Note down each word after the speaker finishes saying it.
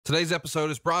Today's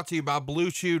episode is brought to you by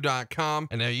BlueChew.com,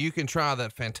 and now you can try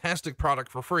that fantastic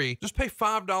product for free. Just pay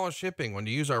 $5 shipping when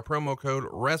you use our promo code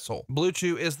WRESTLE. Blue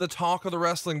Chew is the talk of the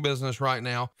wrestling business right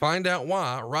now. Find out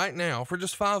why right now for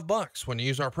just $5 when you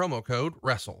use our promo code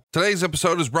WRESTLE. Today's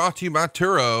episode is brought to you by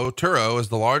Turo. Turo is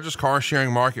the largest car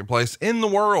sharing marketplace in the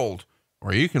world,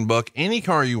 where you can book any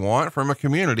car you want from a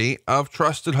community of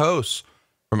trusted hosts.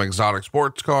 From exotic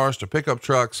sports cars to pickup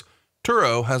trucks,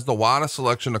 Turo has the widest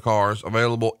selection of cars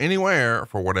available anywhere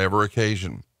for whatever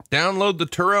occasion. Download the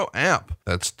Turo app,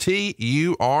 that's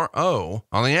Turo,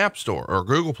 on the App Store or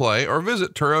Google Play, or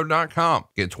visit Turo.com.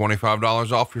 Get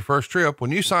 $25 off your first trip when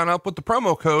you sign up with the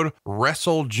promo code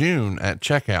WrestleJune at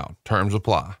checkout. Terms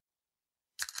apply.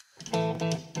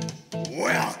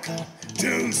 Welcome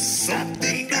to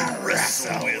Something to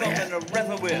Wrestle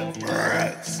With.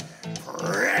 Bruce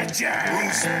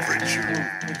Prichard.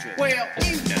 Well,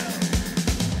 you know.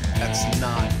 That's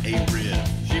not a rib.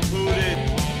 She booted.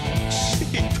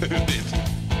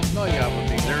 No, you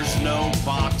haven't. There's no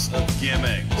box of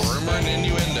gimmicks. Rumor and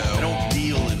innuendo. I don't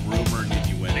deal in rumor and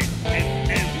innuendo.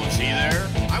 And was he there?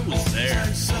 I was there.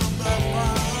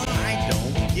 I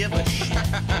don't give a shit.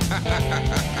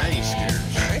 I ain't scared.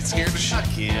 I ain't scared of shit. Fuck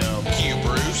him. You,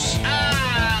 Bruce. I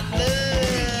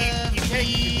love you take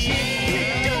the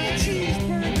cheese. Double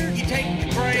cheeseburger. You take the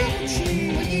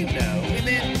gravy. Well, you know. And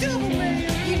then double mayo.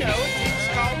 You know, it's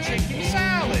called chicken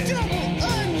salad. Double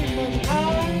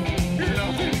onion. You're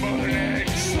nothing but an egg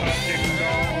sucking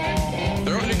dog.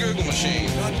 Throw it in your Google machine.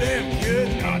 Goddamn, kid.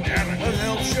 God damn it. What the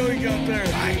hell show you got there?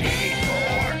 I need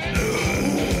more.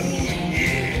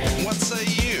 Yeah. What say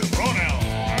you? Pronouns,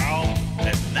 pal.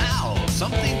 And now,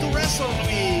 something to wrestle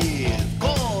with.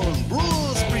 Con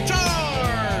Bruce Prichard.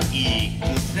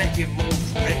 The second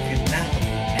most recognizable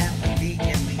athlete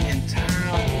in the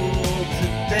entire world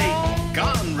today.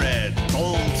 Conrad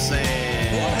Thompson.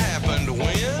 What happened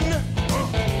when?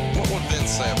 What would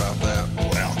Vince say about that?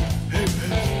 Well, hey,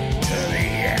 Vince, to the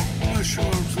app. My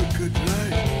shoulders look good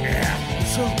tonight. Yeah.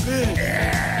 It's so big.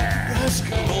 Yeah. Let's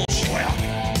go. Bullshit.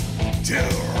 Welcome to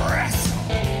Wrestle.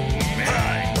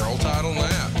 Man. World title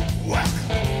now.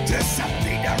 Welcome to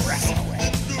Something to Wrestle With.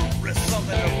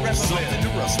 Something to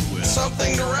wrestle with.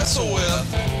 Something to wrestle with.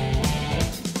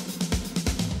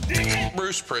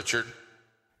 Bruce Prichard.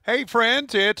 Hey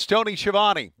friends, it's Tony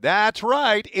Schiavone. That's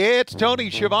right, it's Tony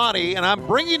Schiavone, and I'm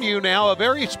bringing you now a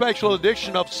very special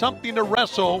edition of Something to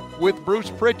Wrestle with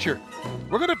Bruce Prichard.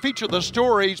 We're going to feature the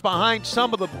stories behind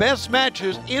some of the best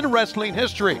matches in wrestling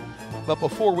history. But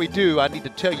before we do, I need to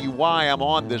tell you why I'm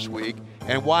on this week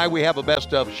and why we have a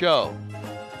best of show.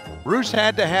 Bruce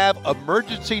had to have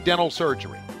emergency dental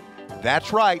surgery.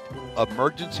 That's right,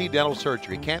 emergency dental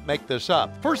surgery. Can't make this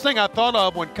up. First thing I thought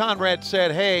of when Conrad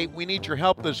said, hey, we need your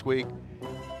help this week,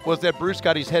 was that Bruce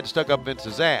got his head stuck up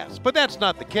Vince's ass. But that's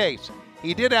not the case.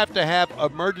 He did have to have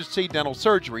emergency dental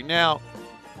surgery. Now,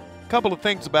 a couple of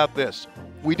things about this.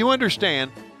 We do understand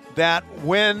that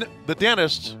when the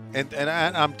dentist, and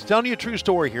I'm telling you a true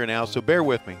story here now, so bear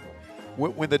with me.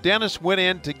 When the dentist went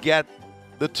in to get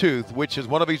the tooth, which is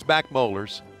one of his back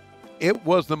molars, it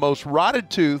was the most rotted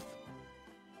tooth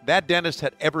that dentist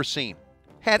had ever seen.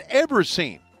 And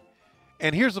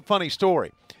here's a funny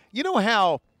story. You know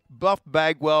how Buff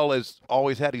Bagwell has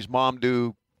always had his mom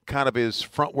do kind of his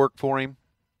front work for him?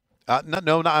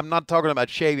 No, I'm not talking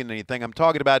about shaving anything. I'm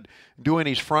talking about doing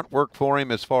his front work for him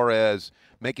as far as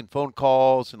making phone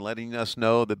calls and letting us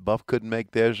know that Buff couldn't make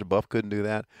this or Buff couldn't do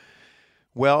that.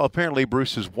 Well, apparently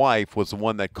Bruce's wife was the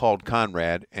one that called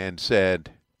Conrad and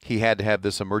said he had to have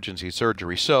this emergency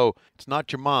surgery. So it's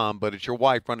not your mom, but it's your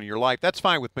wife running your life. That's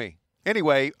fine with me.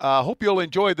 Anyway, hope you'll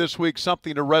enjoy this week's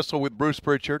Something to Wrestle with Bruce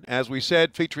Prichard. As we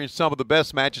said, featuring some of the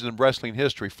best matches in wrestling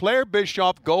history. Flair,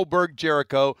 Bischoff, Goldberg,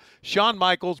 Jericho, Shawn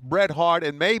Michaels, Bret Hart,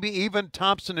 and maybe even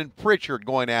Thompson and Prichard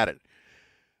going at it.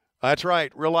 That's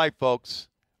right, real life, folks.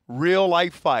 Real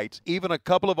life fights, even a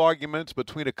couple of arguments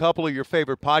between a couple of your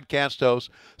favorite podcast hosts.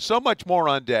 So much more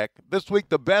on deck. This week,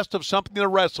 the best of Something to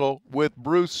Wrestle with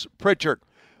Bruce Prichard.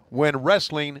 When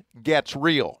wrestling gets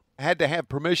real. I had to have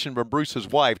permission from Bruce's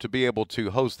wife to be able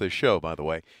to host this show, by the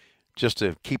way, just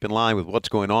to keep in line with what's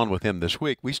going on with him this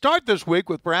week. We start this week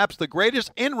with perhaps the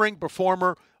greatest in-ring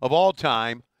performer of all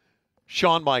time,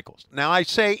 Shawn Michaels. Now, I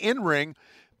say in-ring,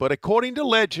 but according to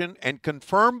legend and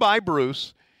confirmed by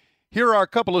Bruce, here are a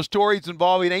couple of stories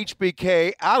involving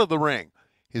HBK out of the ring,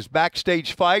 his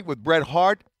backstage fight with Bret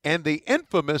Hart, and the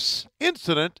infamous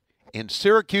incident in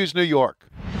Syracuse, New York.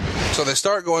 So they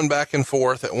start going back and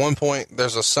forth. At one point,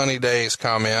 there's a Sunny Days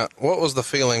comment. What was the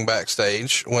feeling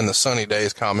backstage when the Sunny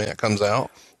Days comment comes out?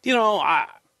 You know,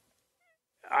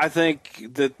 I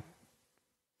think that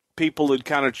people had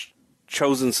kind of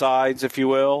chosen sides, if you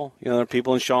will. You know, there are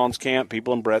people in Sean's camp,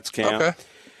 people in Brett's camp. Okay.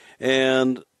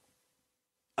 And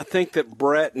I think that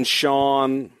Brett and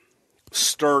Sean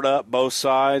stirred up both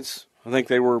sides. I think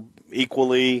they were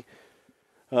equally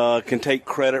can take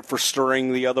credit for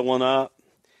stirring the other one up.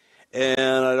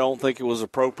 And I don't think it was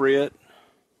appropriate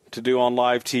to do on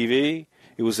live TV.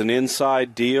 It was an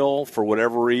inside deal for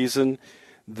whatever reason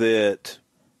that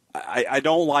I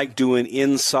don't like doing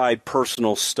inside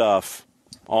personal stuff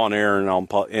on air and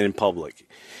in public.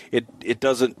 It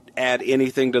doesn't add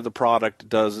anything to the product. It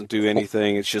doesn't do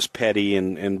anything. It's just petty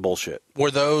and bullshit.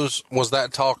 Was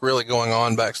that talk really going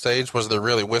on backstage? Was there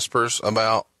really whispers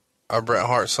about a Bret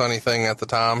Hart Sonny thing at the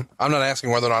time? I'm not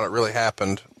asking whether or not it really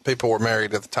happened. People were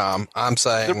married at the time. I'm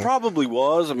saying there probably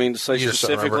was. I mean, to say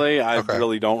specifically, I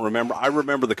really don't remember. I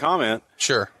remember the comment.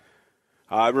 Sure.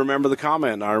 I remember the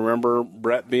comment. And I remember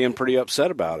Bret being pretty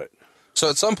upset about it. So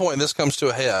at some point, this comes to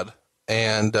a head,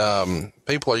 and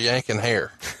people are yanking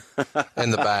hair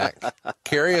in the back.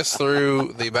 Carry us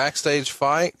through the backstage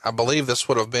fight. I believe this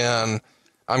would have been,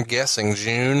 I'm guessing,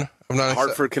 June of 96.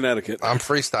 Hartford, Connecticut. I'm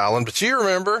freestyling, but you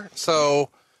remember. So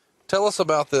tell us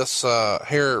about this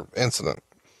hair incident.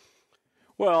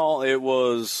 Well, it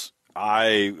was,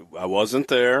 I wasn't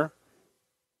there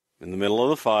in the middle of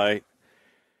the fight,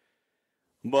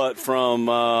 but from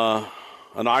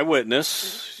an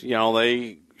eyewitness, you know,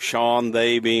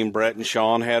 they being Brett and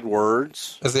Sean had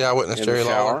words. Is the eyewitness in Jerry the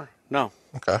shower. Lawler? No.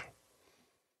 Okay.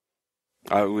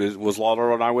 Was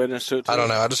Lawler an eyewitness to it too? I don't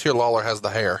know. I just hear Lawler has the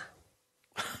hair.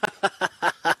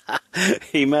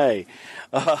 He may.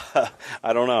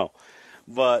 I don't know.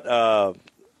 But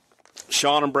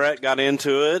Sean and Brett got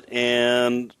into it,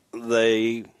 and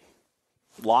they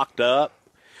locked up.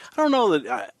 I don't know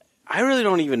that I really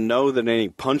don't even know that any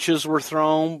punches were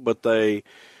thrown, but they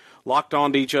locked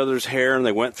onto each other's hair, and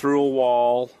they went through a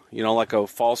wall, you know, like a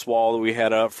false wall that we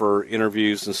had up for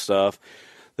interviews and stuff.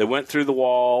 They went through the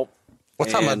wall. What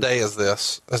time of day is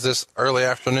this? Is this early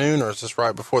afternoon, or is this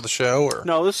right before the show? Or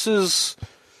no, this is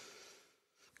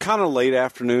kind of late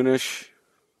afternoonish.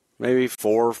 Maybe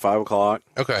 4 or 5 o'clock.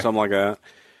 Okay. Something like that.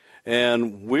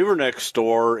 And we were next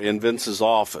door in Vince's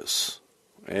office.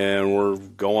 And we're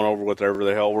going over whatever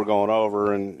the hell we're going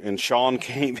over. And Sean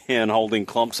came in holding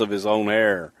clumps of his own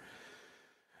hair.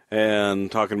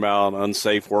 And talking about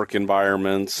unsafe work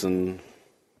environments. And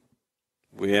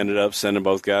we ended up sending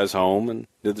both guys home and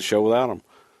did the show without them.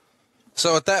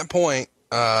 So at that point,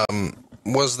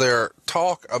 was there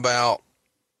talk about,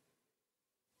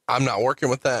 I'm not working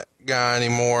with that guy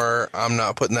anymore, I'm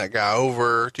not putting that guy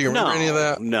over? Do you remember any of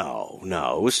that? No.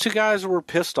 It was two guys that were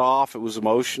pissed off. It was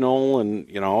emotional, and,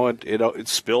 you know, it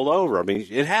spilled over. I mean,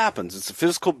 it happens. It's a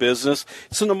physical business.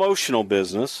 It's an emotional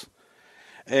business.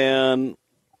 And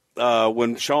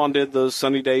when Sean did the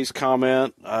Sunny Days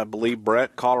comment, I believe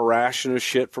Brett caught a ration of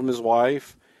shit from his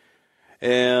wife.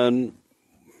 And,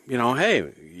 you know,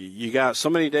 hey, you got so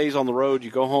many days on the road,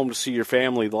 you go home to see your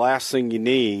family, the last thing you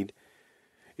need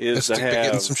is to have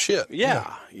getting some shit.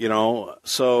 Yeah, you know,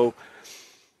 so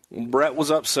Brett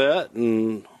was upset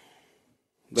and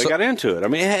they got into it. I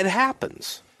mean, it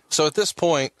happens. So at this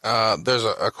point, there's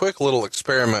a quick little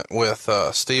experiment with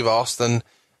Steve Austin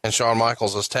and Shawn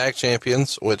Michaels as tag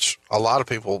champions, which a lot of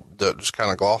people just kind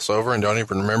of gloss over and don't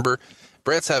even remember.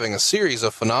 Brett's having a series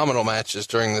of phenomenal matches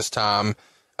during this time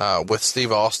with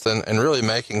Steve Austin, and really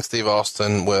making Steve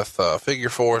Austin with figure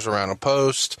fours around a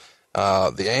post,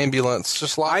 the ambulance,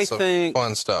 just lots of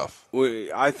fun stuff.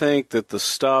 I think that the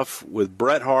stuff with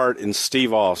Bret Hart and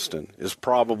Steve Austin is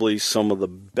probably some of the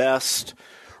best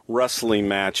wrestling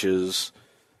matches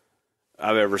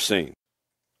I've ever seen.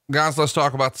 Guys, let's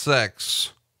talk about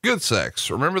sex. Good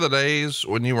sex. Remember the days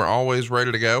when you were always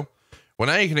ready to go? Well,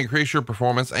 now you can increase your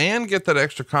performance and get that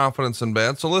extra confidence in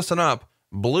bed. So listen up,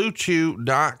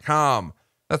 BlueChew.com.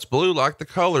 That's blue like the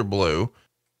color blue.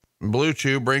 Blue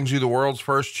Chew brings you the world's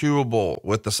first chewable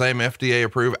with the same FDA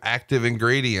approved active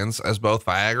ingredients as both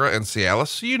Viagra and Cialis,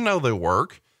 so you know they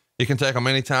work. You can take them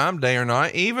anytime, day or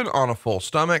night, even on a full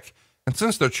stomach. And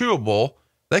since they're chewable,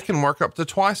 they can work up to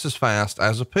twice as fast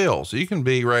as a pill, so you can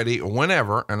be ready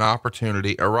whenever an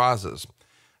opportunity arises.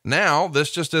 Now,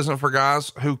 this just isn't for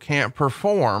guys who can't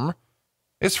perform.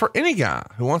 It's for any guy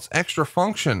who wants extra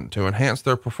function to enhance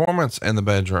their performance in the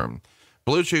bedroom.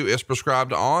 Blue Chew is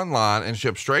prescribed online and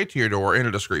shipped straight to your door in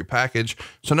a discreet package,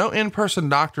 so no in-person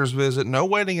doctor's visit, no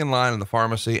waiting in line in the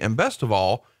pharmacy, and best of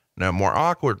all, no more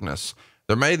awkwardness.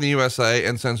 They're made in the USA,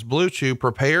 and since Blue Chew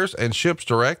prepares and ships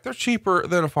direct, they're cheaper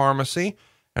than a pharmacy.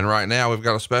 And right now, we've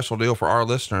got a special deal for our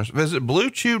listeners. Visit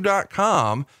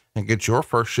BlueChew.com and get your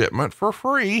first shipment for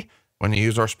free when you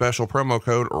use our special promo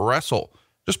code WRESTLE.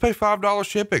 Just pay $5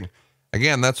 shipping.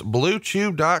 Again, that's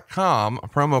BlueChew.com,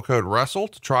 promo code Wrestle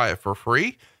to try it for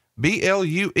free.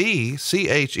 BlueChew.com.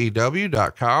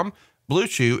 Blue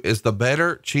Chew is the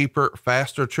better, cheaper,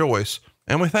 faster choice.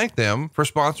 And we thank them for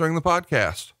sponsoring the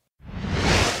podcast.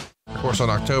 Of course, on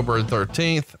October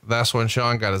 13th, that's when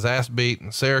Sean got his ass beat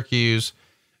in Syracuse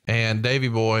and Davey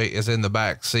Boy is in the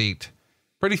back seat.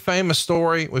 Pretty famous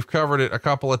story. We've covered it a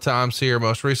couple of times here,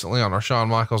 most recently on our Shawn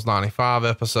Michaels 95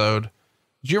 episode.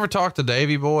 Did you ever talk to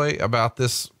Davey Boy about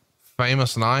this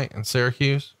famous night in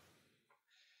Syracuse?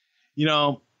 You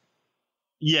know,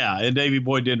 yeah. And Davey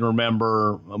Boy didn't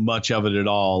remember much of it at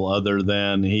all, other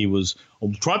than he was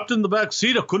trapped in the back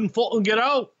seat. I couldn't fucking get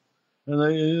out.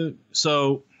 And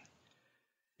so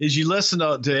as you listen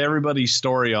to everybody's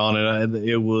story on it,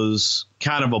 it was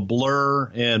kind of a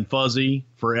blur and fuzzy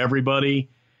for everybody.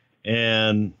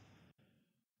 And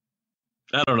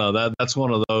I don't know, that's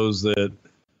one of those that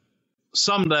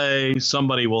someday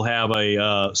somebody will have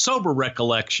a sober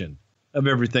recollection of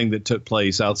everything that took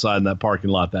place outside in that parking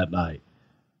lot that night.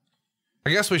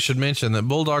 I guess we should mention that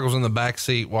Bulldog was in the back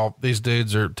seat while these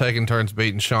dudes are taking turns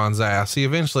beating Sean's ass. He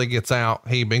eventually gets out,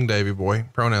 he being Davey Boy,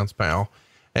 pronouns pal,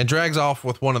 and drags off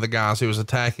with one of the guys who was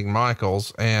attacking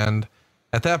Michaels. And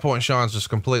at that point, Sean's just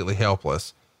completely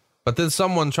helpless. But then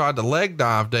someone tried to leg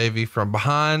dive Davey from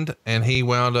behind, and he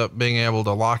wound up being able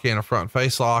to lock in a front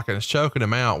face lock and is choking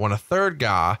him out when a third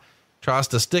guy tries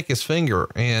to stick his finger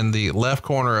in the left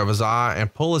corner of his eye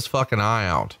and pull his fucking eye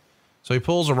out. So he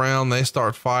pulls around, they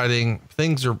start fighting.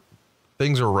 Things are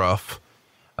rough.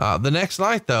 The next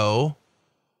night though,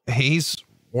 he's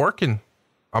working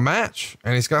a match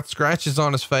and he's got scratches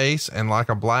on his face and like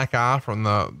a black eye from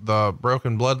the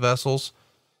broken blood vessels.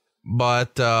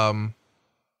 But,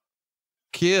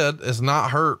 Kid is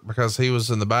not hurt because he was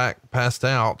in the back passed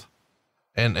out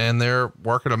and they're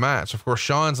working a match. Of course,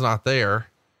 Sean's not there.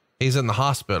 He's in the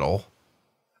hospital.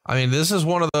 I mean, this is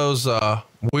one of those,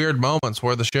 weird moments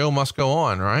where the show must go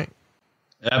on, right?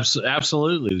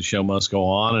 Absolutely. The show must go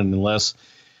on. And unless,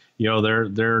 you know,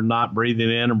 they're not breathing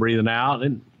in and breathing out.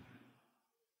 And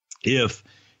if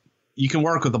you can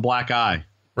work with a black eye,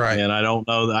 right. And I don't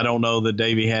know that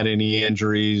Davey had any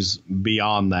injuries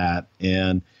beyond that.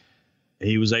 And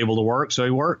he was able to work. So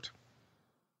he worked.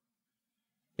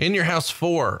 In Your House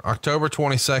 4, October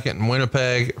 22nd in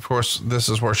Winnipeg. Of course, this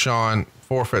is where Sean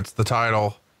forfeits the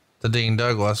title to Dean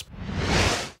Douglas.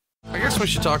 I guess we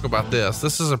should talk about this.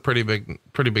 This is a pretty big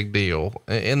deal.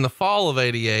 In the fall of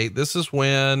 '88, this is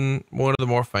when one of the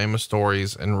more famous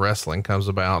stories in wrestling comes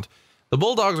about. The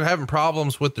Bulldogs are having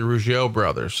problems with the Rougeau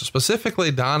brothers, specifically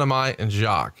Dynamite and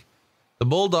Jacques. The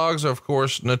Bulldogs are, of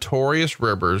course, notorious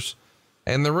ribbers.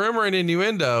 And the rumor and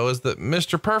innuendo is that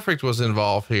Mr. Perfect was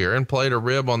involved here and played a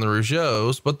rib on the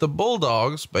Rougeaus, but the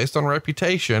Bulldogs, based on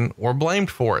reputation, were blamed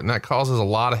for it. And that causes a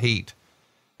lot of heat.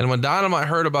 And when Dynamite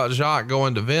heard about Jacques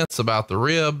going to Vince about the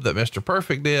rib that Mr.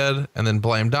 Perfect did and then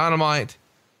blamed Dynamite,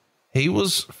 he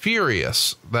was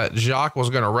furious that Jacques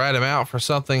was going to rat him out for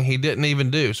something he didn't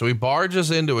even do. So he barges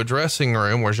into a dressing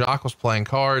room where Jacques was playing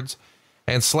cards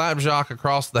and slaps Jacques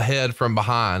across the head from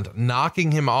behind,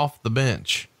 knocking him off the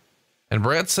bench. And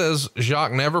Brett says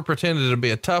Jacques never pretended to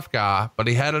be a tough guy, but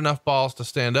he had enough balls to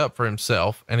stand up for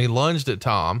himself, and he lunged at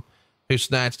Tom, who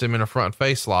snatched him in a front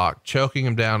face lock, choking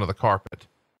him down to the carpet.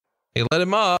 He let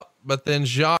him up, but then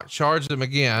Jacques charged him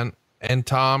again, and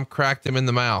Tom cracked him in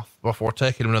the mouth before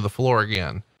taking him to the floor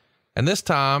again. And this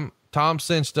time, Tom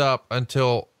cinched up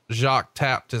until Jacques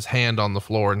tapped his hand on the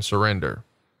floor in surrender.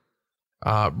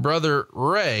 Brother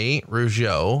Ray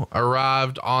Rougeau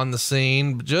arrived on the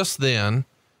scene just then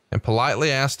and politely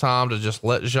asked Tom to just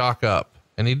let Jacques up.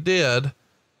 And he did,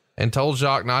 and told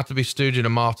Jacques not to be stooging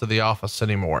him off to the office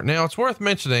anymore. Now, it's worth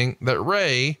mentioning that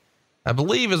Ray, I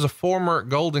believe, is a former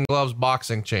Golden Gloves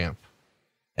boxing champ.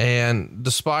 And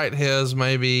despite his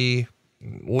maybe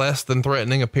less than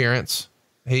threatening appearance,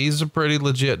 he's a pretty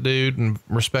legit dude and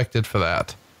respected for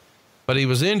that. But he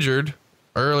was injured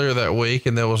earlier that week,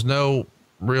 and there was no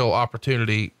real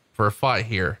opportunity for a fight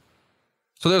here.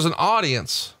 So there's an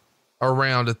audience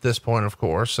around at this point, of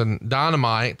course, and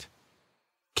Dynamite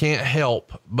can't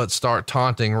help but start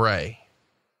taunting Ray.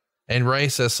 And Ray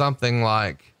says something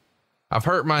like, "I've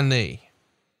hurt my knee."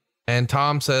 And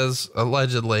Tom says,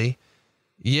 allegedly,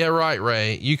 "Yeah, right,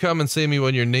 Ray. You come and see me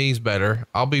when your knee's better.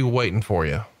 I'll be waiting for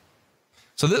you."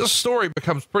 So this story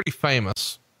becomes pretty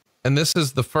famous. And this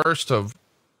is the first of,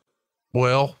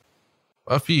 well,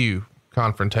 a few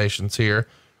confrontations here.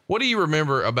 What do you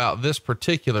remember about this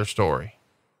particular story?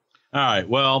 All right.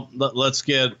 Well, let's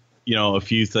get, a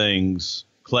few things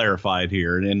clarified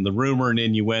here. And in the rumor and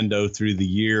innuendo through the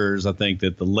years, I think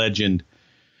that the legend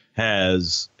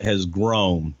has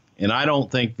grown. And I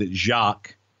don't think that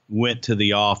Jacques went to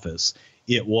the office.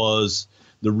 It was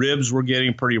the ribs were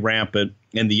getting pretty rampant,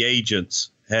 and the agents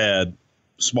had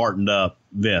smartened up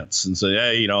Vince and said,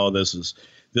 hey,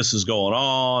 this is going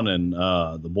on, and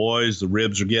the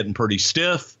ribs are getting pretty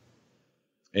stiff,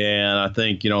 and I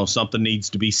think something needs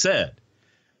to be said.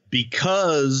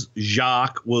 Because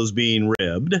Jacques was being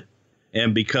ribbed,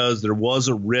 and because there was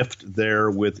a rift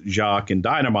there with Jacques and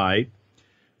Dynamite,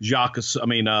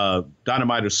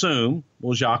 Dynamite assumed,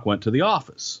 well, Jacques went to the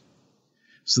office.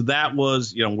 So that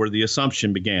was, where the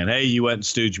assumption began. Hey, you went and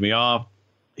stooged me off.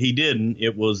 He didn't.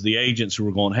 It was the agents who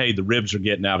were going, hey, the ribs are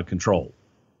getting out of control.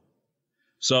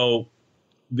 So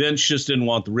Vince just didn't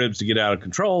want the ribs to get out of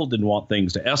control, didn't want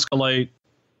things to escalate,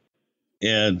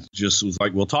 and just was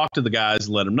like, we'll talk to the guys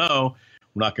and let them know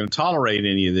we're not going to tolerate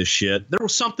any of this shit. There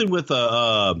was something with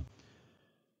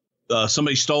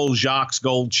somebody stole Jacques'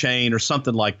 gold chain or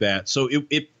something like that. So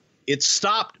it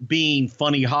stopped being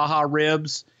funny ha-ha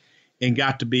ribs and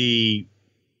got to be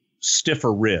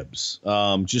stiffer ribs,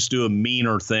 just doing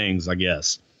meaner things, I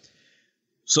guess.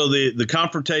 So the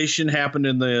confrontation happened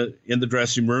in the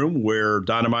dressing room where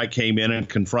Dynamite came in and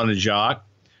confronted Jacques.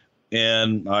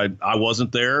 And I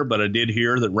wasn't there, but I did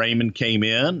hear that Raymond came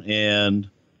in and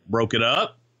broke it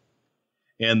up.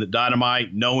 And that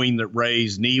Dynamite, knowing that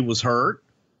Ray's knee was hurt,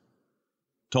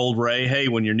 told Ray, hey,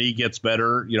 when your knee gets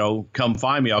better, come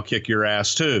find me. I'll kick your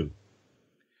ass too.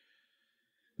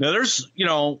 Now there's,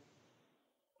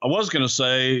 I was going to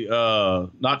say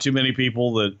not too many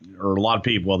people or a lot of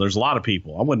people. Well, there's a lot of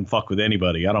people. I wouldn't fuck with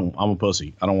anybody. I'm a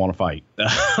pussy. I don't want to fight.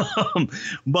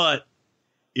 But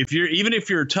if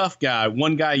you're a tough guy,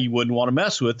 one guy you wouldn't want to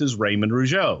mess with is Raymond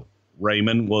Rougeau.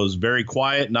 Raymond was very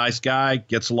quiet, nice guy,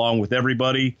 gets along with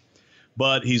everybody,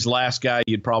 but he's the last guy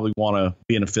you'd probably want to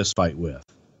be in a fist fight with.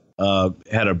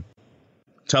 Had a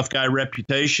tough guy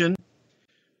reputation,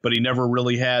 but he never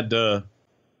really had to,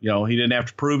 he didn't have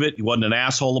to prove it. He wasn't an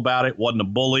asshole about it, wasn't a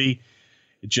bully.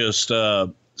 It just,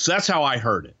 so that's how I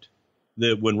heard it.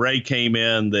 That when Ray came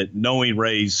in, that knowing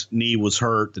Ray's knee was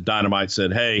hurt, the Dynamite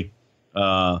said, hey,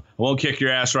 I won't kick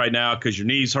your ass right now because your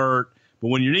knee's hurt, but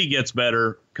when your knee gets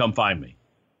better, come find me.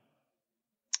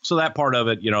 So that part of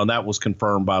it, that was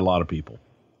confirmed by a lot of people.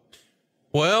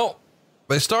 Well,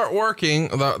 they start working.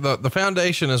 The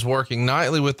foundation is working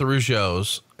nightly with the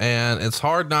Rougeaus, and it's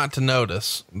hard not to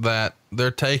notice that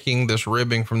they're taking this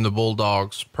ribbing from the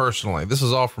Bulldogs personally. This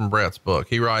is all from Brett's book.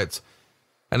 He writes,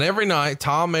 and every night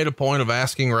Tom made a point of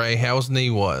asking Ray how his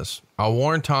knee was. I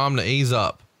warned Tom to ease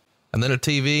up. And then at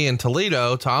TV in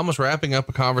Toledo, Tom was wrapping up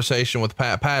a conversation with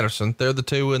Pat Patterson. They're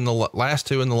the last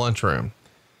two in the lunchroom.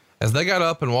 As they got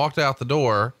up and walked out the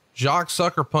door, Jacques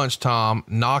sucker punched Tom,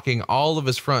 knocking all of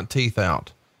his front teeth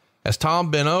out. As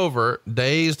Tom bent over,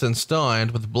 dazed and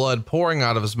stunned with blood pouring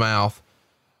out of his mouth,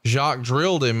 Jacques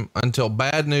drilled him until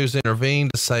Bad News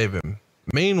intervened to save him.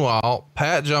 Meanwhile,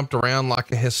 Pat jumped around like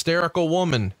a hysterical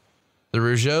woman. The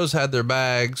Rougeaus had their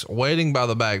bags waiting by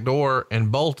the back door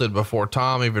and bolted before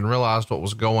Tom even realized what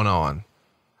was going on.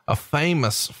 A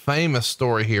famous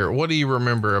story here. What do you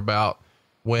remember about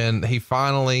when he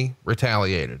finally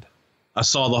retaliated? I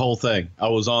saw the whole thing. I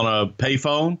was on a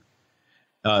payphone.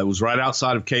 It was right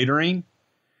outside of catering,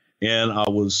 and I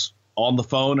was on the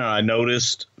phone, and I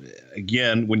noticed,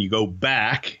 again, when you go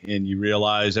back and you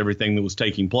realize everything that was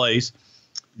taking place,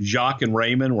 Jacques and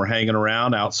Raymond were hanging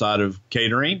around outside of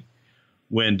catering.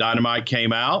 When Dynamite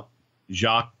came out,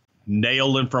 Jacques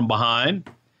nailed him from behind,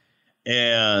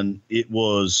 and it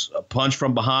was a punch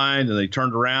from behind, and they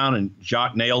turned around and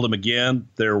Jacques nailed him again.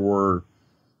 There were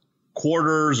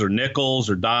quarters or nickels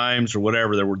or dimes or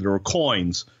whatever. There were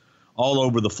coins all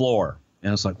over the floor.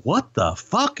 And it's like, what the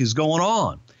fuck is going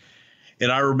on?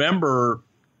 And I remember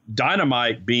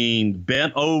Dynamite being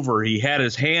bent over. He had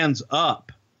his hands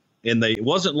up, and it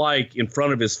wasn't like in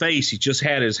front of his face. He just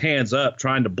had his hands up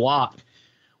trying to block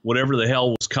whatever the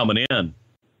hell was coming in.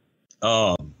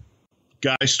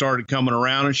 Guys started coming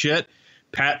around and shit.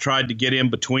 Pat tried to get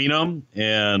in between them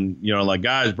and, like,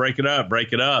 guys, break it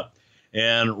up.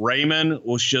 And Raymond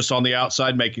was just on the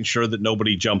outside making sure that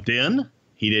nobody jumped in.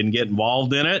 He didn't get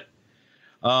involved in it.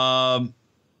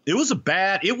 It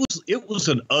was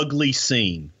an ugly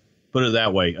scene, put it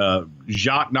that way.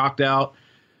 Jacques knocked out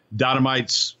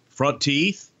Dynamite's front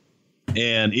teeth,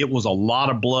 and it was a lot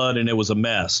of blood, and it was a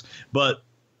mess. But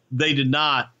they did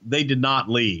not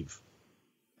leave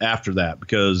after that,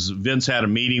 because Vince had a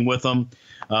meeting with them,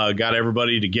 got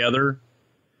everybody together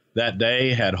that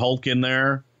day, had Hulk in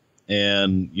there,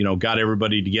 and, got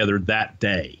everybody together that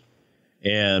day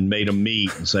and made them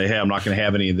meet and say, hey, I'm not going to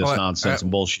have any of this nonsense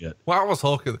and bullshit. Why was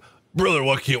Hulk? Brother,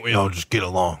 why can't we all just get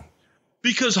along?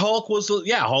 Because Hulk was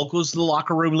the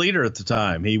locker room leader at the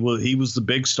time. He was the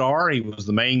big star. He was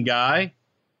the main guy,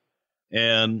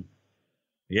 and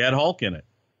he had Hulk in it.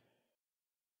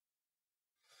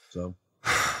 So,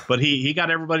 but he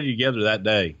got everybody together that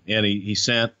day, and he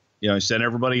sent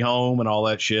everybody home and all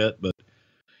that shit. But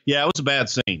yeah, it was a bad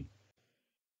scene.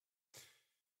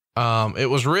 It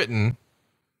was written.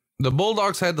 The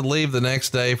Bulldogs had to leave the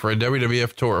next day for a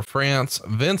WWF tour of France.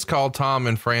 Vince called Tom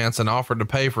in France and offered to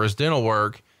pay for his dental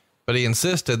work, but he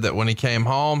insisted that when he came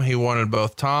home, he wanted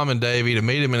both Tom and Davey to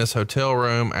meet him in his hotel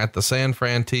room at the San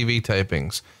Fran TV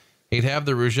tapings. He'd have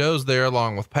the Rougeaus there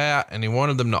along with Pat, and he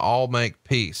wanted them to all make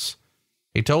peace.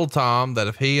 He told Tom that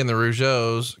if he and the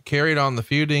Rougeaus carried on the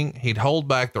feuding, he'd hold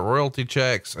back the royalty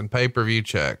checks and pay-per-view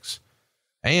checks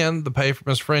and the pay from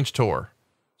his French tour.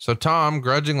 So Tom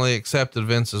grudgingly accepted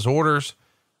Vince's orders,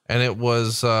 and it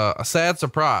was a sad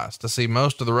surprise to see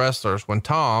most of the wrestlers when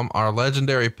Tom, our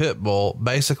legendary pit bull,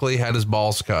 basically had his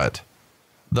balls cut.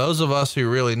 Those of us who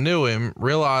really knew him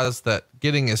realized that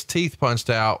getting his teeth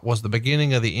punched out was the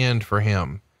beginning of the end for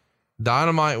him.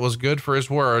 Dynamite was good for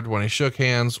his word when he shook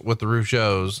hands with the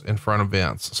Rougeaus in front of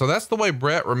Vince. So that's the way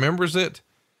Brett remembers it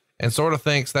and sort of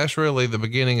thinks that's really the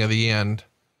beginning of the end.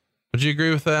 Would you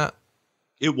agree with that?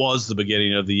 It was the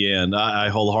beginning of the end. I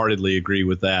wholeheartedly agree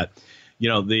with that.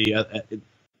 The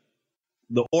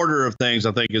order of things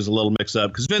I think is a little mixed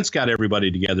up because Vince got everybody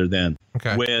together then.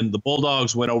 Okay. When the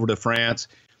Bulldogs went over to France,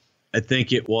 I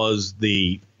think it was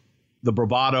the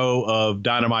bravado of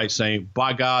Dynamite saying,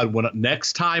 by God,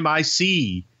 next time I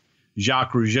see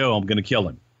Jacques Rougeau, I'm going to kill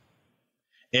him.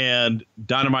 And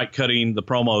Dynamite cutting the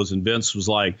promos, and Vince was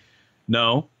like,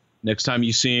 no, next time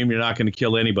you see him, you're not going to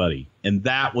kill anybody. And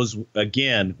that was,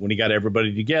 again, when he got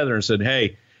everybody together and said,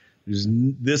 hey,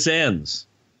 this ends.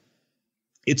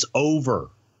 It's over.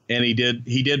 And he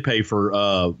did pay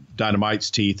for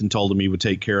Dynamite's teeth and told him he would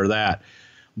take care of that.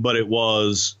 But it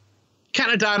was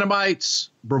kind of Dynamite's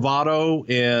bravado.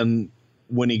 And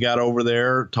when he got over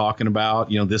there talking about,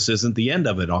 this isn't the end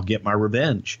of it, I'll get my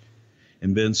revenge.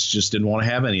 And Vince just didn't want to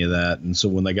have any of that. And so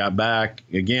when they got back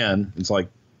again, it's like,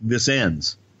 this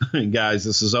ends. Guys,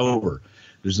 this is over.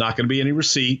 There's not going to be any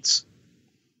receipts.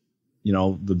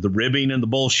 The ribbing and the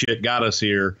bullshit got us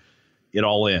here. It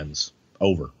all ends.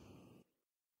 Over.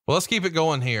 Well, let's keep it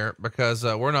going here because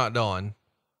we're not done.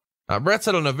 Brett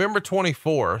said on November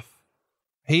 24th,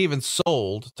 he even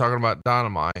sold, talking about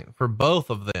Dynamite, for both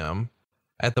of them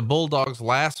at the Bulldogs'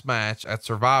 last match at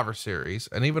Survivor Series,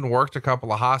 and even worked a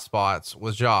couple of high spots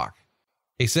with Jacques.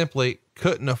 He simply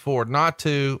couldn't afford not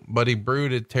to, but he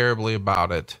brooded terribly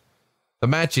about it. The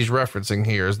match he's referencing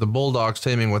here is the Bulldogs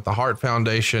teaming with the Hart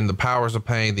Foundation, the Powers of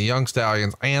Pain, the Young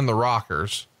Stallions, and the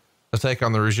Rockers to take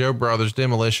on the Rougeau Brothers,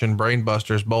 Demolition,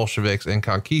 Brainbusters, Bolsheviks, and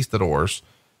Conquistadors.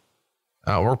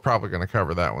 We're probably going to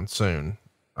cover that one soon,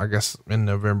 I guess in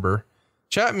November.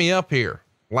 Chat me up here.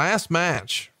 Last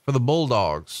match for the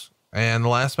Bulldogs and the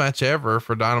last match ever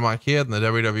for Dynamite Kid in the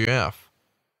WWF.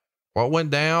 What went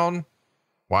down?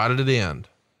 Why did it end?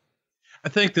 I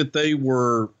think that they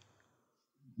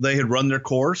had run their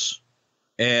course,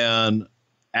 and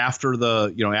after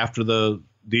the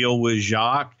deal with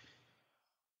Jacques,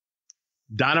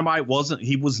 Dynamite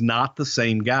was not the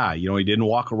same guy. He didn't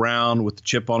walk around with the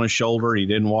chip on his shoulder. He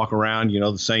didn't walk around,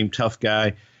 the same tough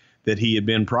guy that he had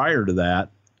been prior to that.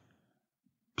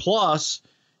 Plus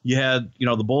you had,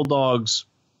 the Bulldogs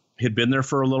had been there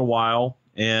for a little while,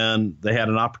 and they had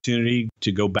an opportunity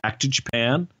to go back to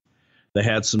Japan. They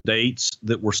had some dates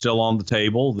that were still on the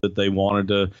table that they wanted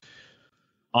to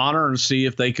honor and see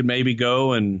if they could maybe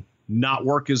go and not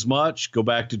work as much, go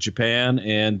back to Japan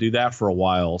and do that for a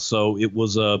while. So it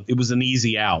was an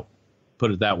easy out,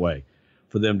 put it that way,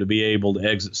 for them to be able to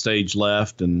exit stage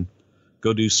left and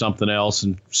go do something else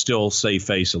and still save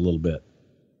face a little bit.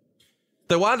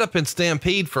 They wound up in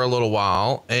Stampede for a little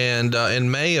while. And, in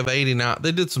May of 89,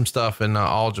 they did some stuff in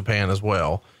All Japan as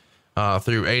well,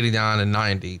 through 89 and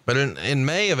 90. But in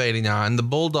May of 89, the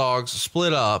Bulldogs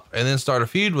split up and then start a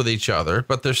feud with each other,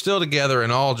 but they're still together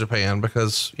in All Japan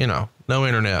because, no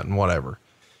internet and whatever.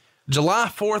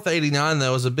 July 4th, 89,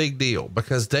 though, is a big deal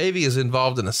because Davey is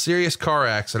involved in a serious car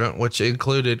accident, which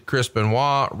included Chris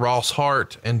Benoit, Ross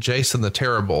Hart, and Jason the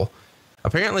Terrible.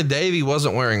 Apparently Davey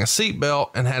wasn't wearing a seatbelt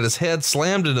and had his head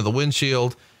slammed into the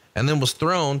windshield and then was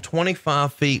thrown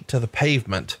 25 feet to the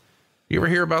pavement. You ever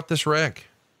hear about this wreck?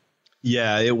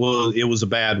 Yeah, it was a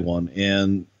bad one.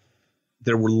 And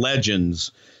there were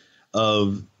legends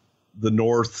of the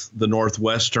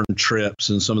Northwestern trips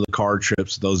and some of the car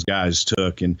trips those guys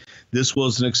took. And this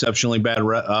was an exceptionally bad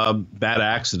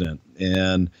accident.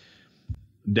 And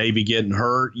Davey getting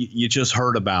hurt, you just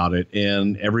heard about it,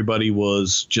 and everybody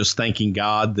was just thanking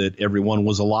God that everyone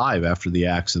was alive after the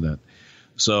accident.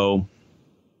 So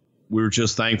we were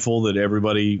just thankful that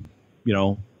everybody,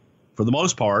 for the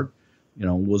most part,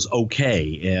 was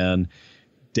okay. And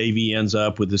Davey ends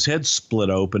up with his head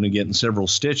split open and getting several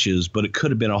stitches, but it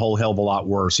could have been a whole hell of a lot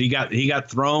worse. He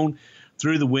got thrown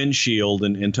through the windshield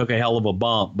and took a hell of a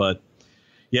bump. But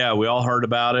yeah, we all heard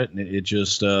about it, and it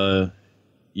just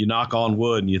you knock on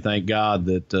wood and you thank God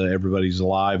that everybody's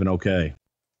alive and okay.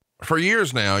 For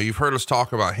years now, you've heard us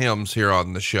talk about Hims here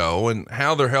on the show and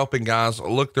how they're helping guys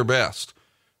look their best.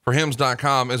 For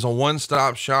Hims.com is a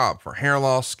one-stop shop for hair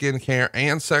loss, skincare,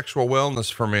 and sexual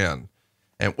wellness for men.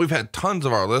 And we've had tons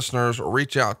of our listeners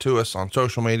reach out to us on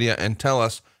social media and tell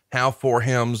us how For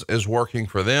Hims is working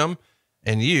for them,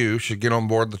 and you should get on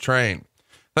board the train.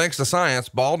 Thanks to science,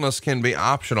 baldness can be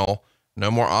optional.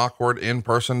 No more awkward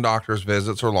in-person doctor's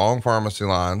visits or long pharmacy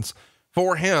lines.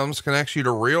 For Hims connects you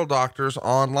to real doctors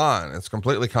online. It's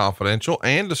completely confidential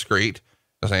and discreet.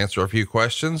 Just answer a few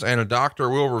questions and a doctor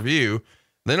will review.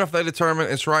 Then if they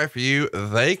determine it's right for you,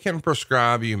 they can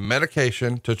prescribe you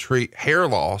medication to treat hair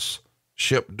loss,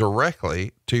 shipped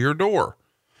directly to your door.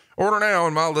 Order now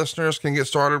and my listeners can get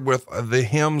started with the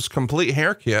Hims Complete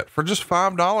Hair Kit for just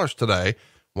 $5 today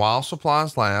while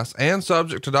supplies last and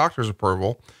subject to doctor's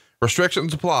approval.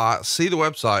 Restrictions apply. See the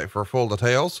website for full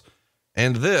details.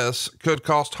 And this could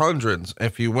cost hundreds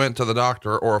if you went to the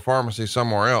doctor or a pharmacy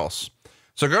somewhere else.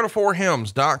 So go to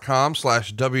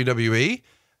forhims.com/WWE.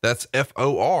 That's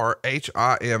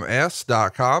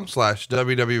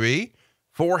FORHIMS.com/WWE.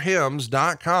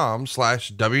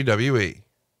 forhims.com/WWE.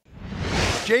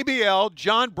 JBL,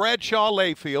 John Bradshaw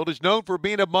Layfield, is known for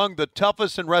being among the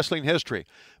toughest in wrestling history,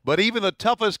 but even the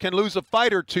toughest can lose a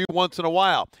fight or two once in a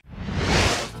while.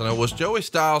 So was Joey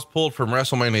Styles pulled from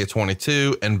WrestleMania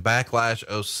 22 and Backlash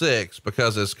 06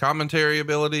 because his commentary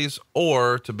abilities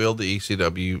or to build the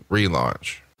ECW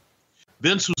relaunch?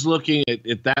 Vince was looking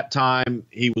at that time.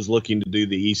 He was looking to do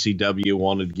the ECW,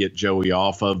 wanted to get Joey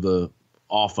off of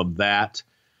that,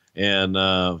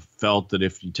 and felt that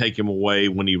if you take him away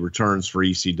when he returns for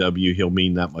ECW, he'll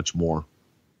mean that much more.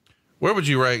 Where would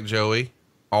you rank Joey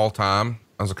all time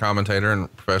as a commentator in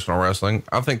professional wrestling?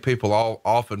 I think people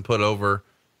often put over,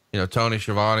 Tony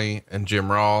Schiavone and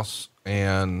Jim Ross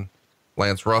and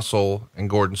Lance Russell and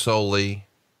Gordon Soley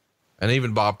and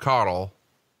even Bob Caudle,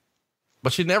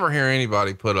 but you never hear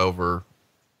anybody put over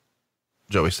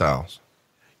Joey Styles.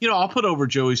 I'll put over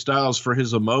Joey Styles for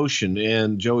his emotion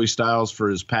and Joey Styles for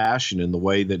his passion in the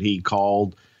way that he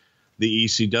called the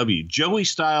ECW. Joey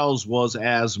Styles was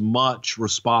as much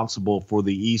responsible for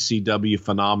the ECW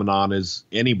phenomenon as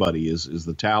anybody is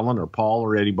the talent or Paul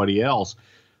or anybody else,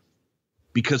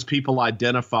 because people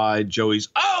identified Joey's,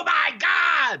 "Oh my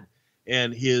God,"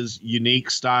 and his unique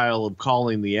style of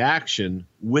calling the action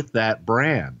with that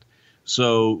brand.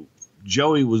 So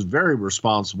Joey was very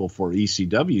responsible for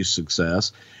ECW's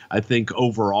success. I think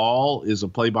overall is a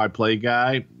play-by-play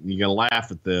guy. You're going to laugh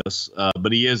at this,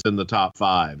 but he is in the top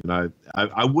 5. And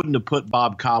I wouldn't have put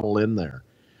Bob Caudle in there.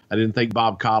 I didn't think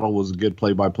Bob Caudle was a good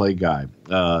play-by-play guy.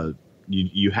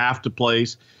 You have to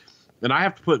place, and I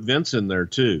have to put Vince in there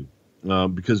too,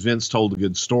 because Vince told a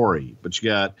good story. But you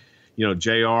got,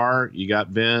 JR, you got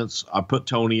Vince. I put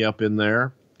Tony up in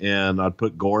there, and I'd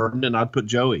put Gordon, and I'd put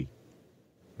Joey.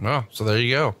 Oh, so there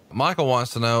you go. Michael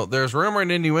wants to know, there's rumor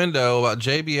and innuendo about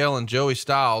JBL and Joey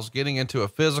Styles getting into a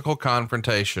physical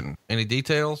confrontation. Any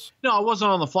details? No, I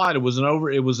wasn't on the flight. It was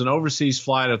an overseas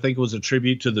flight. I think it was a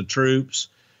tribute to the troops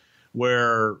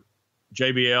where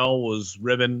JBL was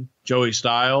ribbing Joey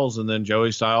Styles and then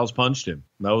Joey Styles punched him.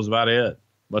 That was about it.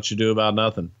 Much ado about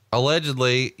nothing.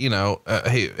 Allegedly,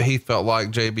 he felt like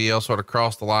JBL sort of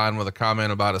crossed the line with a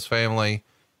comment about his family.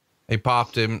 He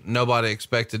popped him. Nobody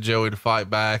expected Joey to fight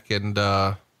back, and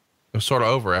it was sort of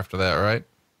over after that, right?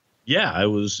 Yeah, it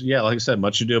was. Yeah, like I said,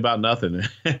 much ado about nothing.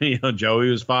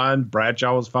 Joey was fine.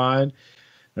 Bradshaw was fine.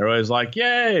 Everybody's like,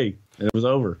 yay. And it was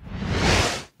over.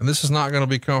 And this is not going to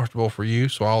be comfortable for you,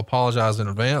 so I'll apologize in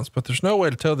advance, but there's no way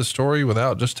to tell the story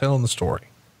without just telling the story.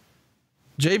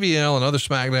 JBL and other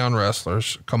SmackDown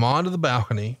wrestlers come onto the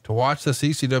balcony to watch this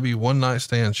ECW One Night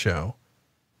Stand show.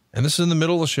 And this is in the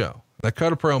middle of the show. They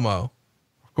cut a promo,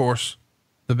 of course,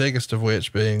 the biggest of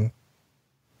which being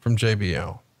from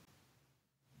JBL.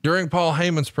 During Paul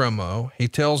Heyman's promo, he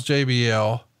tells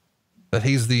JBL that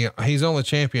he's only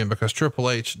champion because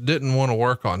Triple H didn't want to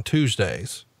work on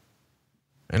Tuesdays.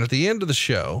 And at the end of the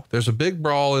show, there's a big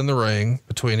brawl in the ring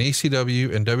between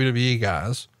ECW and WWE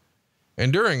guys.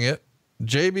 And during it,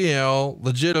 JBL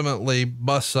legitimately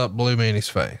busts up Blue Meanie's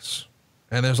face.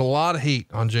 and there's a lot of heat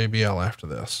on JBL after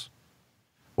this.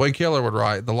 Wade Keller would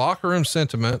write, the locker room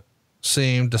sentiment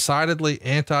seemed decidedly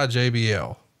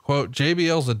anti-JBL. Quote,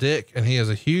 JBL's a dick and he has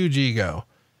a huge ego.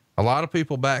 A lot of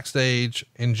people backstage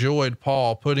enjoyed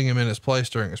Paul putting him in his place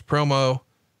during his promo.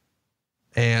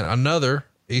 And another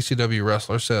ECW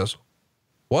wrestler says,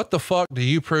 what the fuck do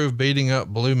you prove beating up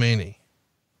Blue Meanie?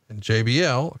 And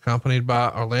JBL, accompanied by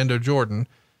Orlando Jordan,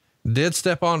 did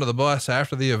step onto the bus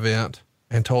after the event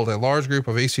and told a large group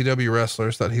of ECW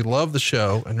wrestlers that he loved the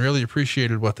show and really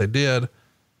appreciated what they did.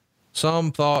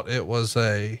 Some thought it was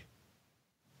a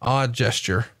odd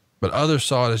gesture, but others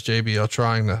saw it as JBL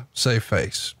trying to save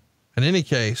face. In any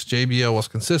case, JBL was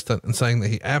consistent in saying that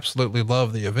he absolutely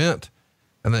loved the event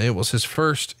and that it was his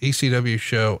first ECW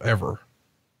show ever.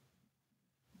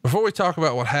 Before we talk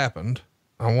about what happened,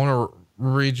 I want to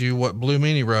read you what Blue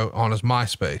Meanie wrote on his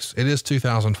MySpace. It is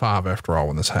 2005 after all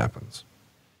when this happens.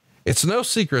 It's no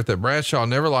secret that Bradshaw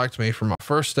never liked me from my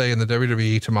first day in the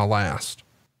WWE to my last.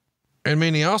 And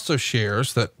Meanie also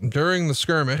shares that during the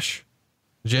skirmish,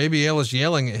 JBL is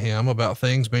yelling at him about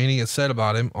things Meanie had said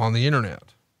about him on the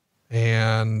internet.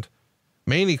 And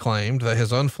Meanie claimed that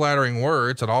his unflattering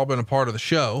words had all been a part of the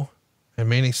show. And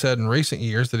Meanie said in recent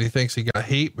years that he thinks he got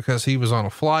heat because he was on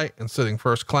a flight and sitting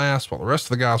first class while the rest of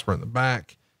the guys were in the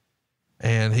back.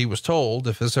 And he was told,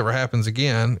 if this ever happens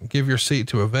again, give your seat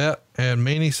to a vet. And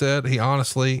Meanie said he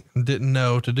honestly didn't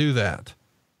know to do that.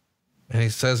 And he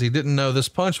says he didn't know this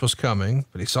punch was coming,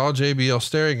 but he saw JBL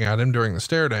staring at him during the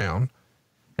stare down.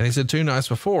 And he said 2 nights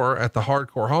before at the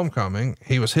Hardcore Homecoming,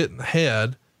 he was hit in the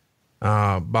head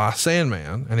by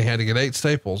Sandman, and he had to get 8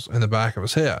 staples in the back of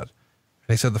his head. And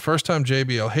he said the first time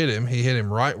JBL hit him, he hit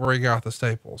him right where he got the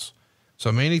staples.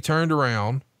 So Meanie turned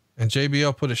around and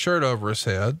JBL put his shirt over his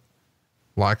head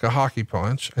like a hockey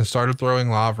punch and started throwing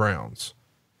live rounds.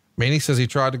 Meanie says he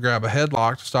tried to grab a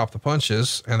headlock to stop the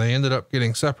punches and they ended up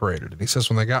getting separated. And he says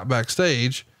when they got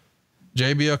backstage,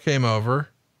 JBL came over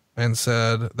and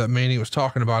said that Meanie was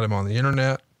talking about him on the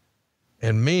internet.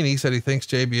 And Meanie said he thinks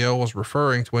JBL was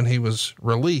referring to when he was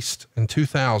released in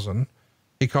 2000.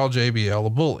 He called JBL a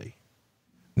bully.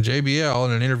 And JBL,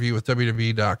 in an interview with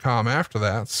WWE.com after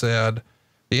that, said,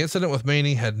 the incident with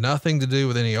Meanie had nothing to do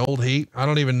with any old heat. I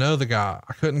don't even know the guy.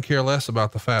 I couldn't care less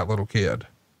about the fat little kid.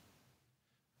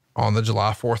 On the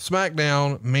July 4th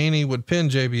SmackDown, Meanie would pin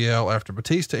JBL after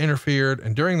Batista interfered.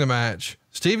 And during the match,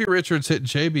 Stevie Richards hit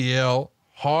JBL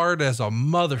hard as a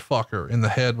motherfucker in the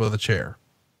head with a chair.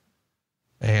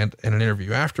 And in an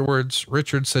interview afterwards,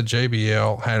 Richards said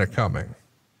JBL had it coming.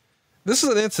 This is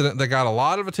an incident that got a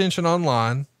lot of attention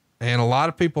online, and a lot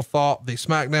of people thought the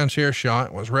SmackDown chair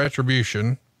shot was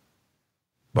retribution.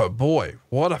 But boy,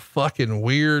 what a fucking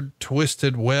weird,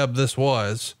 twisted web this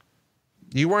was.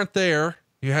 You weren't there.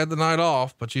 You had the night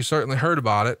off, but you certainly heard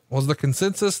about it. Was the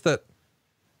consensus that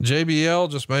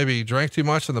JBL just maybe drank too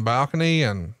much in the balcony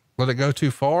and let it go too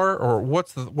far? Or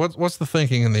what's the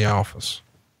thinking in the office?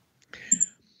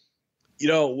 You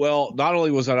know, well, not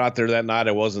only was I not there that night,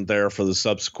 I wasn't there for the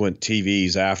subsequent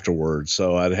TVs afterwards.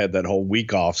 So I'd had that whole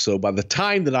week off. So by the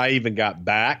time that I even got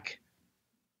back,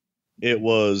 it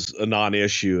was a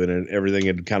non-issue and everything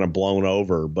had kind of blown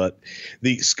over. But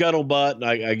the scuttlebutt,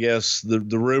 I guess the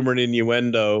rumor and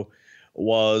innuendo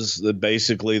was that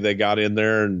basically they got in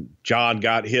there and John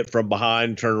got hit from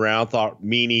behind, turned around, thought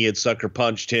Meanie had sucker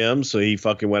punched him. So he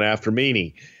fucking went after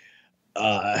Meanie.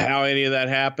 How any of that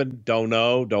happened, don't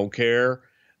know, don't care.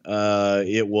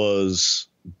 It was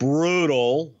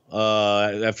brutal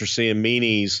after seeing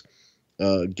Meanie's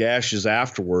gashes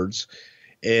afterwards.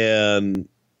 And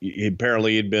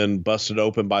apparently he'd been busted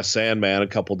open by Sandman a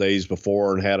couple days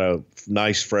before and had a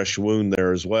nice fresh wound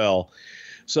there as well.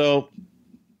 So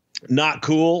not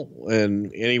cool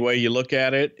in any way you look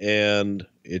at it. And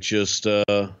it's just,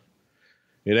 it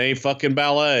ain't fucking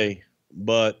ballet,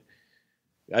 but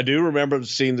I do remember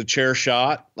seeing the chair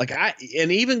shot.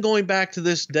 And even going back to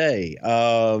this day,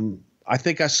 I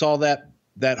think I saw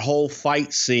that whole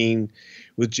fight scene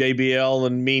with JBL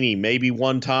and Meanie maybe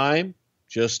one time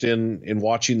just in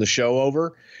watching the show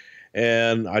over.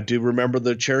 And I do remember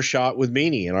the chair shot with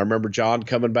Meanie. And I remember John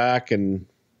coming back and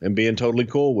being totally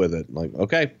cool with it. Like,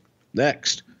 okay,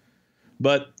 next.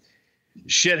 But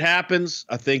shit happens.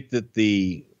 I think that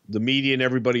the media and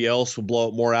everybody else will blow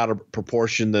it more out of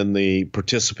proportion than the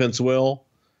participants will.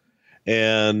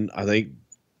 And I think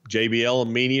JBL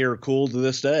and Meanie are cool to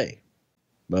this day.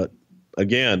 But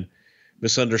again,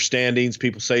 misunderstandings,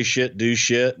 people say shit, do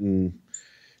shit, and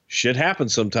shit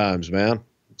happens sometimes, man.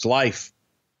 It's life.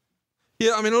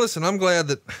 Yeah. I mean, listen, I'm glad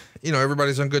that,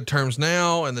 everybody's on good terms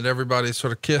now and that everybody's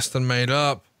sort of kissed and made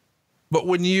up. But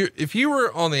if you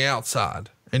were on the outside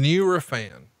and you were a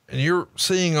fan and you're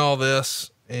seeing all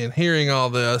this and hearing all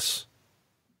this,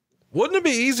 wouldn't it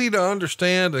be easy to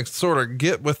understand and sort of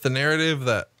get with the narrative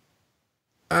that,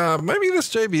 maybe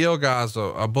this JBL guy's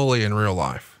a bully in real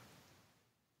life?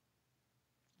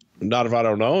 Not if I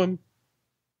don't know him.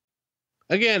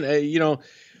 Again,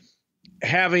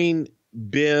 having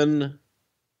been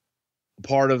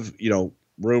part of,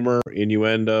 rumor,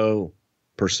 innuendo,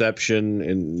 perception,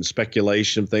 and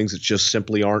speculation of things that just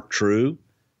simply aren't true,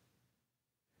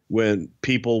 when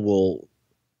people will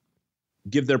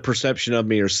give their perception of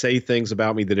me or say things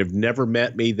about me that have never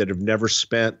met me, that have never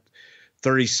spent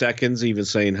 30 seconds even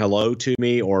saying hello to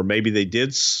me, or maybe they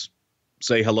did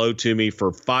say hello to me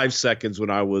for 5 seconds when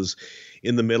I was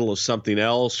in the middle of something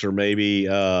else, or maybe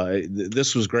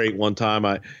this was great. One time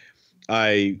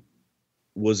I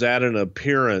was at an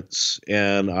appearance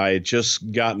and I had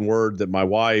just gotten word that my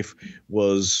wife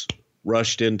was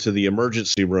rushed into the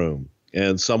emergency room,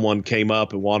 and someone came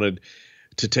up and wanted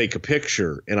to take a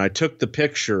picture, and I took the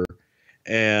picture,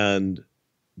 and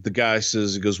the guy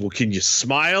he goes, well, can you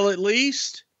smile at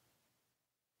least?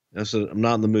 And I said, I'm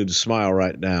not in the mood to smile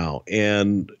right now.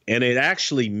 And it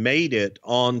actually made it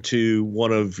onto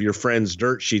one of your friend's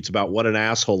dirt sheets about what an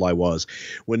asshole I was,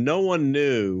 when no one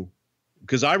knew,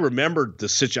 because I remembered the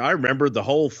situation. I remembered the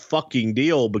whole fucking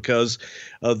deal because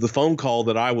of the phone call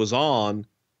that I was on.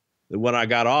 When I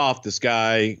got off, this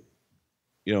guy,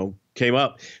 came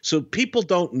up. So people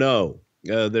don't know.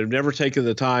 They've never taken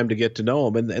the time to get to know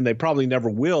him, and they probably never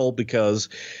will because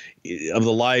of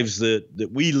the lives that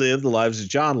we live, the lives that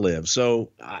John lives.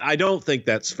 So I don't think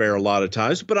that's fair a lot of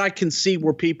times, but I can see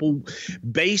where people,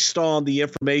 based on the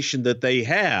information that they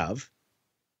have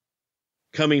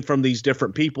coming from these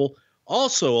different people,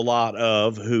 also a lot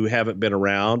of who haven't been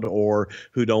around or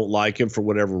who don't like him for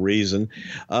whatever reason,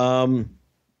 I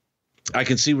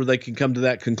can see where they can come to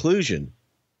that conclusion.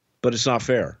 But it's not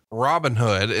fair.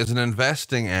 Robinhood is an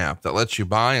investing app that lets you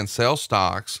buy and sell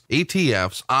stocks,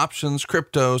 ETFs, options,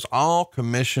 cryptos, all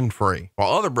commission free.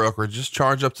 While other brokerages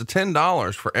charge up to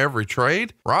 $10 for every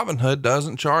trade, Robinhood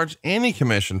doesn't charge any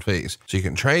commission fees, so you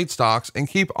can trade stocks and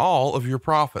keep all of your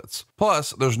profits.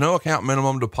 Plus, there's no account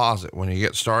minimum deposit when you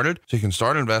get started, so you can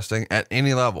start investing at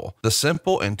any level. The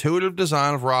simple, intuitive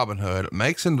design of Robinhood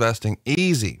makes investing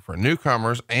easy for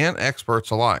newcomers and experts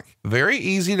alike. Very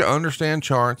easy to understand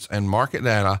charts and market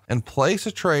data, and place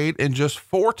a trade in just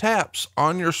 4 taps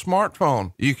on your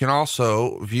smartphone. You can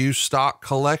also view stock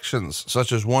collections,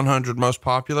 such as 100 most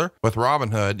popular. With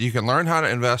Robinhood, you can learn how to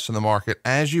invest in the market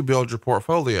as you build your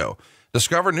portfolio.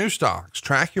 Discover new stocks,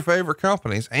 track your favorite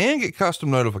companies, and get custom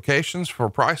notifications for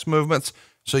price movements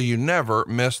so you never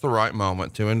miss the right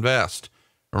moment to invest.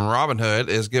 And Robinhood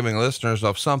is giving listeners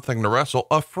of Something to Wrestle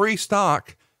a free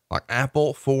stock like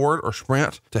Apple, Ford, or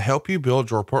Sprint to help you build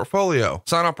your portfolio.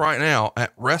 Sign up right now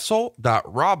at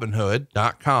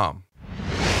wrestle.robinhood.com.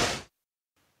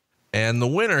 And the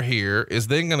winner here is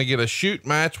then going to get a shoot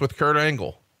match with Kurt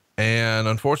Angle. And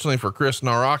unfortunately for Chris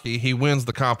Naraki, he wins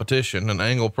the competition, and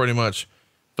Angle pretty much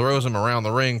throws him around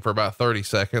the ring for about 30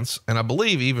 seconds. And I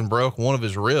believe even broke one of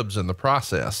his ribs in the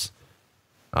process.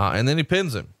 And then he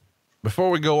pins him. Before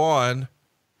we go on,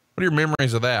 what are your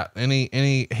memories of that?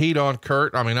 Any heat on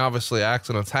Kurt? I mean, obviously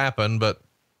accidents happen, but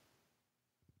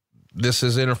this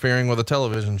is interfering with a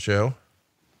television show.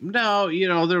 No,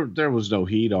 there was no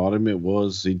heat on him.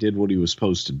 He did what he was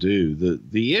supposed to do.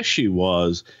 The issue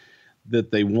was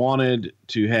that they wanted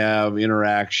to have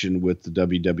interaction with the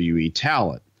WWE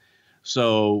talent.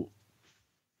 So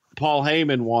Paul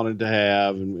Heyman wanted to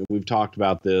have, and we've talked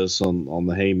about this on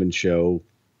the Heyman show,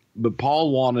 but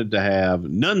Paul wanted to have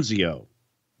Nunzio.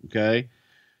 Okay.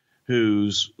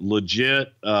 Who's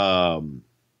legit,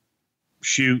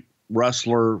 shoot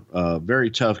wrestler,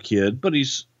 very tough kid, but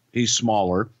he's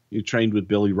smaller. He trained with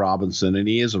Billy Robinson, and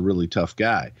he is a really tough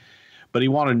guy, but he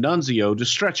wanted Nunzio to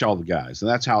stretch all the guys.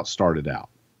 And that's how it started out.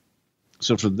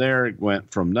 So from there, it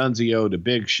went from Nunzio to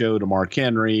Big Show to Mark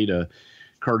Henry to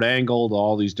Kurt Angle to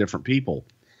all these different people.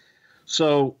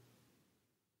 So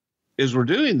as we're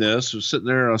doing this, we're sitting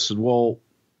there and I said, well,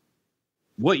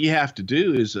 what you have to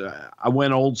do is I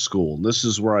went old school. And this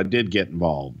is where I did get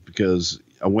involved because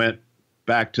I went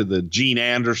back to the Gene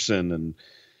Anderson and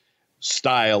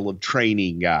style of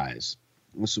training guys.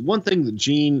 So one thing that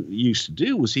Gene used to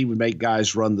do was he would make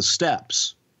guys run the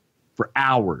steps for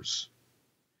hours,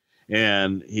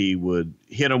 and he would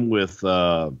hit them with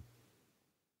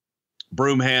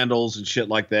broom handles and shit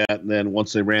like that. And then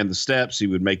once they ran the steps, he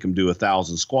would make them do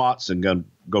 1,000 squats and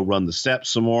go run the steps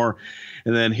some more,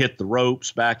 and then hit the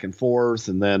ropes back and forth,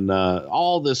 and then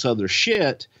all this other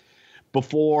shit.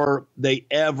 before they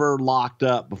ever locked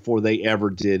up, before they ever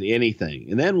did anything.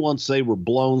 And then once they were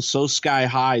blown so sky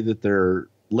high that their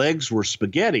legs were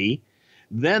spaghetti,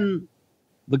 then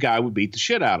the guy would beat the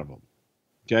shit out of them.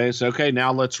 Okay, so, okay,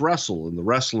 now let's wrestle. And the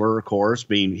wrestler, of course,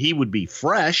 he would be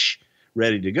fresh,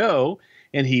 ready to go,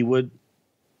 and he would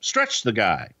stretch the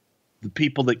guy. The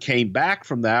people that came back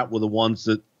from that were the ones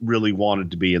that really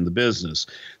wanted to be in the business.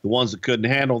 The ones that couldn't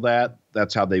handle that,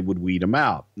 that's how they would weed them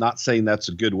out. Not saying that's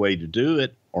a good way to do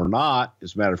it or not.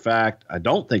 As a matter of fact, I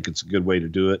don't think it's a good way to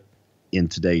do it in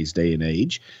today's day and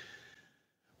age.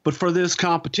 But for this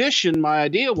competition, my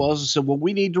idea was, I said, well,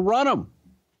 we need to run them.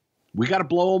 We got to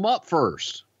blow them up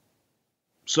first.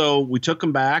 So we took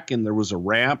them back, and there was a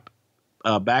ramp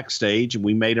backstage, and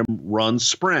we made them run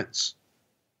sprints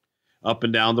up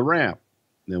and down the ramp.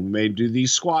 Then we made them do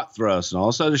these squat thrusts and all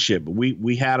this other shit. But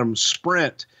we had them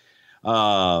sprint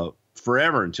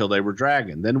forever until they were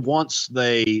dragging. Then once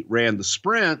they ran the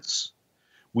sprints,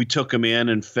 we took them in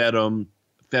and fed them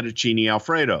fettuccine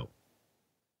Alfredo.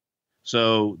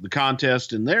 So the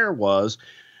contest in there was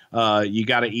you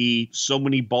got to eat so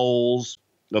many bowls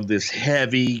of this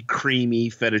heavy, creamy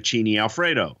fettuccine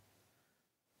Alfredo.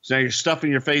 So now you're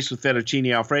stuffing your face with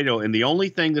fettuccine Alfredo, and the only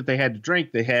thing that they had to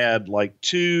drink, they had like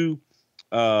 2,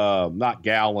 not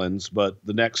gallons, but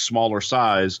the next smaller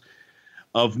size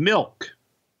of milk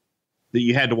that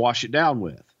you had to wash it down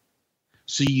with.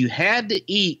 So you had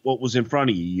to eat what was in front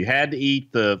of you. You had to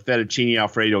eat the fettuccine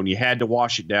Alfredo, and you had to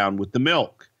wash it down with the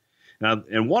milk. Now,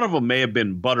 and one of them may have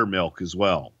been buttermilk as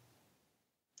well.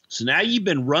 So now you've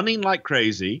been running like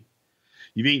crazy.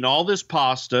 You've eaten all this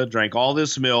pasta, drank all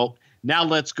this milk. Now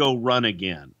let's go run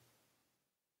again.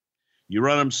 You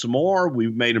run them some more.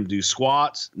 We've made them do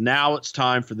squats. Now it's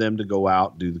time for them to go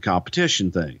out and do the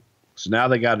competition thing. So now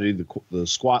they got to do the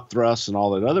squat thrusts and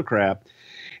all that other crap.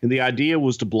 And the idea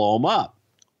was to blow them up.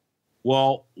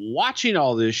 Well, watching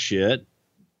all this shit,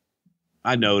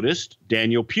 I noticed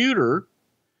Daniel Puder,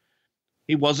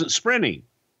 he wasn't sprinting.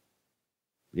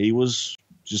 He was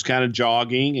just kind of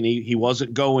jogging, and he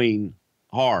wasn't going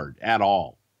hard at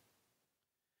all.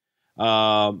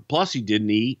 Plus, he didn't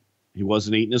eat. He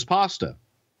wasn't eating his pasta.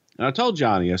 And I told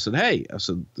Johnny, I said, hey,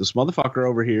 this motherfucker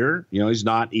over here, he's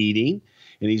not eating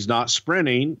and he's not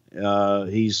sprinting.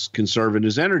 He's conserving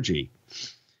his energy.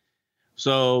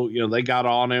 So, they got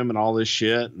on him and all this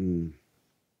shit. And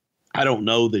I don't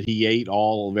know that he ate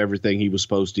all of everything he was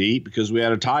supposed to eat, because we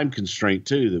had a time constraint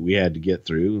too that we had to get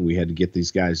through, and we had to get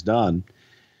these guys done.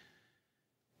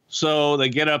 So they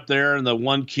get up there, and the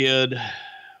one kid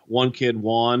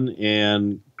won,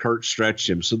 and Kurt stretched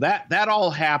him. So that all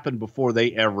happened before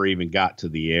they ever even got to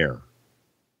the air.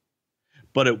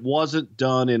 But it wasn't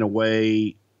done in a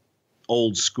way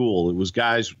old school. It was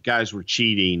guys were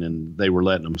cheating, and they were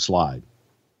letting them slide.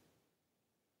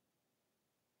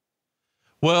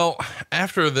 Well,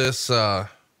 after this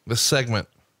segment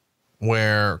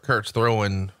where Kurt's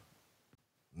throwing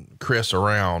Chris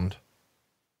around,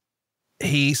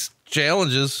 he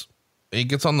challenges. He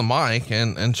gets on the mic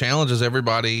and challenges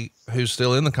everybody who's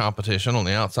still in the competition on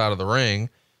the outside of the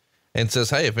ring, and says,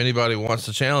 hey, if anybody wants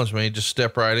to challenge me, just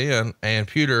step right in. And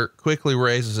Puder quickly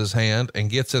raises his hand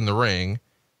and gets in the ring.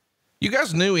 You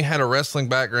guys knew he had a wrestling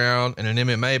background and an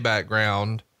MMA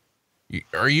background.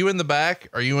 Are you in the back?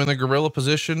 Are you in the gorilla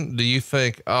position? Do you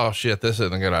think, oh shit, this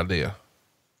isn't a good idea?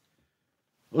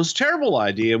 It was a terrible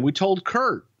idea. We told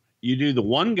Kurt, you do the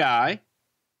one guy,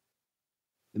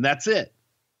 and that's it.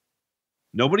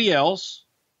 Nobody else.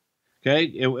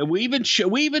 Okay. And we even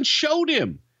showed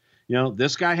him,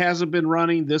 this guy hasn't been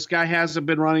running. This guy hasn't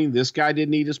been running. This guy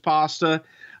didn't eat his pasta.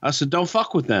 I said, don't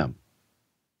fuck with them.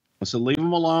 I said, leave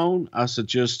them alone. I said,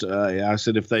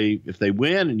 if they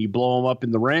win and you blow them up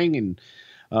in the ring, and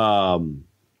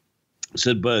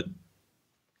said, but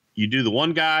you do the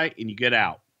one guy and you get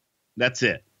out. That's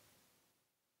it.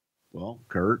 Well,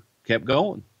 Kurt kept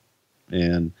going,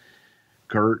 and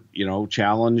Kurt,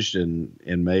 challenged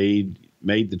and made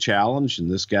the challenge. And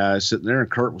this guy sitting there,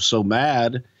 and Kurt was so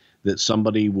mad that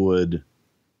somebody would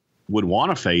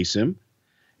want to face him.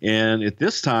 And at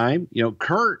this time,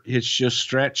 Kurt has just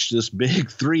stretched this big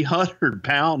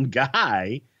 300-pound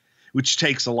guy, which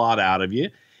takes a lot out of you.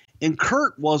 And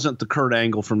Kurt wasn't the Kurt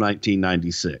Angle from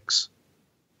 1996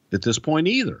 at this point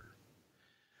either.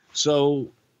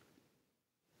 So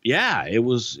yeah, it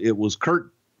was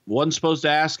Kurt wasn't supposed to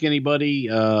ask anybody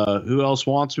who else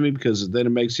wants me, because then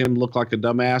it makes him look like a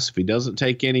dumbass if he doesn't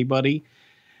take anybody.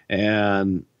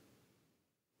 And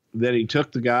then he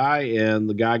took the guy, and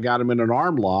the guy got him in an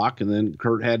arm lock, and then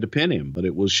Kurt had to pin him. But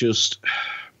it was just,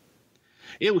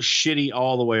 It was shitty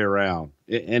all the way around.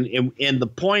 And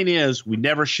the point is, we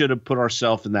never should have put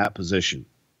ourselves in that position.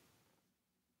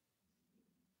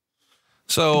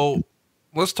 So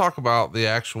let's talk about the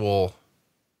actual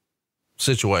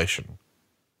situation.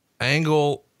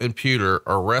 Angle and Pewter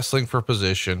are wrestling for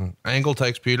position. Angle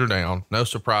takes Pewter down. No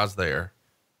surprise there.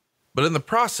 But in the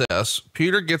process,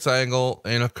 Pewter gets Angle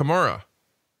in a Kimura.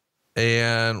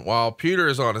 And while Pewter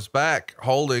is on his back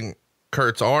holding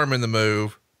Kurt's arm in the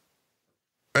move,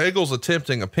 Angle's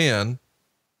attempting a pin.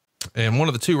 And one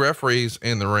of the two referees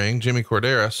in the ring, Jimmy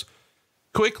Corderas,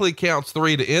 quickly counts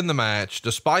 3 to end the match,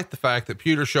 despite the fact that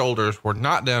Pewter's shoulders were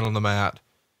not down on the mat,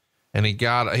 and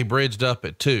he bridged up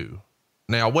at 2.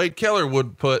 Now, Wade Keller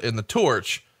would put in the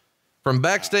torch. From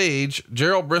backstage,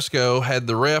 Gerald Briscoe had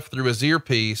the ref through his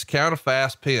earpiece count a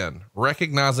fast pin,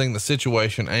 recognizing the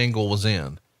situation Angle was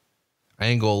in.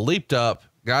 Angle leaped up,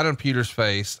 got in Pewter's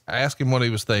face, asked him what he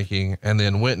was thinking, and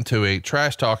then went into a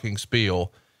trash-talking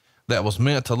spiel that was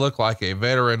meant to look like a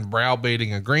veteran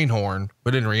browbeating a greenhorn,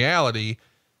 but in reality,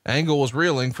 Angle was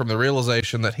reeling from the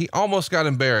realization that he almost got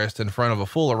embarrassed in front of a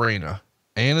full arena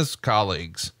and his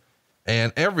colleagues,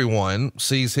 and everyone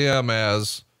sees him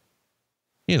as,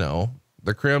 you know,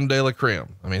 the creme de la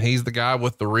creme. I mean, he's the guy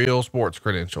with the real sports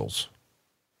credentials.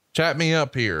 Chat me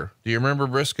up here. Do you remember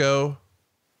Briscoe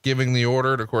giving the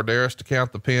order to Corderas to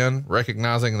count the pin,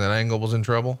 recognizing that Angle was in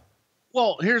trouble?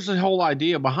 Well, here's the whole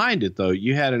idea behind it, though.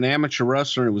 You had an amateur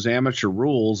wrestler, and it was amateur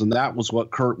rules, and that was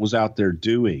what Kurt was out there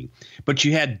doing. But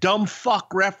you had dumb fuck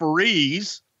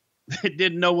referees that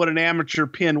didn't know what an amateur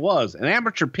pin was. An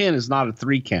amateur pin is not a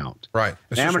 3 count. Right.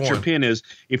 An amateur pin is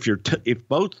if if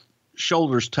both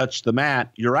shoulders touch the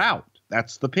mat, you're out.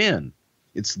 That's the pin.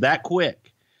 It's that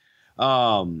quick.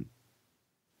 So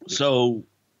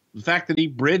the fact that he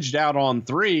bridged out on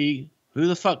 3, who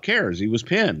the fuck cares? He was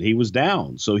pinned. He was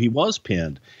down. So he was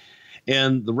pinned,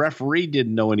 and the referee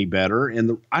didn't know any better.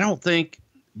 And I don't think,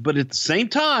 but at the same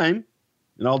time,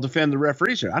 and I'll defend the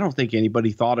referees here, I don't think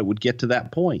anybody thought it would get to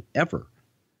that point ever.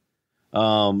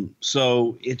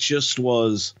 So it just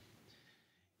was,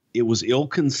 it was ill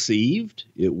conceived.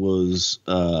 It was,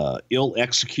 ill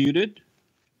executed,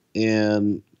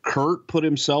 and Kurt put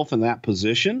himself in that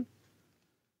position.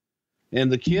 And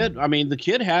the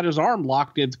kid had his arm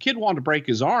locked in. If the kid wanted to break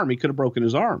his arm, he could have broken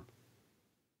his arm.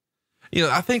 You know,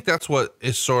 I think that's what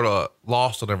is sort of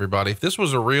lost on everybody. If this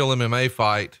was a real MMA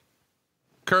fight,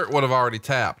 Kurt would have already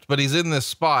tapped, but he's in this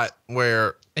spot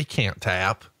where he can't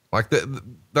tap. Like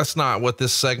that's not what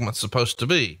this segment's supposed to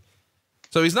be.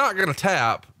 So he's not going to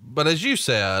tap, but as you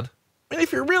said, I mean,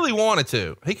 if he really wanted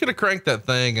to, he could have cranked that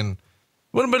thing, and it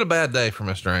wouldn't have been a bad day for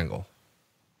Mr. Angle.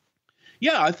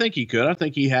 Yeah, I think he could. I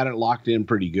think he had it locked in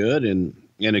pretty good. And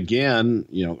again,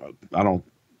 you know,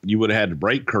 you would have had to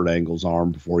break Kurt Angle's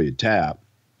arm before he'd tap.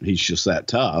 He's just that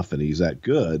tough and he's that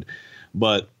good.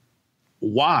 But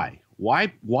why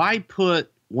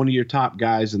put one of your top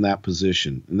guys in that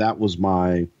position? And that was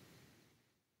my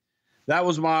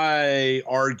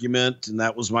argument. And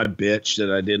that was my bitch,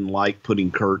 that I didn't like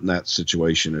putting Kurt in that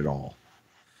situation at all.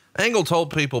 Angle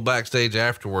told people backstage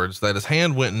afterwards that his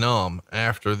hand went numb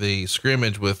after the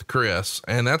scrimmage with Chris,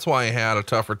 and that's why he had a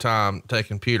tougher time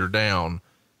taking Pewter down.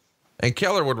 And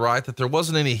Keller would write that there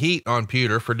wasn't any heat on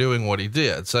Pewter for doing what he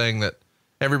did, saying that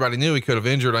everybody knew he could have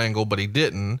injured Angle, but he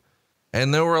didn't.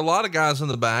 And there were a lot of guys in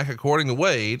the back, according to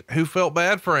Wade, who felt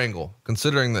bad for Angle,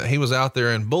 considering that he was out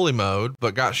there in bully mode,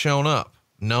 but got shown up,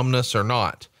 numbness or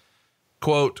not.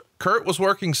 Quote, Kurt was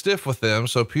working stiff with them,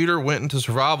 so Pewter went into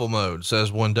survival mode,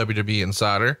 says one WWE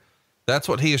insider. That's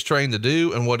what he is trained to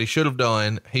do and what he should have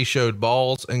done. He showed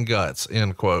balls and guts,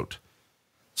 end quote.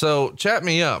 So chat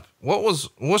me up.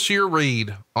 What's your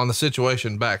read on the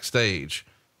situation backstage?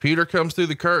 Pewter comes through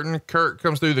the curtain. Kurt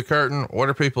comes through the curtain. What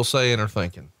are people saying or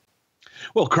thinking?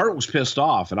 Well, Kurt was pissed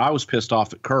off, and I was pissed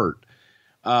off at Kurt.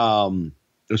 I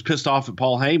was pissed off at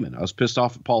Paul Heyman. I was pissed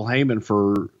off at Paul Heyman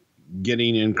for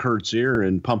getting in Kurt's ear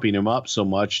and pumping him up so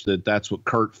much that that's what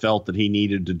Kurt felt that he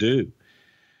needed to do.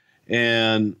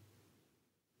 And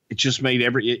it just made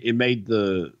it made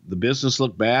the business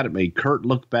look bad. It made Kurt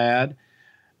look bad.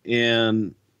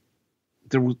 And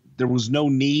there was no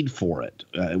need for it.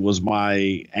 It was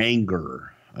my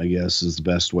anger, I guess is the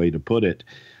best way to put it.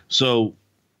 So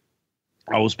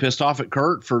I was pissed off at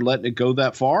Kurt for letting it go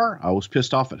that far. I was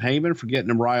pissed off at Heyman for getting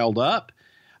him riled up.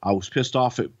 I was pissed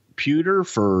off at Pewter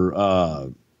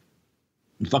for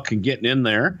fucking getting in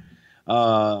there.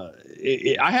 I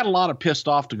had a lot of pissed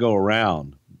off to go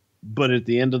around, but at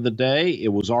the end of the day,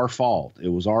 it was our fault. It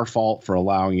was our fault for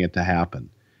allowing it to happen.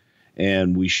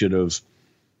 And we should have,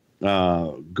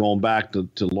 going back to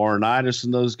Laurinaitis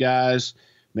and those guys,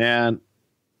 man,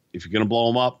 if you're going to blow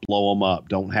them up.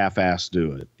 Don't half-ass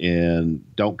do it. And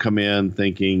don't come in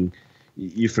thinking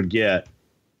you forget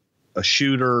a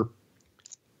shooter,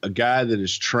 a guy that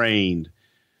is trained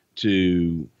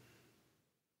to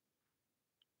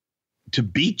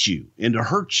beat you and to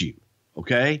hurt you.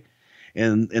 Okay.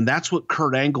 And that's what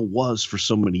Kurt Angle was for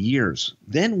so many years.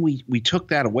 Then we took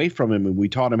that away from him and we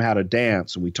taught him how to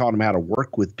dance and we taught him how to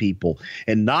work with people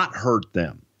and not hurt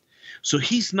them. So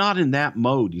he's not in that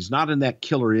mode. He's not in that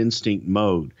killer instinct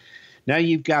mode. Now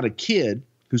you've got a kid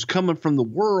who's coming from the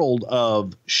world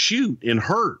of shoot and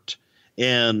hurt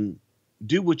and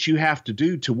do what you have to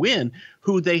do to win,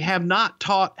 who they have not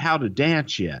taught how to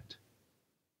dance yet.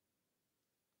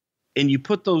 And you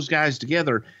put those guys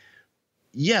together.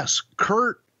 Yes,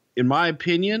 Kurt, in my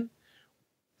opinion,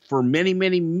 for many,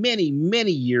 many, many,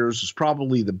 many years was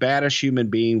probably the baddest human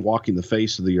being walking the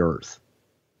face of the earth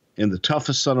and the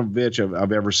toughest son of a bitch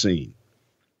I've ever seen.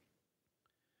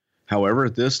 However,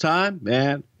 at this time,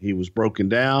 man, he was broken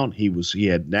down. He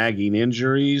had nagging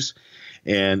injuries,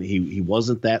 and he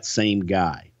wasn't that same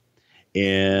guy.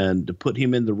 And to put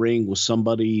him in the ring with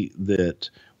somebody that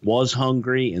was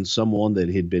hungry and someone that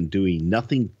had been doing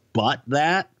nothing but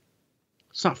that,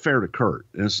 it's not fair to Kurt,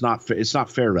 and it's not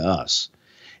fair to us,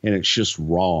 and it's just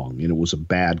wrong, and it was a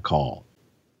bad call.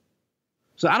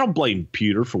 So I don't blame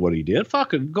Peter for what he did.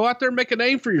 Fucking go out there and make a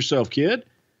name for yourself, kid.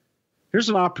 Here's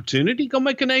an opportunity. Go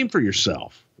make a name for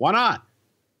yourself. Why not?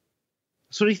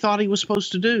 That's what he thought he was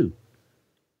supposed to do.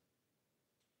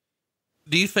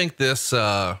 Do you think this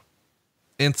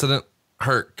incident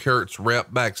hurt Kurt's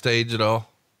rep backstage at all?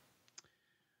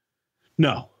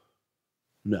 No.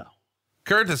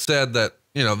 Kurt has said that,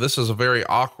 this is a very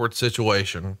awkward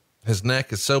situation. His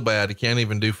neck is so bad he can't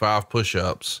even do 5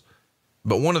 push-ups.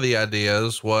 But one of the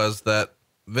ideas was that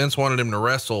Vince wanted him to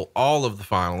wrestle all of the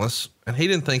finalists, and he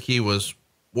didn't think he was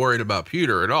worried about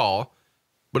Peter at all,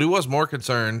 but he was more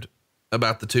concerned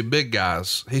about the 2 big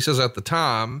guys. He says at the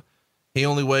time he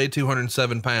only weighed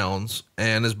 207 pounds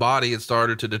and his body had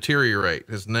started to deteriorate.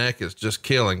 His neck is just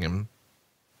killing him.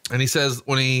 And he says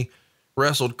when he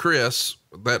wrestled Chris,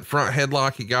 that front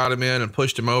headlock he got him in and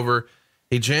pushed him over,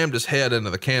 he jammed his head into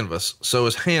the canvas. So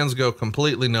his hands go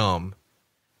completely numb,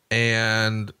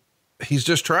 and he's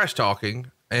just trash talking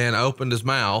and opened his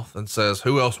mouth and says,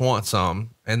 who else wants some?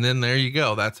 And then there you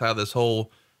go. That's how this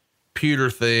whole pewter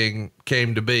thing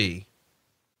came to be.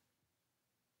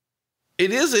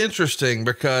 It is interesting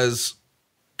because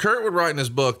Kurt would write in his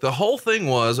book, the whole thing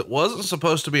was, it wasn't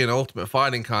supposed to be an ultimate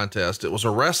fighting contest. It was a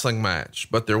wrestling match,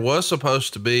 but there was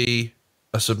supposed to be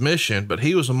a submission, but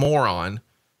he was a moron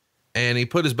and he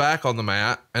put his back on the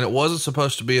mat, and it wasn't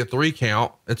supposed to be a 3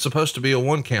 count. It's supposed to be a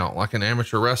 1 count, like in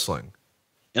amateur wrestling.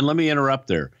 And let me interrupt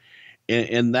there.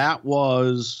 And that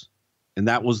was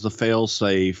the fail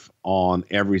safe on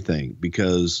everything,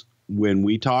 because when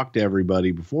we talked to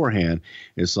everybody beforehand,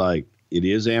 it's like, it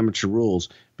is amateur rules,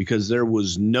 because there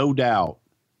was no doubt,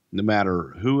 no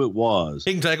matter who it was,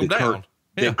 he can take him down.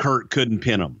 That Kurt couldn't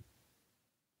pin him.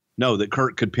 No, that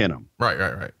Kurt could pin him.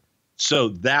 Right. So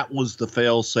that was the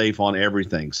fail safe on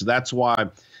everything. So that's why,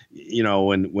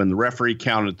 when the referee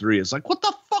counted 3, it's like, what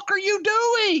the fuck are you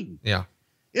doing? Yeah.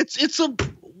 It's a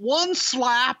 1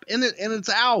 slap and it's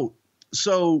out.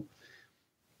 So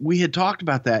we had talked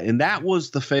about that, and that was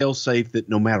the fail safe, that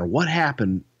no matter what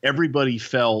happened, everybody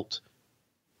felt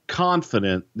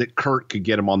confident that Kurt could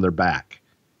get him on their back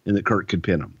and that Kurt could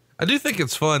pin him. I do think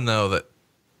it's fun though, that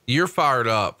you're fired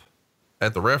up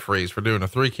at the referees for doing a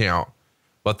 3 count,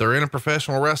 but they're in a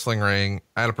professional wrestling ring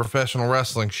at a professional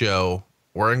wrestling show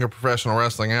wearing a professional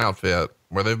wrestling outfit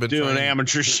where they've been doing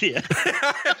amateur shit.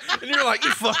 And you're like,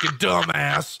 you fucking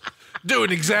dumbass,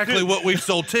 doing exactly what we've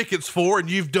sold tickets for and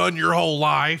you've done your whole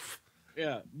life.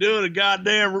 Yeah. Doing a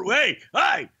goddamn,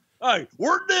 hey,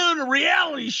 we're doing a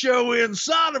reality show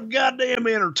inside of goddamn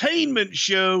entertainment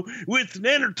show with an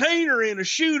entertainer and a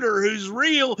shooter who's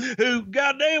real, who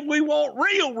goddamn, we want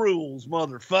real rules,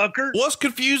 motherfucker. What's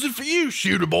confusing for you,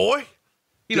 shooter boy?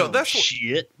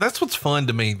 That's what's fun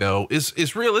to me though,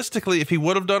 is realistically, if he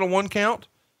would have done a 1 count,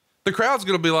 the crowd's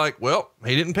going to be like, well,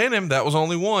 he didn't pin him. That was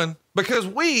only 1, because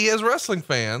we as wrestling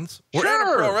fans, we're at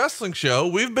a pro wrestling show.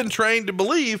 We've been trained to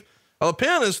believe a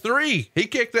pin is 3. He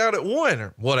kicked out at 1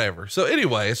 or whatever. So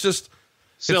anyway, it's just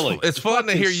silly. It's fun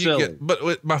to hear you silly.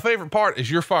 But my favorite part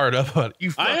is you're fired up on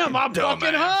it. I am. I'm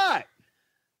fucking hot.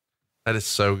 That is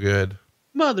so good.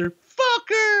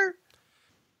 Motherfucker.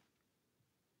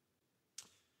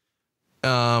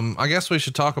 I guess we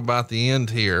should talk about the end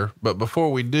here, but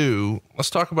before we do, let's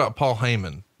talk about Paul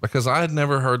Heyman, because I had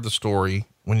never heard the story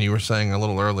when you were saying a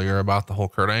little earlier about the whole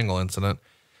Kurt Angle incident,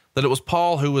 that it was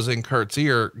Paul who was in Kurt's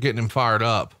ear getting him fired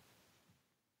up.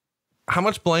 how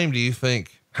much blame do you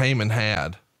think Heyman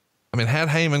had? I mean, had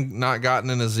Heyman not gotten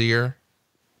in his ear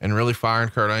and really firing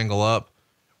Kurt Angle up,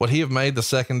 would he have made the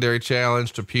secondary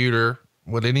challenge to Pewter?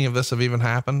 Would any of this have even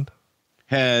happened?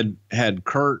 Had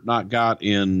Kurt not got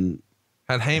in,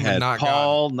 had Heyman not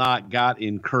Paul not got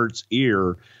in Kurt's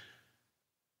ear,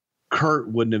 Kurt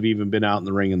wouldn't have even been out in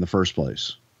the ring in the first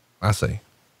place. I see.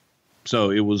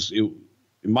 So in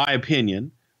my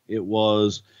opinion, it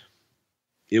was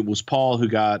Paul who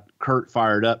got Kurt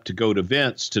fired up to go to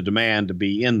Vince to demand to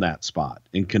be in that spot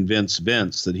and convince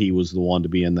Vince that he was the one to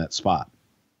be in that spot.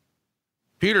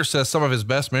 Peter says some of his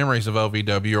best memories of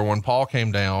OVW are when Paul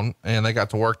came down and they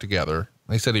got to work together.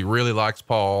 He said he really likes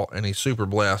Paul and he's super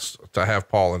blessed to have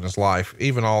Paul in his life,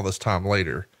 even all this time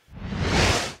later.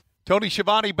 Tony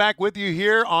Schiavone back with you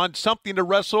here on Something to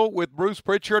Wrestle with Bruce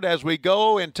Prichard as we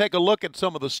go and take a look at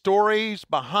some of the stories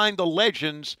behind the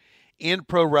legends in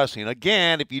pro wrestling.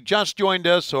 Again, if you just joined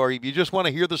us or if you just want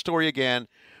to hear the story again,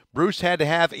 Bruce had to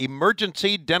have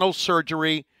emergency dental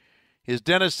surgery. His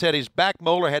dentist said his back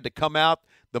molar had to come out,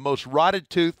 the most rotted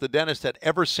tooth the dentist had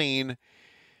ever seen.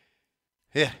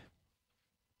 Yeah.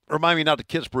 Remind me not to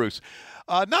kiss Bruce.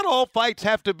 Not all fights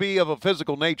have to be of a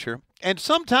physical nature, and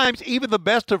sometimes even the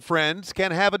best of friends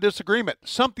can have a disagreement.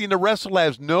 Something to Wrestle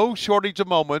has no shortage of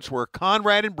moments where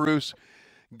Conrad and Bruce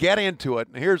get into it,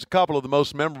 and here's a couple of the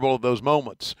most memorable of those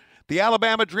moments. The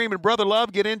Alabama Dream and Brother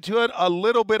Love get into it, a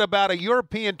little bit about a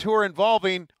European tour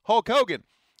involving Hulk Hogan,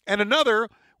 and another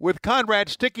with Conrad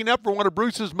sticking up for one of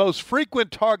Bruce's most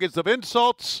frequent targets of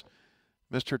insults,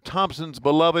 Mr. Thompson's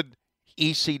beloved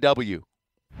ECW.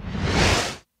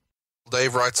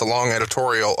 Dave writes a long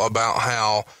editorial about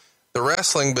how the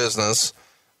wrestling business,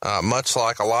 much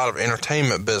like a lot of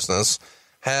entertainment business,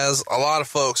 has a lot of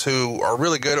folks who are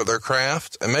really good at their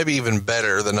craft and maybe even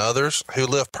better than others who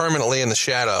live permanently in the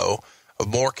shadow of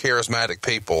more charismatic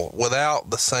people without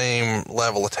the same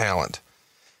level of talent.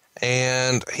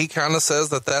 And he kind of says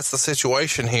that that's the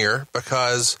situation here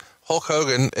because Hulk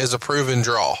Hogan is a proven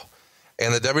draw.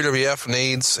 And the WWF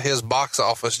needs his box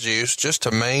office juice just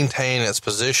to maintain its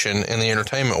position in the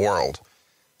entertainment world.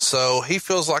 So he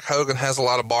feels like Hogan has a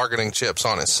lot of bargaining chips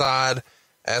on his side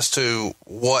as to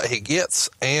what he gets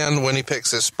and when he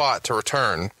picks his spot to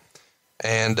return.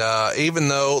 And even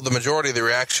though the majority of the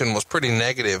reaction was pretty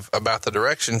negative about the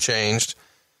direction changed,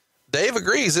 Dave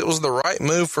agrees it was the right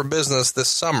move for business this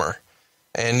summer.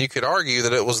 And you could argue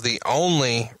that it was the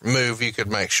only move you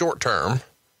could make short term.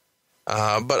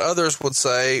 But others would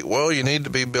say, well, you need to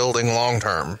be building long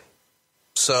term.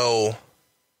 So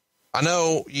I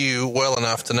know you well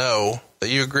enough to know that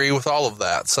you agree with all of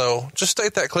that. So just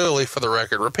state that clearly for the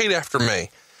record. Repeat after me.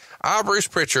 I, Bruce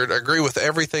Prichard, agree with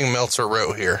everything Meltzer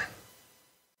wrote here.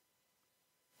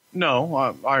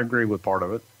 No, I agree with part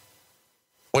of it.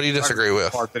 What do you disagree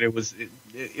with? Part that it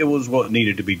was what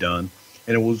needed to be done,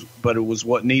 and it was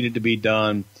what needed to be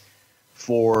done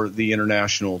for the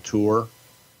international tour.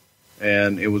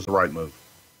 And it was the right move.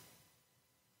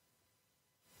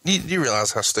 You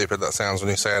realize how stupid that sounds when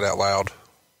you say it out loud?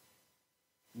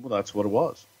 Well, that's what it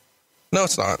was. No,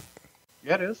 it's not.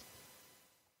 Yeah, it is.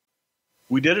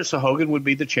 We did it so Hogan would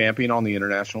be the champion on the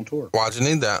international tour. Why'd you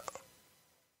need that?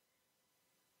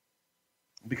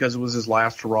 Because it was his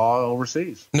last hurrah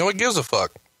overseas. No one gives a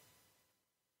fuck.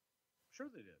 Sure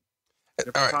they did.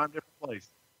 Different time, different place.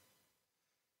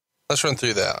 Let's run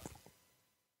through that.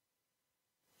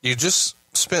 You just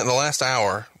spent the last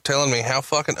hour telling me how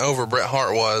fucking over Bret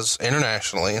Hart was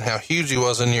internationally and how huge he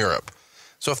was in Europe.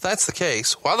 So if that's the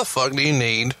case, why the fuck do you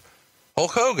need Hulk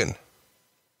Hogan?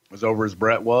 As over as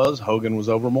Bret was, Hogan was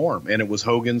over more. And it was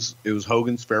Hogan's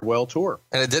farewell tour.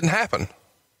 And it didn't happen.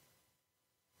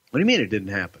 What do you mean it didn't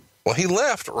happen? Well, he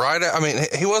left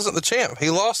he wasn't the champ. He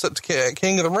lost it to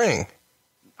King of the Ring.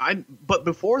 But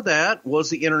before that was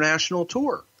the international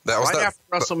tour. That was after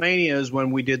WrestleMania is when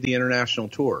we did the international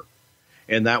tour.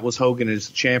 And that was Hogan as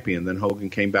the champion. Then Hogan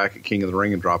came back at King of the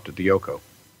Ring and dropped it to Yoko.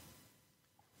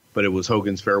 But it was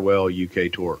Hogan's farewell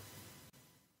UK tour.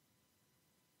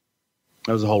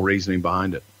 That was the whole reasoning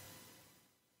behind it.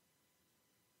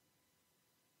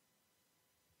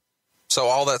 So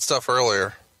all that stuff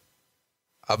earlier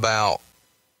about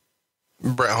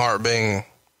Bret Hart being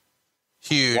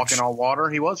huge. Walking on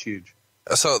water, he was huge.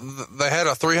 So they had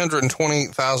a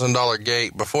 $320,000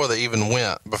 gate before they even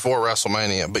went, before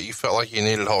WrestleMania, but you felt like you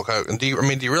needed Hulk Hogan. Do you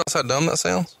realize how dumb that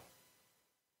sounds?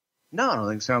 No, I don't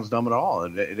think it sounds dumb at all.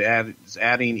 It's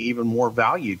adding even more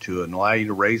value to it and allow you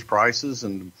to raise prices.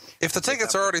 And if the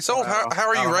tickets are already sold, how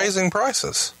are you raising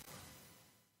prices?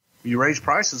 You raise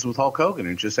prices with Hulk Hogan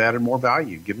and just added more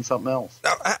value. Give him something else.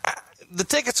 The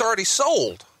tickets are already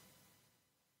sold.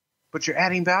 But you're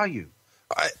adding value.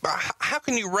 How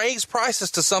can you raise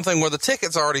prices to something where the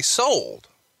ticket's already sold?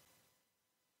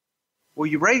 Well,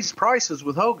 you raised prices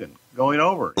with Hogan going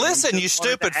over. Listen, you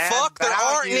stupid fuck. There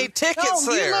aren't any tickets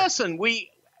there. Listen,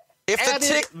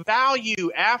 added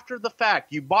value after the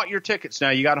fact. You bought your tickets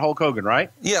now. You got Hulk Hogan,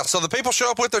 right? Yeah, so the people show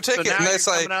up with their ticket and they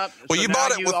say, you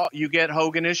bought it. You get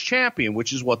Hogan as champion,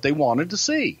 which is what they wanted to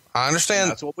see. I understand.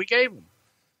 And that's what we gave them.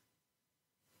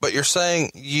 But you're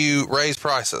saying you raised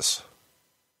prices.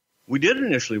 We did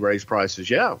initially raise prices,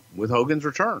 yeah, with Hogan's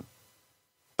return.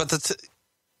 But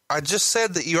I just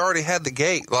said that you already had the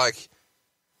gate. Like,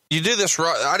 you do this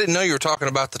right. I didn't know you were talking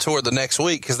about the tour the next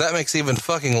week, because that makes even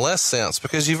fucking less sense,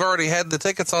 because you've already had the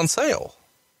tickets on sale.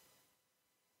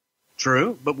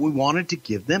 True, but we wanted to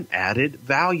give them added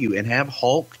value and have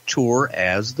Hulk tour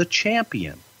as the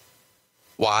champion.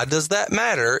 Why does that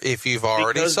matter if you've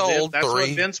already sold that's 3? What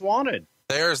Vince wanted.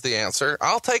 There's the answer.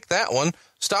 I'll take that one.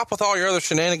 Stop with all your other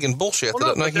shenanigan bullshit that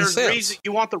doesn't make any sense.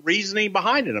 You want the reasoning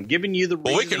behind it. I'm giving you the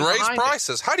reasoning. Well, we can raise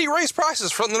prices. How do you raise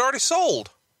prices for something that already sold?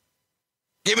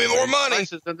 Give me more money.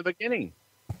 Prices at the beginning.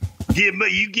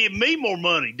 You give me more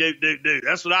money, dude.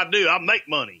 That's what I do. I make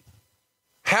money.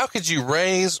 How could you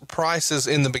raise prices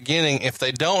in the beginning if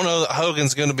they don't know that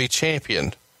Hogan's going to be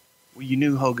champion? Well, you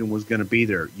knew Hogan was going to be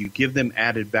there. You give them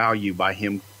added value by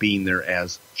him being there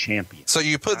as champion. So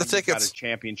you put the tickets. Got a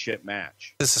championship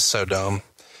match. This is so dumb.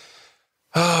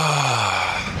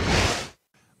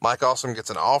 Mike Awesome gets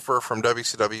an offer from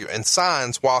WCW and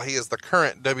signs while he is the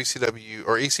current WCW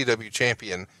or ECW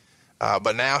champion.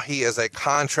 But now he is a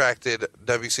contracted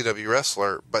WCW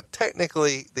wrestler, but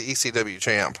technically the ECW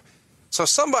champ. So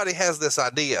somebody has this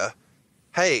idea.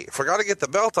 Hey, if we got to get the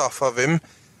belt off of him,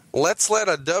 let's let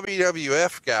a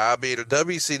WWF guy beat a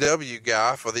WCW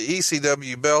guy for the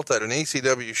ECW belt at an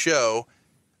ECW show.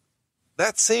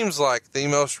 That seems like the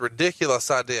most ridiculous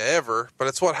idea ever, but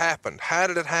it's what happened. How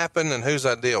did it happen, and whose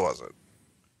idea was it?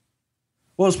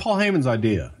 Well, it's Paul Heyman's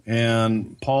idea,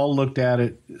 and Paul looked at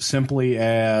it simply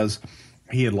as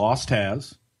he had lost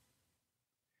Taz,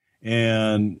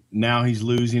 and now he's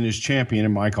losing his champion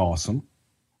in Mike Awesome.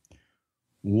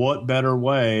 What better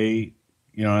way,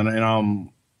 and I'm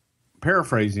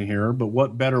paraphrasing here, but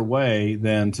what better way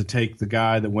than to take the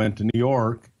guy that went to New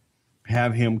York,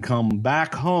 have him come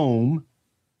back home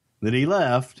that he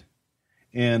left,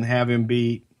 and have him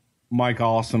beat Mike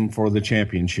Awesome for the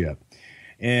championship.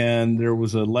 And there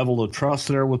was a level of trust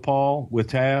there with Paul, with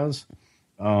Taz.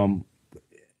 And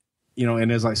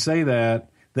as I say that,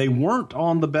 they weren't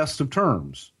on the best of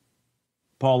terms,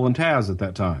 Paul and Taz at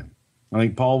that time. I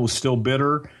think Paul was still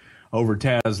bitter over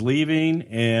Taz leaving,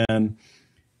 and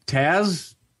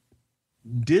Taz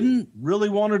didn't really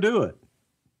want to do it.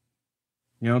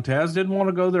 Taz didn't want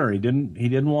to go there. He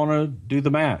didn't want to do the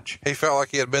match. He felt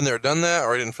like he had been there, done that,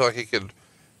 or he didn't feel like he could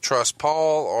trust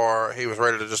Paul, or he was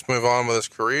ready to just move on with his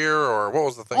career, or what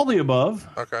was the thing? All the above.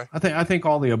 Okay. I think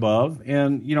all the above.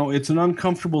 And, it's an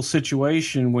uncomfortable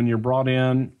situation when you're brought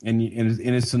in and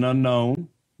it's an unknown,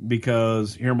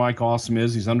 because here Mike Awesome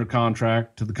is, he's under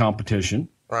contract to the competition.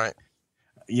 Right.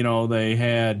 They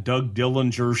had Doug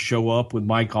Dillinger show up with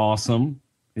Mike Awesome,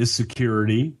 his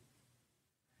security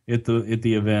at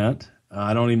the event.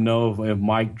 I don't even know if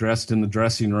Mike dressed in the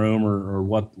dressing room or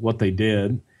what they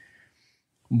did,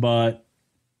 but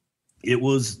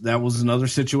that was another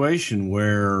situation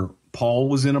where Paul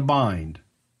was in a bind,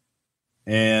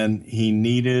 and he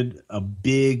needed a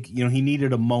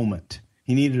moment.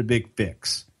 He needed a big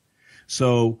fix.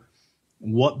 So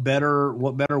what better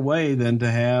way than to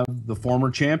have the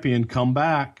former champion come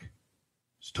back,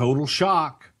 it's total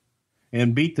shock,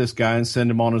 and beat this guy and send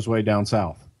him on his way down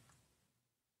south.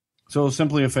 So it was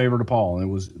simply a favor to Paul,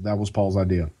 and that was Paul's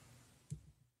idea.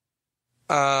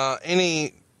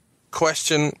 Any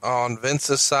question on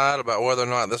Vince's side about whether or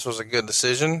not this was a good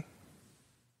decision?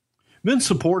 Vince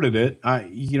supported it. I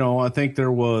think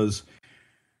there was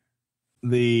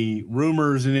the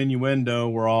rumors and innuendo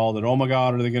were all that, oh my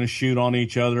God, are they going to shoot on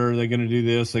each other? Are they going to do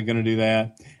this? They're going to do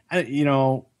that. I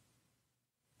don't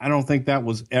think that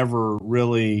was ever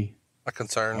really a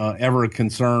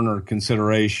concern, or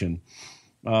consideration.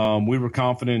 We were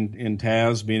confident in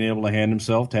Taz being able to hand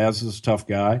himself. Taz is a tough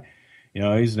guy.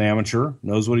 He's an amateur,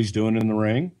 knows what he's doing in the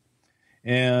ring.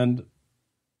 And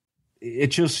it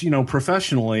just,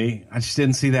 professionally, I just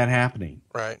didn't see that happening.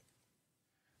 Right.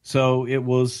 So it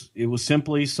was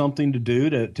simply something to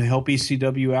do to help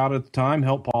ECW out at the time,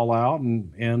 help Paul out,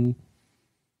 and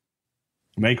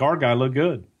make our guy look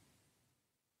good.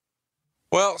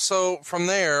 Well, so from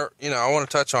there, I want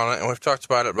to touch on it, and we've talked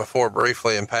about it before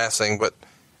briefly in passing, but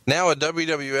now a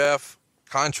WWF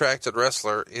contracted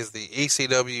wrestler is the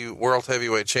ECW World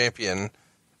Heavyweight Champion,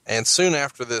 And soon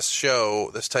after this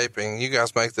show, this taping, you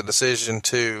guys make the decision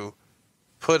to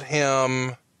put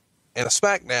him in a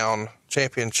SmackDown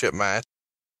championship match,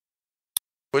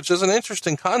 which is an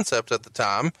interesting concept at the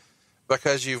time,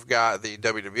 because you've got the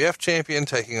WWF champion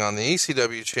taking on the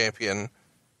ECW champion.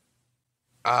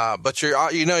 But you're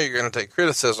going to take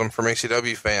criticism from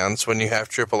ECW fans when you have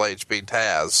Triple H beat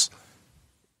Taz.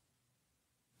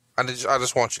 I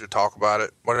just want you to talk about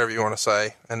it, whatever you want to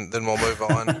say, and then we'll move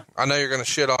on. I know you're going to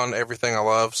shit on everything I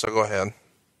love, so go ahead.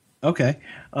 Okay.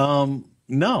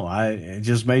 No, it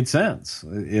just made sense.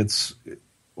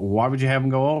 Why would you have him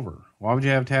go over? Why would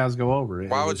you have Taz go over?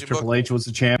 Why would you Triple H was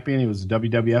the champion. He was the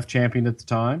WWF champion at the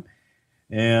time.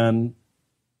 And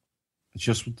it's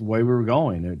just the way we were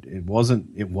going. It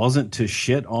wasn't to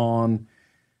shit on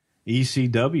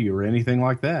ECW or anything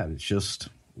like that. It's just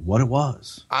what it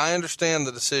was. I understand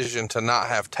the decision to not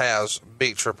have Taz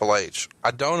beat Triple H.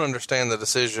 I don't understand the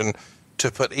decision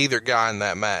to put either guy in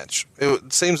that match.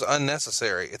 It seems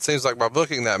unnecessary. It seems like by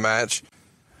booking that match,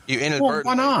 you inadvertently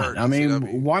why not? hurt I mean,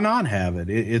 ECW. why not have it?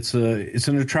 It's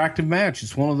an attractive match.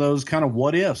 It's one of those kind of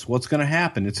what ifs. What's going to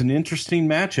happen? It's an interesting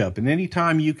matchup. And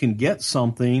anytime you can get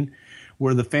something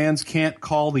where the fans can't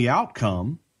call the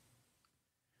outcome,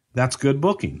 that's good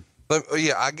booking.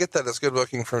 Yeah, I get that. It's good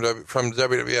booking from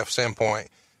WWF standpoint,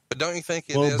 but don't you think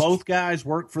it is? Both guys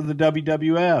work for the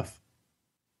WWF.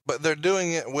 But they're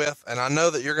doing it with, and I know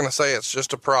that you're going to say it's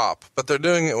just a prop, but they're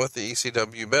doing it with the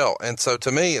ECW belt. And so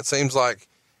to me, it seems like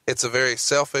it's a very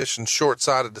selfish and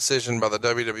short-sighted decision by the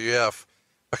WWF,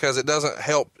 because it doesn't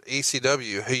help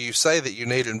ECW, who you say that you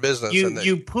need in business.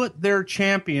 You put their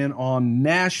champion on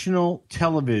national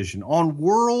television, on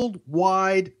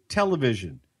worldwide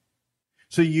television.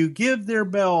 So you give their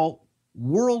belt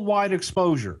worldwide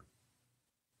exposure.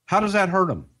 How does that hurt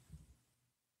them?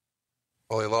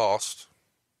 Well, he lost.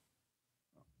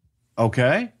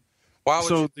 Okay. Why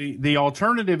would the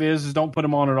alternative is don't put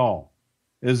him on at all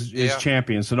is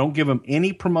champion. So don't give him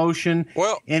any promotion,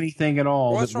 anything at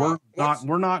all that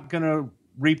we're not going to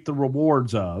reap the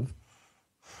rewards of.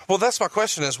 Well, that's my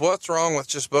question is what's wrong with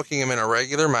just booking him in a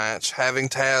regular match, having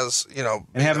Taz,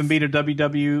 and have him beat a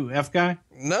WWF guy?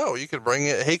 No, you could bring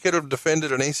it. He could have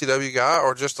defended an ECW guy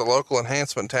or just a local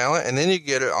enhancement talent, and then you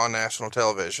get it on national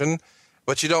television,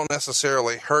 but you don't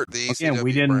necessarily hurt the ECW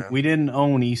Again, we didn't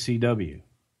own ECW.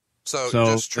 So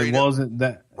just treat it wasn't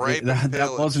that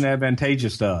wasn't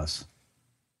advantageous to us.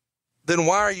 Then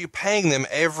why are you paying them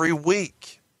every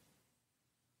week?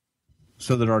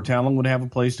 So that our talent would have a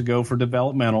place to go for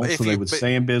developmental, so they would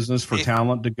stay in business for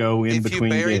talent to go in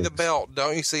between. If you bury the belt,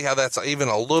 don't you see how that's even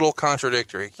a little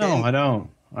contradictory? No, I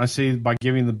don't. I see by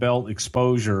giving the belt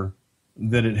exposure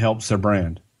that it helps their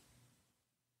brand.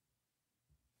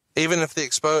 Even if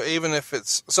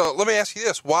it's so, let me ask you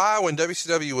this: why, when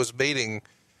WCW was beating,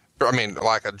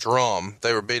 like a drum,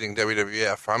 they were beating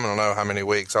WWF? I don't know how many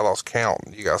weeks. I lost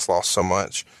count. You guys lost so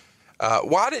much.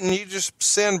 Why didn't you just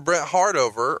send Bret Hart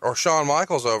over or Shawn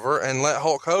Michaels over and let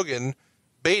Hulk Hogan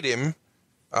beat him?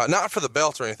 Not for the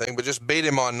belt or anything, but just beat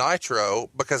him on Nitro,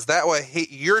 because that way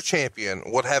your champion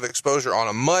would have exposure on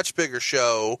a much bigger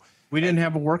show. We didn't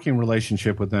have a working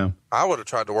relationship with them. I would have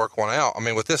tried to work one out.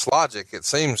 With this logic, it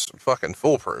seems fucking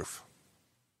foolproof.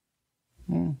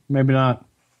 Maybe not.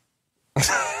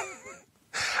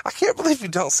 I can't believe you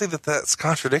don't see that that's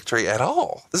contradictory at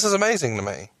all. This is amazing to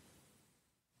me.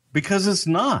 Because it's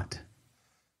not.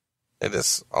 It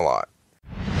is a lot.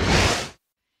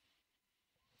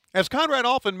 As Conrad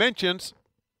often mentions,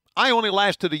 I only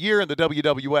lasted a year in the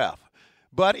WWF.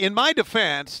 But in my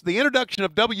defense, the introduction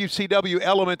of WCW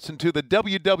elements into the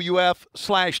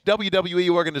WWF/WWE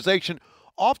organization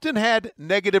often had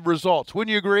negative results.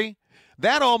 Wouldn't you agree?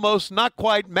 That almost not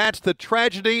quite matched the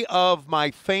tragedy of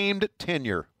my famed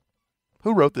tenure.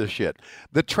 Who wrote this shit?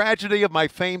 The tragedy of my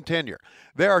famed tenure.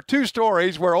 There are two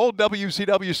stories where old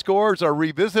WCW scores are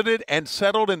revisited and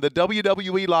settled in the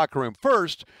WWE locker room.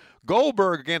 First,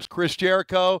 Goldberg against Chris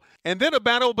Jericho, and then a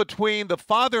battle between the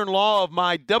father-in-law of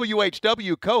my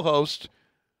WHW co-host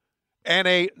and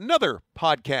another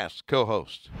podcast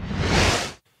co-host.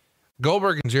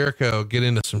 Goldberg and Jericho get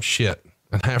into some shit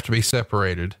and have to be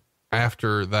separated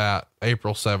after that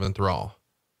April 7th Raw.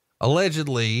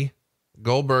 Allegedly,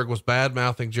 Goldberg was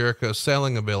bad-mouthing Jericho's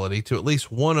selling ability to at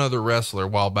least one other wrestler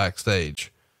while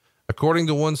backstage. According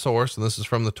to one source, and this is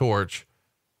from The Torch,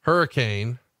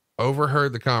 Hurricane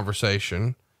overheard the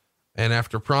conversation, and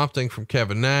after prompting from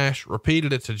Kevin Nash,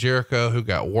 repeated it to Jericho, who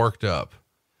got worked up.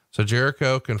 So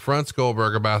Jericho confronts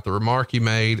Goldberg about the remark he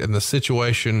made, and the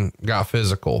situation got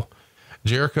physical.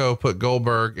 Jericho put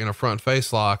Goldberg in a front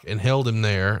face lock and held him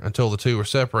there until the two were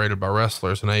separated by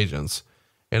wrestlers and agents.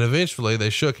 and eventually they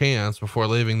shook hands before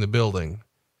leaving the building.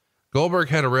 Goldberg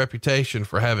had a reputation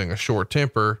for having a short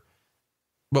temper,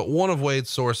 but one of Wade's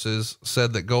sources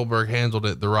said that Goldberg handled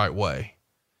it the right way.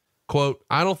 Quote,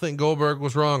 "I don't think Goldberg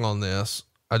was wrong on this.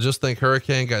 I just think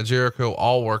Hurricane got Jericho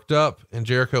all worked up, and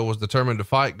Jericho was determined to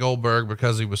fight Goldberg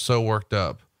because he was so worked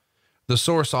up." The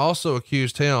source also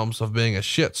accused Helms of being a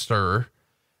shit stirrer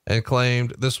and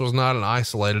claimed this was not an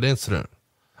isolated incident.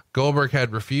 Goldberg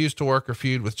had refused to work a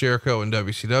feud with Jericho in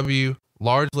WCW,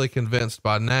 largely convinced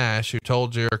by Nash, who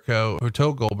told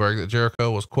Goldberg that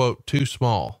Jericho was, quote, "too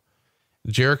small."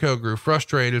 Jericho grew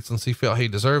frustrated since he felt he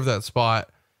deserved that spot,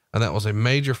 and that was a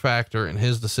major factor in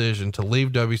his decision to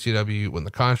leave WCW when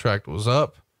the contract was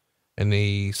up and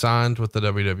he signed with the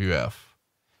WWF.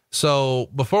 So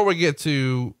before we get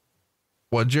to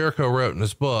what Jericho wrote in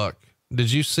his book,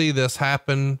 did you see this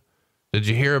happen? Did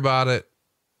you hear about it?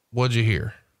 What'd you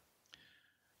hear?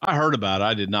 I heard about it.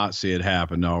 I did not see it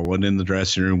happen. No, I wasn't in the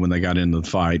dressing room when they got into the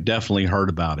fight. Definitely heard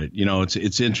about it. You know,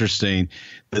 it's interesting,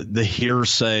 the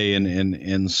hearsay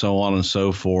and so on and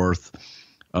so forth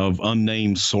of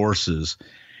unnamed sources.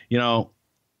 You know,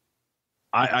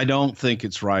 I don't think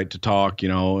it's right to talk, you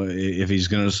know, if he's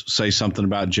going to say something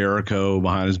about Jericho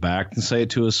behind his back, then say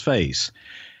it to his face.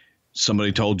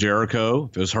 Somebody told Jericho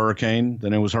if it was Hurricane,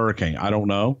 then it was Hurricane. I don't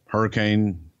know.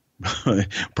 Hurricane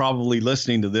probably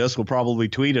listening to this will probably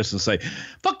tweet us and say,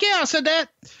 "Fuck yeah, I said that."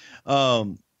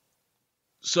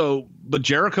 But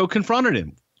Jericho confronted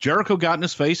him. Jericho got in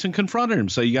his face and confronted him.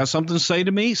 So, "You got something to say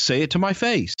to me? Say it to my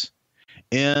face."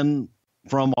 And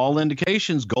from all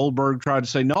indications, Goldberg tried to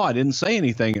say, "No, I didn't say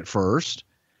anything at first."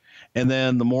 And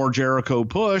then the more Jericho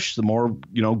pushed, the more,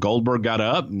 you know, Goldberg got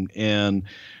up and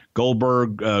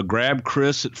Goldberg grabbed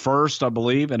Chris at first, I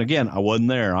believe. And again, I wasn't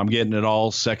there. I'm getting it all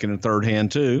second and third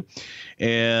hand too.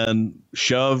 And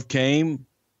shove came.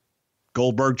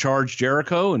 Goldberg charged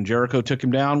Jericho, and Jericho took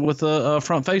him down with a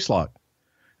front face lock.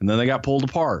 And then they got pulled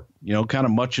apart, you know, kind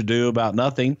of much ado about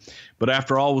nothing. But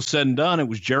after all was said and done, it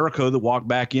was Jericho that walked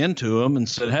back into him and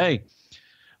said, "Hey,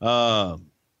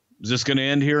 is this going to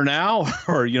end here now?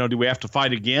 Or, you know, do we have to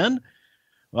fight again?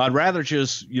 Well, I'd rather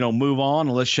just, you know, move on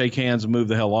and let's shake hands and move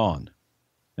the hell on."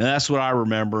 And that's what I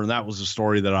remember. And that was the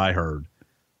story that I heard.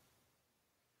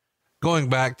 Going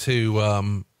back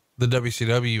to the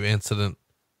WCW incident,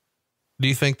 do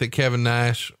you think that Kevin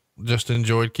Nash just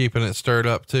enjoyed keeping it stirred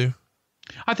up too?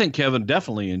 I think Kevin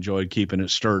definitely enjoyed keeping it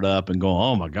stirred up and going,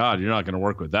 "Oh my God, you're not going to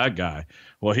work with that guy.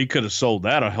 Well, he could have sold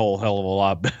that a whole hell of a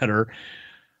lot better."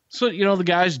 So, you know, the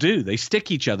guys do, they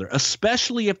stick each other,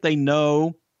 especially if they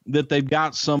know that they've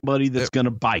got somebody that's going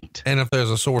to bite. And if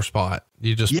there's a sore spot,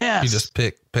 you just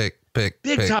pick,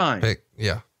 big time.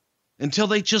 Yeah. Until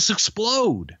they just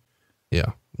explode.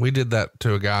 Yeah. We did that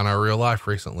to a guy in our real life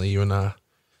recently, you and I.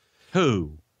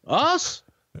 Who? Us?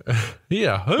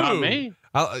 Yeah. Who? Not me.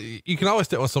 You can always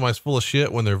tell when somebody's full of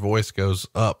shit when their voice goes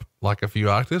up like a few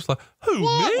octaves. Like, who?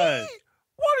 What? Me?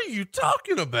 What are you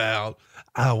talking about?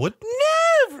 I would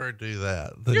never do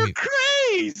that. You're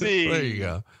crazy. There you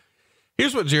go.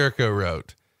 Here's what Jericho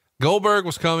wrote. Goldberg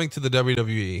was coming to the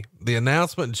WWE. The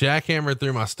announcement jackhammered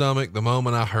through my stomach the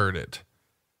moment I heard it.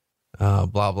 Blah,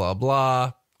 blah,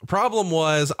 blah. Problem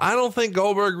was, I don't think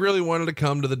Goldberg really wanted to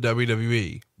come to the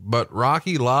WWE, but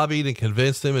Rocky lobbied and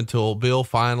convinced him until Bill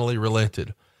finally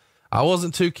relented. I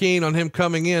wasn't too keen on him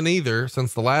coming in either,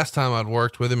 since the last time I'd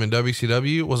worked with him in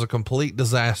WCW was a complete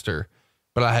disaster,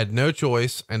 but I had no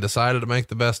choice and decided to make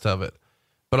the best of it.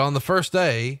 But on the first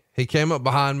day, he came up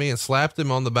behind me and slapped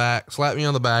me on the back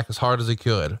as hard as he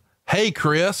could. "Hey,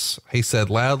 Chris," he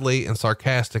said loudly and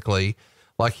sarcastically,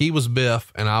 like he was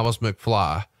Biff and I was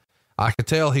McFly. I could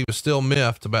tell he was still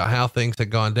miffed about how things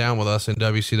had gone down with us in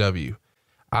WCW.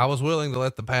 I was willing to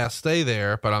let the past stay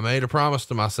there, but I made a promise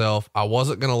to myself I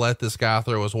wasn't going to let this guy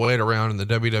throw his weight around in the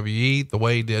WWE the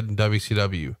way he did in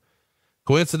WCW.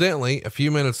 Coincidentally, a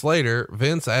few minutes later,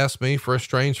 Vince asked me for a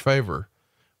strange favor.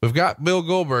 "We've got Bill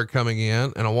Goldberg coming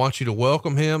in, and I want you to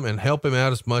welcome him and help him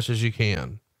out as much as you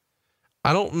can."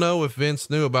 I don't know if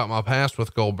Vince knew about my past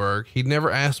with Goldberg. He'd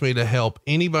never asked me to help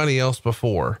anybody else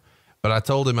before, but I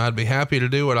told him I'd be happy to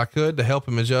do what I could to help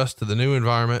him adjust to the new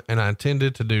environment, and I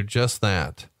intended to do just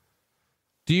that.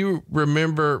 Do you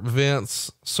remember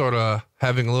Vince sort of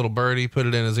having a little birdie put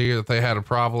it in his ear that they had a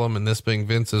problem, and this being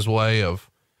Vince's way of,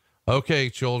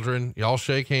 "Okay, children, y'all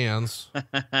shake hands"?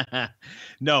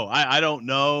 No, I don't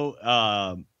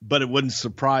know. But it wouldn't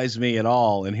surprise me at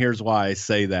all. And here's why I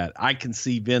say that. I can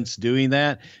see Vince doing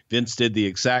that. Vince did the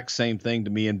exact same thing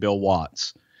to me and Bill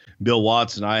Watts. Bill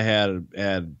Watts and I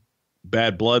had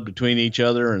bad blood between each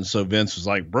other. And so Vince was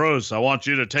like, Bruce, I want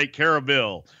you to take care of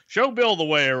Bill, show Bill the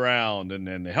way around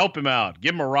and help him out,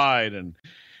 give him a ride and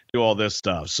do all this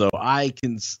stuff. So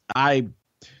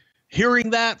hearing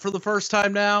that for the first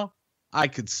time now, I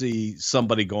could see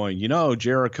somebody going,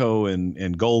 Jericho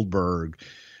and Goldberg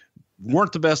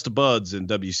weren't the best of buds in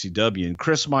WCW, and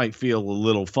Chris might feel a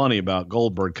little funny about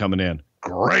Goldberg coming in.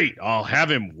 Great. I'll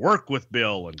have him work with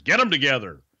Bill and get them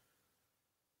together.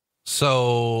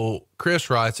 So Chris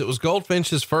writes, it was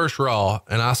Goldfinch's first Raw,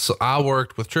 and I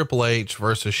worked with Triple H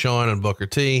versus Shawn and Booker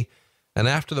T. And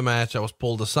after the match, I was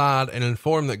pulled aside and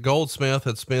informed that Goldsmith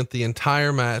had spent the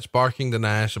entire match barking to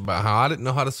Nash about how I didn't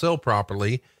know how to sell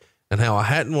properly and how I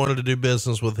hadn't wanted to do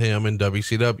business with him in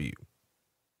WCW.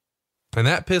 And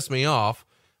that pissed me off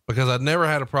because I'd never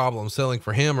had a problem selling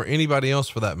for him or anybody else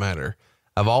for that matter.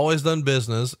 I've always done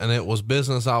business, and it was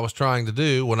business I was trying to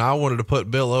do when I wanted to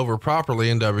put Bill over properly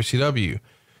in WCW.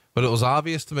 But it was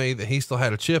obvious to me that he still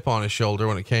had a chip on his shoulder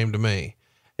when it came to me.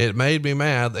 It made me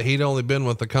mad that he'd only been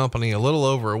with the company a little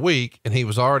over a week and he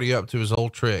was already up to his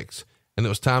old tricks, and it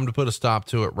was time to put a stop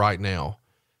to it right now.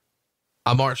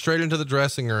 I marched straight into the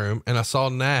dressing room and I saw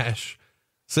Nash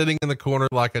sitting in the corner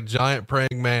like a giant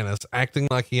praying mantis, acting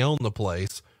like he owned the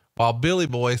place, while Billy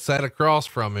Boy sat across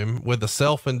from him with a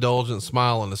self-indulgent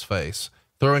smile on his face.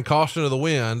 Throwing caution to the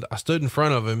wind, I stood in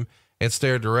front of him and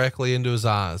stared directly into his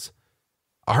eyes.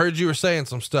 I heard you were saying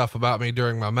some stuff about me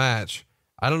during my match.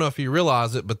 I don't know if you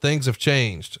realize it, but things have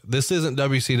changed. This isn't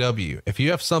WCW. If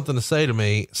you have something to say to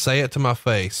me, say it to my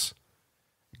face.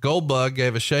 Goldbug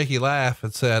gave a shaky laugh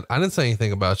and said, I didn't say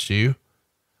anything about you.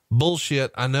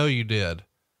 Bullshit. I know you did.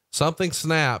 Something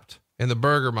snapped in the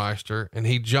Burgermeister and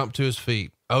he jumped to his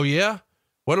feet. Oh yeah?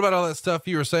 What about all that stuff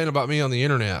you were saying about me on the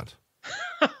internet?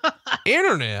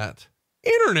 Internet?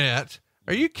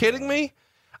 Are you kidding me?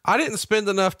 I didn't spend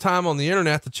enough time on the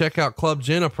internet to check out Club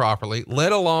Jenna properly,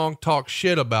 let alone talk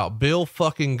shit about Bill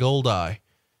fucking Goldeye.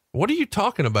 What are you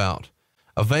talking about?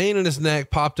 A vein in his neck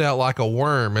popped out like a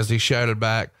worm as he shouted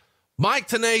back, Mike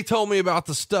Tenay told me about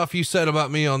the stuff you said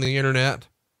about me on the internet.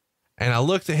 And I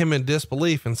looked at him in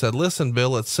disbelief and said, listen,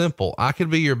 Bill, it's simple. I could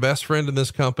be your best friend in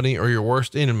this company or your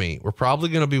worst enemy. We're probably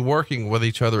going to be working with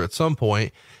each other at some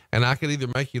point, and I could either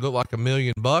make you look like $1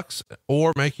 million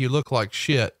or make you look like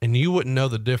shit, and you wouldn't know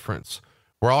the difference.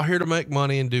 We're all here to make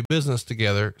money and do business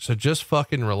together, so just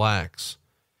fucking relax.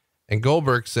 And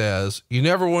Goldberg says, you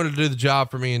never wanted to do the job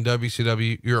for me in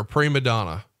WCW. You're a prima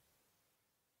donna.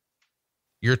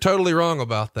 You're totally wrong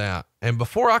about that. And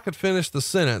before I could finish the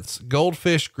sentence,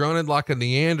 Goldfish grunted like a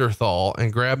Neanderthal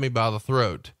and grabbed me by the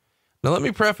throat. Now let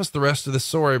me preface the rest of this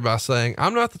story by saying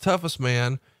I'm not the toughest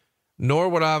man, nor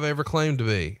would I've ever claimed to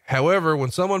be. However,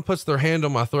 when someone puts their hand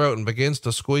on my throat and begins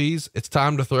to squeeze, it's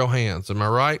time to throw hands. Am I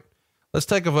right? Let's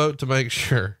take a vote to make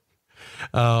sure.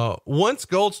 Once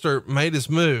Goldster made his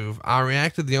move, I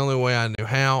reacted the only way I knew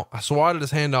how. I swatted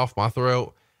his hand off my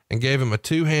throat and gave him a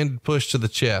two-handed push to the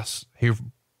chest. He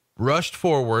rushed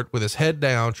forward with his head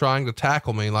down, trying to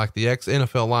tackle me like the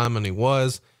ex-NFL lineman he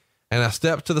was. And I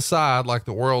stepped to the side like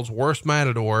the world's worst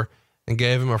matador and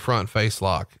gave him a front face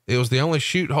lock. It was the only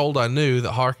shoot hold I knew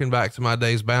that harkened back to my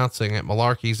days bouncing at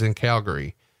Malarkey's in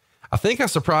Calgary. I think I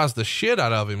surprised the shit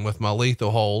out of him with my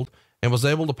lethal hold and was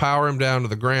able to power him down to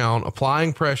the ground,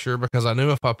 applying pressure because I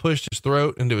knew if I pushed his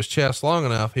throat into his chest long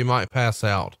enough, he might pass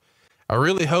out. I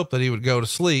really hoped that he would go to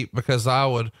sleep because I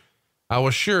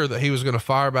was sure that he was going to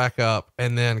fire back up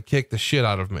and then kick the shit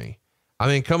out of me. I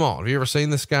mean, come on. Have you ever seen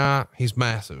this guy? He's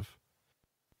massive.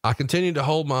 I continued to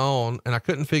hold my own and I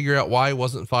couldn't figure out why he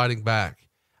wasn't fighting back.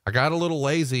 I got a little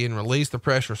lazy and released the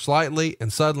pressure slightly,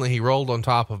 and suddenly he rolled on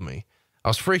top of me. I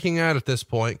was freaking out at this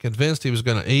point, convinced he was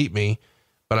going to eat me,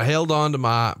 but I held on to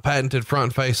my patented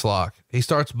front face lock. He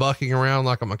starts bucking around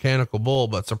like a mechanical bull,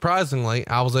 but surprisingly,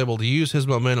 I was able to use his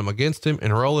momentum against him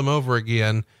and roll him over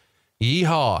again.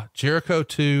 Yeehaw, Jericho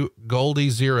 2, Goldie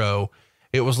 0.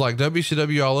 It was like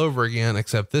WCW all over again,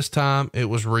 except this time it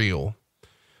was real.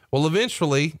 Well,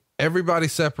 eventually everybody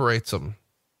separates them.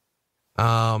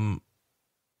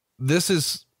 This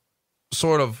is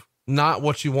sort of not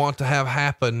what you want to have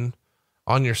happen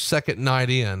on your second night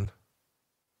in.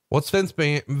 What's Vince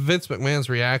McMahon's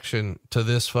reaction to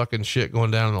this fucking shit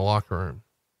going down in the locker room?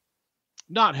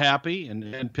 Not happy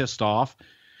and pissed off.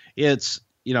 It's,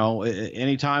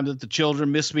 anytime that the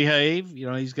children misbehave,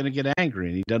 he's going to get angry,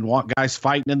 and he doesn't want guys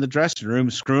fighting in the dressing room,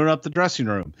 screwing up the dressing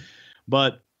room.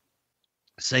 But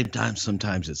same time,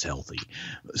 sometimes it's healthy.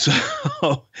 So,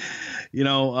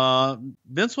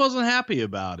 Vince wasn't happy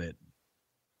about it.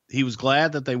 He was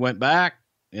glad that they went back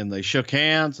and they shook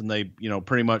hands and they,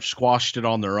 pretty much squashed it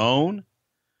on their own.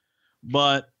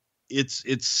 But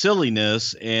it's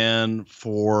silliness and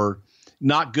for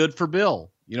not good for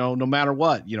Bill, no matter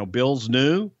what, Bill's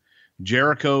new.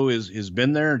 Jericho has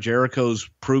been there. Jericho's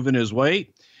proven his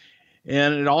weight,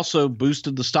 and it also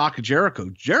boosted the stock of Jericho.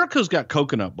 Jericho's got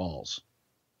coconut balls,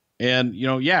 and,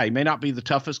 he may not be the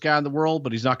toughest guy in the world,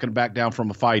 but he's not going to back down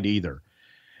from a fight either.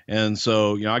 And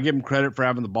so, I give him credit for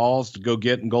having the balls to go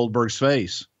get in Goldberg's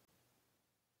face.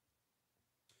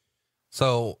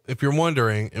 So if you're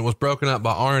wondering, it was broken up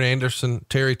by Arn Anderson,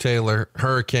 Terry Taylor,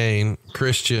 Hurricane,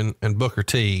 Christian, and Booker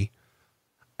T.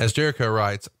 As Jericho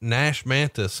writes, Nash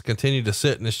Mantis continued to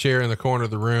sit in his chair in the corner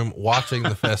of the room watching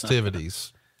the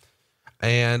festivities.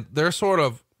 And they're sort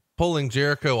of pulling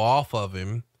Jericho off of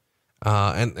him.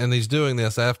 And he's doing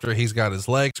this after he's got his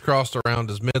legs crossed around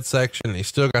his midsection. He's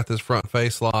still got this front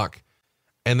face lock,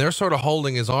 and they're sort of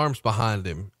holding his arms behind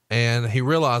him. And he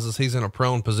realizes he's in a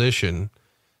prone position.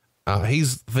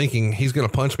 He's thinking he's going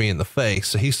to punch me in the face.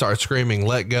 So he starts screaming,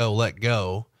 "Let go, let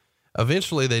go."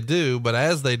 Eventually they do, but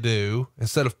as they do,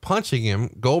 instead of punching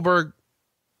him, Goldberg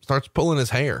starts pulling his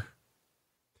hair.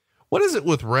 What is it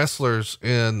with wrestlers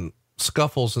in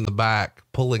scuffles in the back,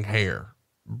 pulling hair?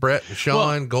 Brett and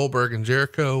Sean, Goldberg and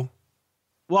Jericho.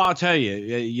 Well, I'll tell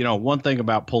you, one thing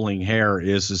about pulling hair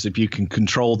is if you can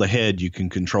control the head, you can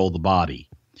control the body.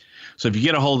 So if you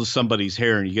get a hold of somebody's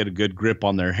hair and you get a good grip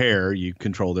on their hair, you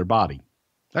control their body.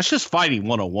 That's just fighting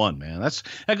 101, man.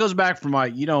 That goes back from my,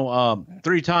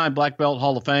 3-time black belt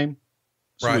Hall of Fame.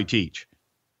 That's what we teach.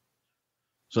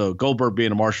 So Goldberg,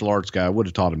 being a martial arts guy, would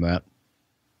have taught him that.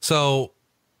 So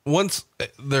once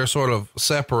they're sort of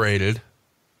separated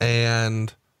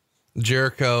and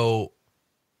Jericho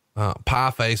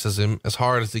pie faces him as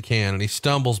hard as he can, and he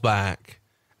stumbles back,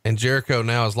 and Jericho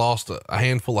now has lost a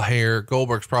handful of hair.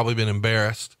 Goldberg's probably been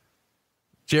embarrassed.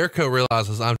 Jericho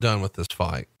realizes, I'm done with this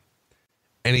fight.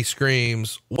 And he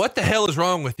screams, "What the hell is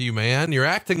wrong with you, man? You're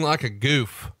acting like a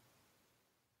goof."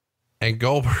 And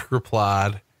Goldberg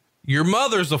replied, "Your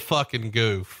mother's a fucking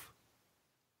goof."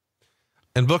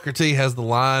 And Booker T has the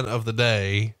line of the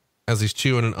day as he's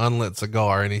chewing an unlit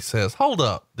cigar. And he says, "Hold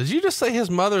up. Did you just say his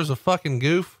mother's a fucking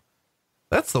goof?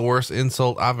 That's the worst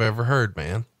insult I've ever heard,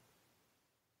 man."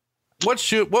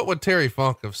 What would Terry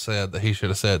Funk have said that he should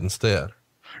have said instead?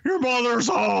 "Your mother's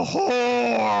a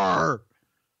whore."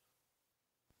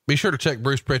 Be sure to check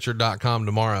BrucePrichard.com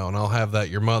tomorrow, and I'll have that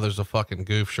 "Your mother's a fucking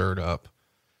goof" shirt up.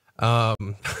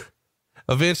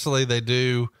 Eventually they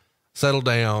do settle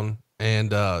down, and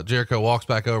Jericho walks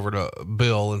back over to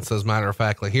Bill and says, matter of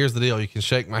factly, "Here's the deal. You can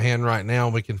shake my hand right now.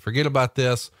 We can forget about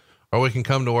this, or we can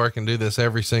come to work and do this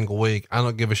every single week. I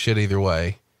don't give a shit either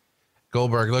way."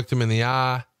 Goldberg looked him in the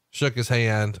eye, shook his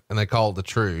hand, and they called the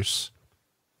truce.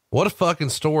 What a fucking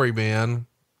story, man.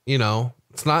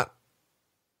 It's not,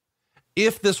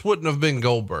 if this wouldn't have been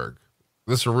Goldberg,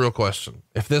 this is a real question.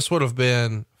 If this would have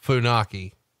been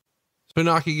Funaki, is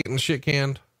Funaki getting shit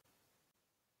canned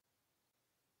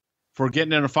for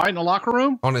getting in a fight in the locker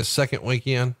room on his second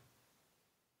weekend?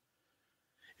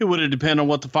 It would have depended on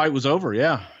what the fight was over.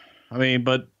 Yeah. I mean,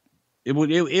 but it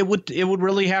would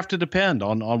really have to depend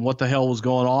on what the hell was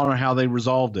going on or how they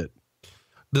resolved it.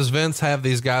 Does Vince have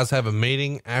these guys have a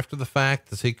meeting after the fact?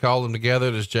 Does he call them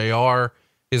together? Does JR?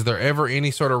 Is there ever any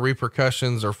sort of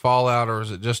repercussions or fallout, or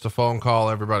is it just a phone call?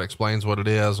 Everybody explains what it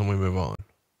is and we move on.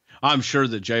 I'm sure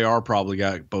that JR probably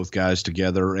got both guys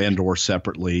together and or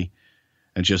separately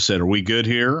and just said, "Are we good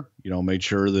here?" Made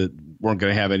sure that weren't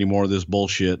going to have any more of this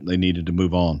bullshit. They needed to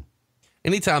move on.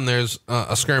 Anytime there's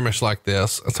a skirmish like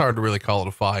this, it's hard to really call it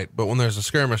a fight, but when there's a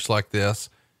skirmish like this,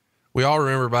 we all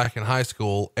remember back in high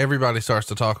school, everybody starts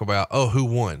to talk about, who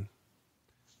won?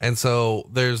 And so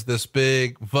there's this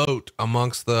big vote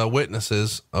amongst the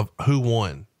witnesses of who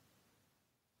won.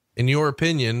 In your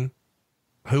opinion,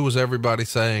 who was everybody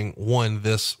saying won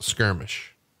this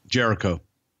skirmish? Jericho.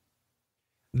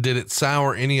 Did it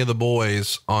sour any of the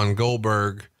boys on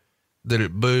Goldberg? Did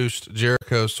it boost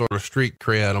Jericho's sort of street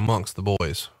cred amongst the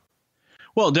boys?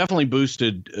 Well, it definitely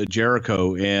boosted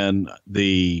Jericho, and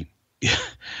the,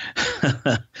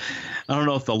 I don't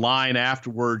know if the line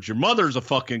afterwards, "Your mother's a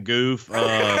fucking goof,"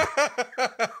 that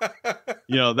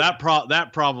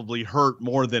probably hurt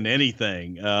more than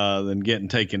anything, than getting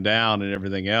taken down and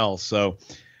everything else. So,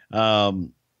 I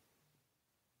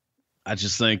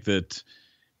just think that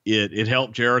it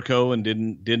helped Jericho and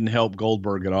didn't help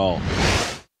Goldberg at all.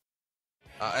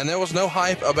 And there was no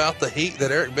hype about the heat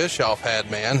that Eric Bischoff had,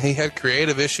 man. He had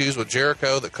creative issues with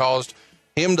Jericho that caused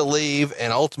him to leave,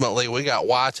 and ultimately we got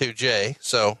Y2J,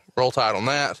 so roll tide on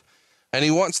that. And he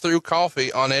once threw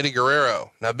coffee on Eddie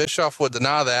Guerrero. Now, Bischoff would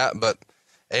deny that, but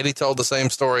Eddie told the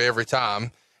same story every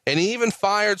time. And he even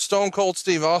fired Stone Cold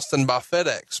Steve Austin by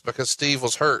FedEx because Steve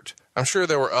was hurt. I'm sure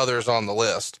there were others on the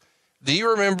list. Do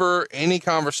you remember any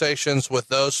conversations with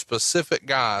those specific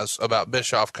guys about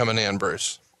Bischoff coming in,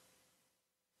 Bruce?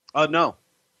 No.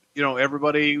 You know,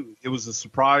 everybody, it was a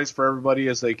surprise for everybody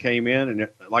as they came in. And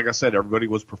like I said, everybody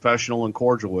was professional and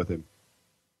cordial with him.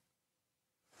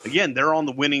 Again, they're on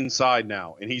the winning side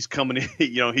now, and he's coming in,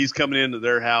 he's coming into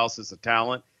their house as a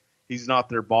talent. He's not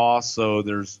their boss. So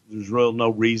there's real no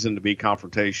reason to be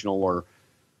confrontational or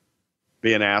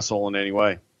be an asshole in any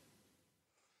way.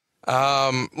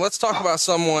 Let's talk about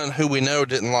someone who we know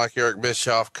didn't like Eric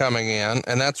Bischoff coming in,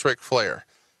 and that's Ric Flair.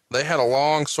 They had a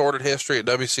long, sordid history at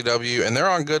WCW, and they're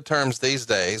on good terms these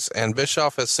days, and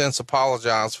Bischoff has since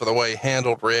apologized for the way he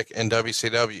handled Rick in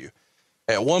WCW.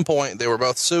 At one point, they were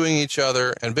both suing each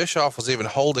other, and Bischoff was even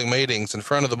holding meetings in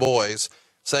front of the boys,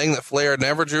 saying that Flair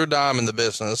never drew a dime in the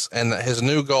business, and that his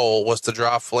new goal was to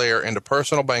drive Flair into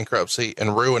personal bankruptcy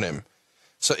and ruin him.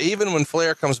 So even when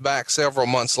Flair comes back several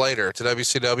months later to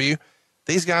WCW,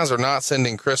 these guys are not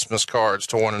sending Christmas cards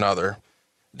to one another.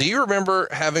 Do you remember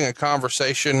having a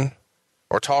conversation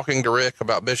or talking to Rick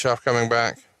about Bischoff coming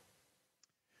back?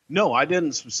 No, I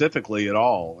didn't specifically at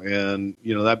all. And,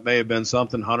 that may have been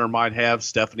something Hunter might have,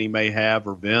 Stephanie may have,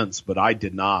 or Vince, but I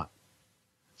did not.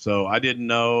 So I didn't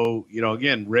know,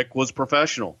 again, Rick was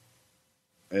professional,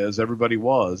 as everybody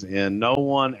was, and no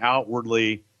one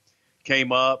outwardly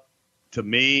came up to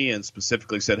me and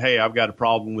specifically said, hey, I've got a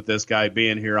problem with this guy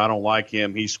being here. I don't like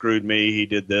him. He screwed me. He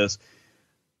did this.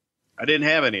 I didn't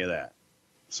have any of that.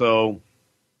 So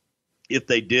if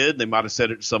they did, they might have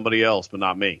said it to somebody else, but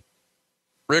not me.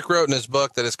 Rick wrote in his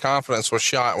book that his confidence was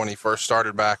shot when he first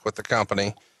started back with the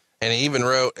company. And he even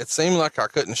wrote, it seemed like I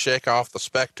couldn't shake off the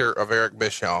specter of Eric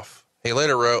Bischoff. He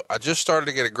later wrote, I just started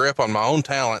to get a grip on my own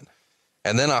talent.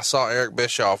 And then I saw Eric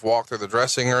Bischoff walk through the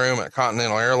dressing room at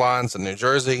Continental Airlines in New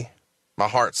Jersey. My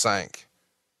heart sank.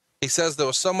 He says there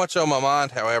was so much on my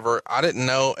mind, however, I didn't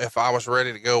know if I was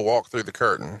ready to go walk through the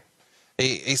curtain.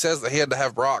 He says that he had to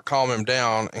have Brock calm him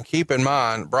down, and keep in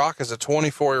mind, Brock is a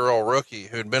 24-year-old rookie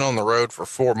who had been on the road for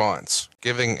 4 months,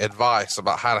 giving advice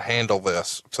about how to handle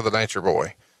this to the Nature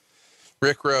Boy.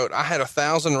 Rick wrote, I had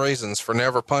 1,000 reasons for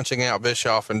never punching out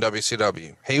Bischoff in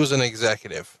WCW. He was an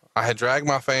executive. I had dragged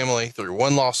my family through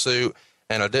one lawsuit,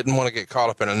 and I didn't want to get caught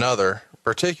up in another,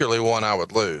 particularly one I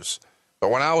would lose.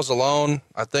 But when I was alone,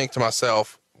 I'd think to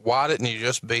myself, why didn't you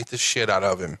just beat the shit out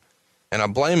of him? And I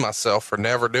blame myself for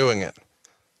never doing it.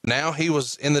 Now he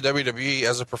was in the WWE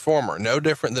as a performer, no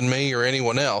different than me or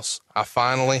anyone else. I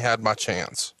finally had my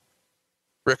chance.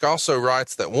 Rick also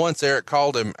writes that once Eric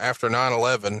called him after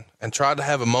 9/11 and tried to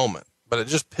have a moment, but it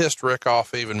just pissed Rick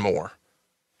off even more.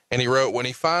 And he wrote, when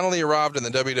he finally arrived in the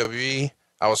WWE,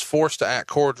 I was forced to act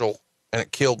cordial, and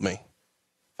it killed me.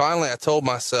 Finally, I told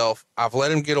myself, I've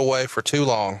let him get away for too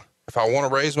long. If I want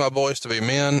to raise my boys to be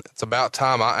men, it's about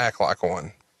time I act like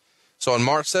one. So on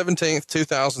March 17th,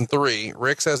 2003,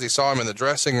 Rick says he saw him in the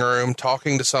dressing room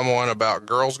talking to someone about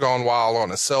Girls Gone Wild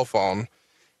on his cell phone.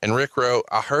 And Rick wrote,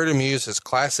 I heard him use his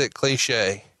classic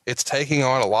cliche, it's taking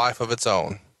on a life of its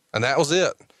own. And that was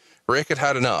it. Rick had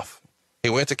had enough. He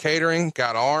went to catering,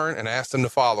 got Arn, and asked him to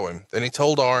follow him. Then he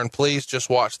told Arn, please just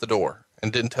watch the door,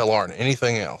 and didn't tell Arn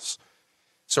anything else.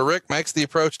 So Rick makes the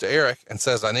approach to Eric and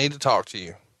says, I need to talk to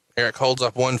you. Eric holds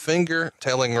up one finger,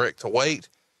 telling Rick to wait.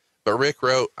 But Rick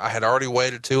wrote, I had already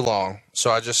waited too long, so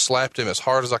I just slapped him as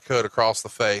hard as I could across the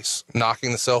face,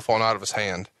 knocking the cell phone out of his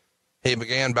hand. He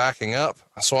began backing up.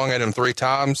 I swung at him 3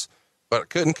 times, but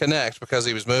couldn't connect because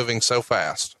he was moving so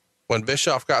fast. When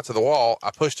Bischoff got to the wall, I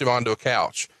pushed him onto a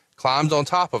couch, climbed on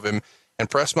top of him, and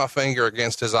pressed my finger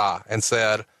against his eye and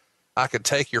said, I could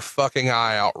take your fucking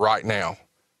eye out right now.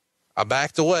 I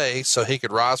backed away so he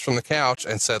could rise from the couch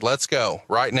and said, let's go,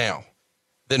 right now.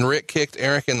 Then Rick kicked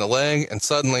Eric in the leg, and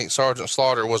suddenly Sergeant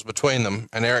Slaughter was between them,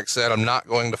 and Eric said, I'm not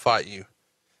going to fight you.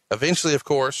 Eventually, of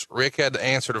course, Rick had to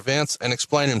answer to Vince and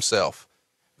explain himself.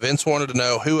 Vince wanted to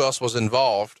know who else was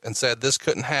involved and said this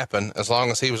couldn't happen as long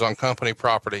as he was on company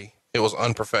property. It was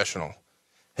unprofessional.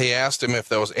 He asked him if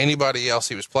there was anybody else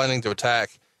he was planning to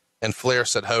attack, and Flair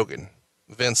said Hogan.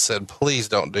 Vince said, please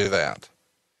don't do that.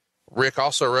 Rick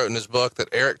also wrote in his book that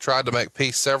Eric tried to make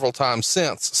peace several times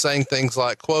since, saying things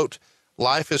like, quote,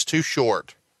 life is too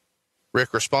short.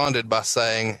 Rick responded by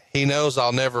saying, he knows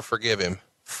I'll never forgive him.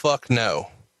 Fuck no.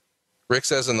 Rick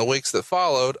says in the weeks that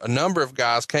followed, a number of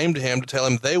guys came to him to tell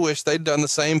him they wish they'd done the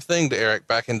same thing to Eric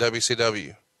back in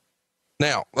WCW.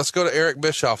 Now, let's go to Eric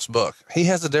Bischoff's book. He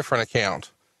has a different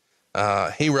account.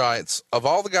 He writes, of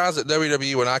all the guys at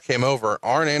WWE when I came over,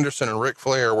 Arn Anderson and Ric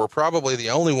Flair were probably the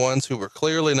only ones who were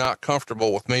clearly not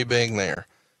comfortable with me being there.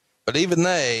 but even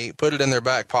they put it in their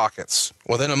back pockets.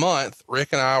 Within a month,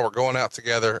 Rick and I were going out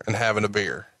together and having a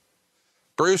beer.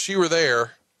 Bruce, you were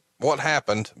there. What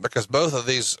happened? Because both of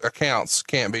these accounts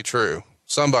can't be true.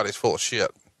 Somebody's full of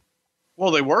shit.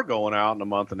 Well, they were going out in a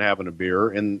month and having a beer,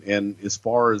 and as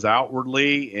far as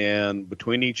outwardly and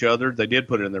between each other, they did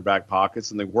put it in their back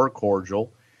pockets, and they were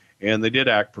cordial, and they did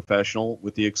act professional,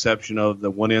 with the exception of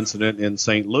the one incident in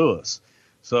St. Louis.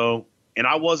 So, and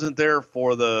I wasn't there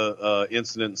for the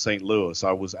incident in St. Louis.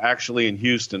 I was actually in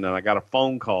Houston, and I got a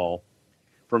phone call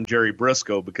from Jerry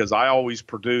Briscoe, because I always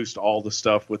produced all the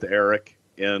stuff with Eric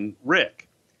and Rick.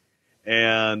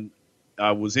 And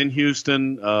I was in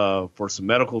Houston for some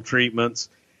medical treatments,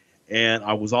 and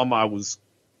I was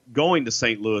going to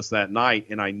St. Louis that night,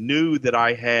 and I knew that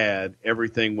I had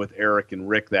everything with Eric and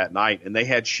Rick that night, and they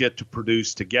had shit to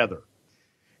produce together.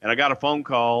 And I got a phone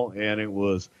call, and it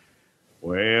was,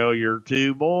 well, your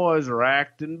two boys are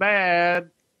acting bad. I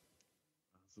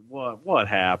said, what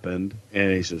happened?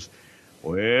 And he says,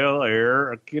 well,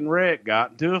 Eric and Rick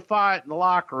got into a fight in the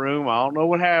locker room. I don't know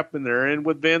what happened. They're in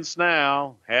with Vince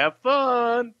now. Have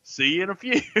fun. See you in a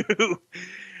few.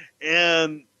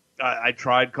 And I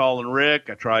tried calling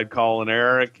Rick. I tried calling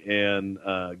Eric, and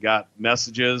got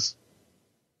messages.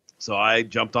 So I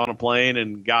jumped on a plane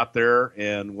and got there.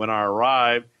 And when I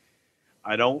arrived,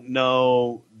 I don't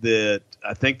know that –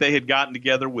 I think they had gotten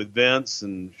together with Vince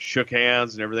and shook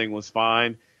hands and everything was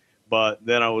fine. But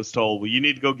then I was told, well, you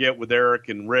need to go get with Eric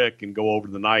and Rick and go over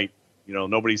the night. You know,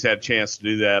 nobody's had a chance to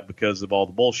do that because of all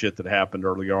the bullshit that happened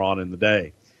earlier on in the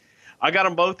day. I got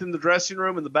them both in the dressing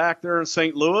room in the back there in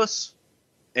St. Louis,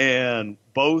 and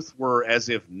both were as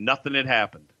if nothing had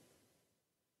happened.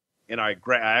 And I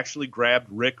actually grabbed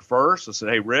Rick first. I said,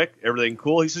 hey, Rick, everything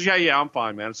cool? He says, yeah, I'm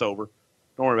fine, man. It's over.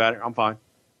 Don't worry about it. I'm fine.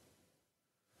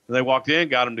 And they walked in,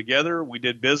 got them together. We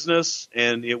did business,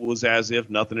 and it was as if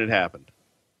nothing had happened.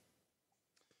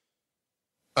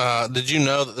 Did you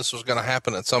know that this was going to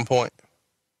happen at some point?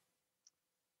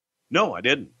 No, I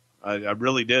didn't. I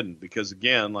really didn't, because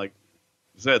again, like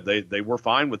I said, they were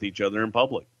fine with each other in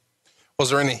public.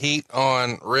 Was there any heat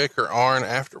on Rick or Arn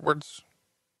afterwards?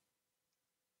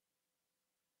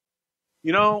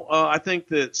 You know, I think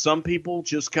that some people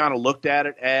just kind of looked at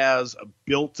it as a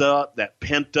built up, that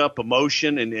pent up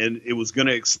emotion, and it was going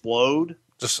to explode.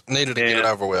 Just needed to get it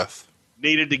over with.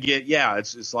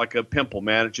 It's like a pimple,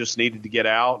 man. It just needed to get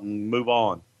out and move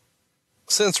on.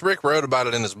 Since Rick wrote about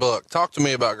it in his book, talk to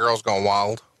me about Girls Gone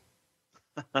Wild.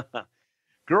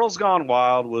 Girls Gone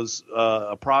Wild was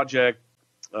a project.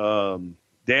 Damn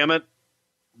it.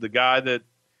 The guy that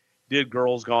did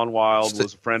Girls Gone Wild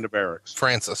was a friend of Eric's.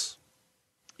 Francis.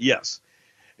 Yes.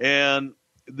 And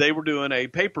they were doing a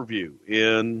pay-per-view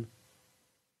in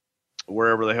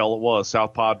wherever the hell it was,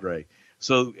 South Padre.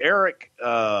 So Eric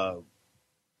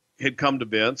had come to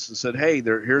Vince and said, hey,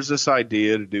 here's this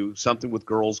idea to do something with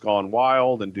Girls Gone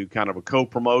Wild and do kind of a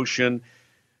co-promotion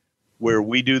where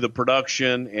we do the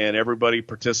production and everybody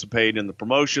participate in the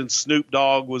promotion. Snoop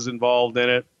Dogg was involved in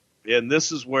it. And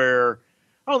this is where,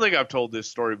 I don't think I've told this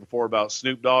story before about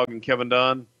Snoop Dogg and Kevin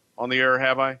Dunn on the air,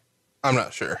 have I? I'm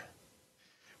not sure.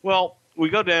 Well, we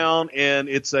go down, and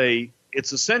it's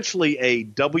essentially a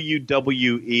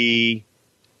WWE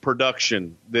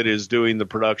production that is doing the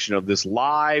production of this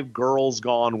live Girls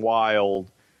Gone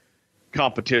Wild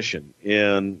competition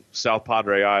in South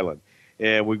Padre Island.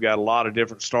 And we've got a lot of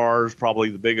different stars,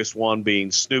 probably the biggest one being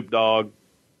Snoop Dogg.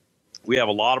 We have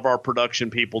a lot of our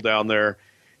production people down there.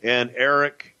 And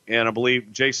Eric, and I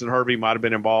believe Jason Hervey might have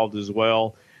been involved as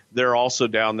well. They're also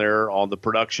down there on the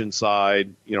production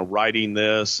side, you know, writing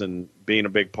this and being a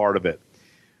big part of it.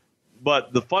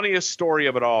 But the funniest story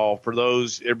of it all, for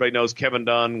those, everybody knows Kevin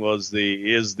Dunn is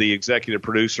the executive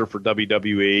producer for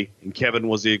WWE, and Kevin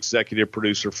was the executive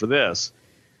producer for this.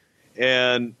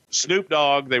 And Snoop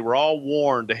Dogg, they were all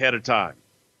warned ahead of time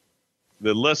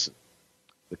that, listen,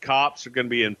 the cops are going to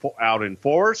be out in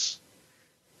force,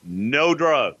 no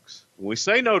drugs. When we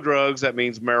say no drugs, that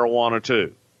means marijuana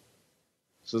too.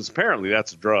 Since apparently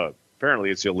that's a drug.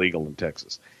 Apparently it's illegal in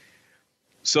Texas.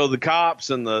 So the cops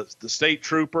and the state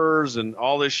troopers and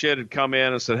all this shit had come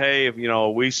in and said, hey, if, you know,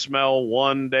 we smell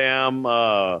one damn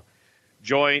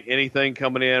joint, anything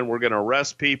coming in, we're going to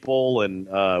arrest people.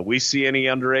 And we see any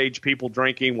underage people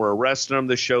drinking, we're arresting them.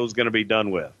 This show's going to be done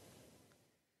with.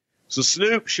 So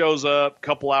Snoop shows up a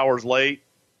couple hours late,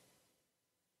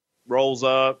 rolls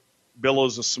up,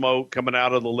 billows of smoke coming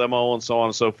out of the limo and so on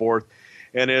and so forth.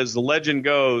 And as the legend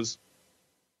goes,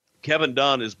 Kevin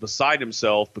Dunn is beside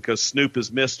himself because Snoop has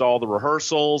missed all the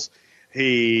rehearsals.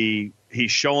 He's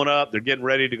showing up. They're getting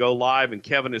ready to go live, and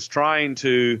Kevin is trying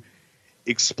to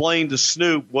explained to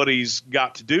Snoop what he's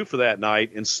got to do for that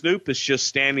night, and Snoop is just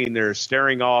standing there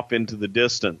staring off into the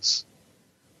distance,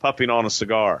 puffing on a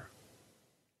cigar.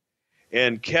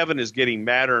 And Kevin is getting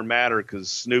madder and madder because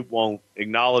Snoop won't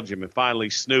acknowledge him. And finally,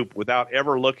 Snoop, without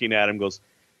ever looking at him, goes,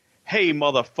 "Hey,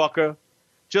 motherfucker,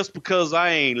 just because I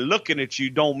ain't looking at you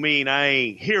don't mean I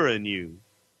ain't hearing you.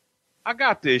 I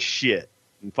got this shit."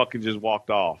 And fucking just walked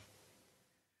off.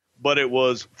 But it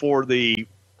was for the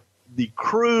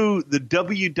crew, the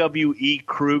WWE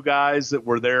crew guys that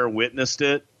were there witnessed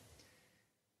it.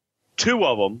 2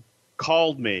 of them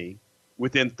called me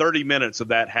within 30 minutes of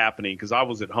that happening because I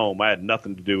was at home. I had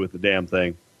nothing to do with the damn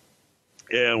thing.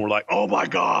 And we're like, "Oh, my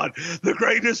God, the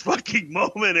greatest fucking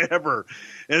moment ever."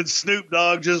 And Snoop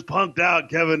Dogg just punked out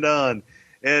Kevin Dunn.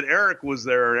 And Eric was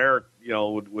there, and Eric,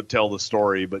 would tell the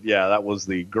story. But, yeah, that was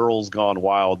the Girls Gone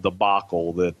Wild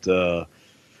debacle that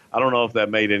I don't know if that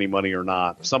made any money or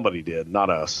not. Somebody did, not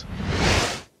us.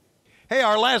 Hey,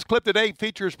 our last clip today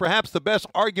features perhaps the best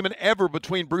argument ever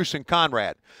between Bruce and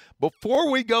Conrad.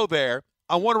 Before we go there,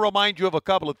 I want to remind you of a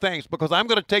couple of things because I'm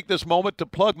going to take this moment to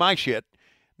plug my shit.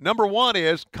 Number one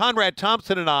is Conrad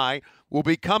Thompson and I will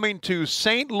be coming to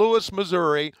St. Louis,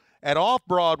 Missouri at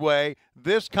Off-Broadway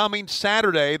this coming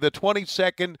Saturday, the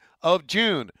 22nd of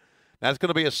June. That's going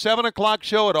to be a 7 o'clock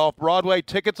show at Off-Broadway.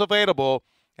 Tickets available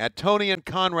at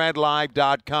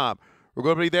TonyandConradLive.com. We're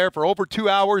going to be there for over 2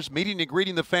 hours, meeting and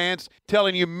greeting the fans,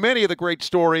 telling you many of the great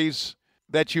stories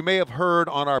that you may have heard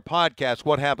on our podcast,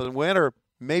 What Happened When, or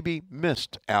maybe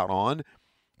missed out on.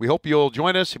 We hope you'll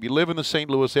join us if you live in the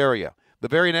St. Louis area. The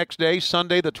very next day,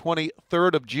 Sunday, the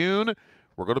 23rd of June,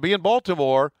 we're going to be in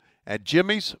Baltimore at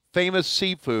Jimmy's Famous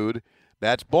Seafood.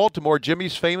 That's Baltimore,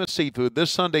 Jimmy's Famous Seafood,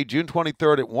 this Sunday, June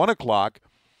 23rd at 1 o'clock.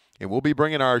 And we'll be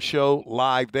bringing our show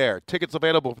live there. Tickets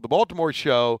available for the Baltimore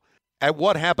show at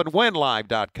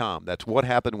whathappenedwhenlive.com. That's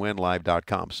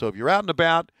whathappenedwhenlive.com. So if you're out and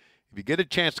about, if you get a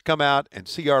chance to come out and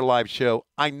see our live show,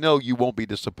 I know you won't be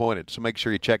disappointed. So make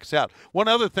sure you check us out. One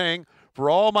other thing,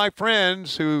 for all my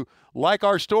friends who like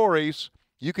our stories,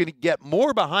 you can get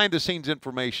more behind-the-scenes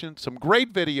information, some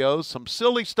great videos, some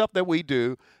silly stuff that we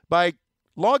do by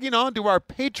logging on to our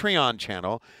Patreon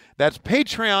channel. That's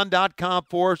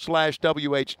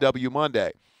patreon.com/WHW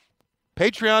Monday.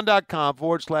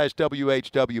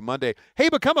 Patreon.com/WHW Monday. Hey,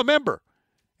 become a member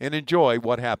and enjoy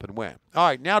What Happened When. All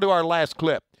right, now to our last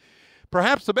clip.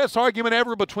 Perhaps the best argument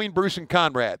ever between Bruce and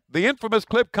Conrad. The infamous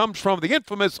clip comes from the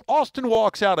infamous Austin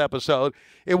Walks Out episode.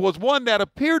 It was one that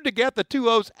appeared to get the two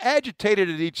O's agitated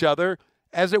at each other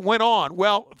as it went on.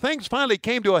 Well, things finally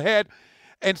came to a head,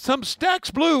 and some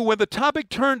stacks blew when the topic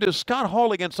turned to Scott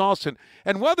Hall against Austin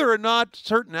and whether or not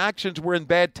certain actions were in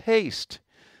bad taste.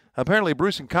 Apparently,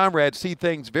 Bruce and Conrad see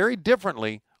things very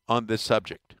differently on this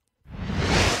subject.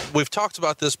 We've talked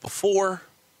about this before,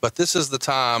 but this is the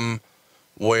time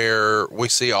where we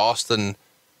see Austin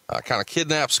kind of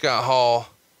kidnap Scott Hall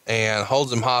and holds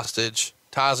him hostage,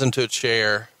 ties him to a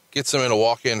chair, gets him in a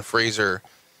walk-in freezer,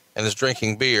 and is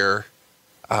drinking beer.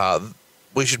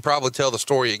 We should probably tell the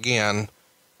story again,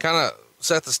 kind of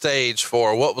set the stage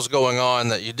for what was going on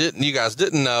that you guys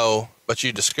didn't know, but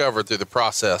you discovered through the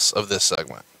process of this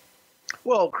segment.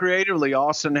 Well, creatively,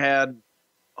 Austin had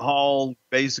Hall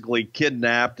basically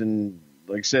kidnapped and,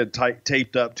 like I said,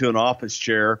 taped up to an office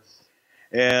chair.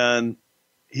 And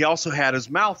he also had his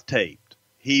mouth taped,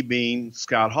 he being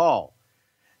Scott Hall.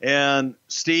 And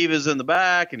Steve is in the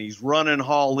back, and he's running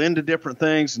Hall into different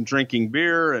things and drinking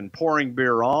beer and pouring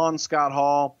beer on Scott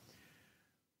Hall.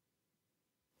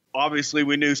 Obviously,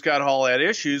 we knew Scott Hall had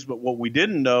issues, but what we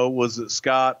didn't know was that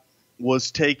Scott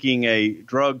was taking a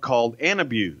drug called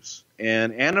Antabuse.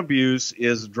 And Antabuse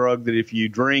is a drug that if you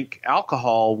drink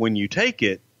alcohol when you take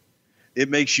it, it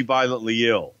makes you violently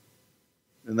ill.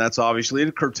 And that's obviously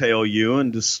to curtail you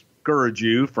and discourage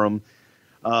you from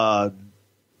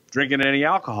drinking any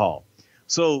alcohol.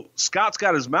 So Scott's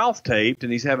got his mouth taped,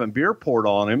 and he's having beer poured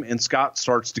on him, and Scott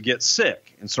starts to get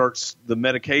sick, and the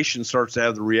medication starts to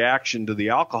have the reaction to the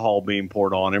alcohol being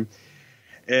poured on him.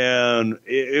 And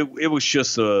it was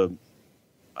just it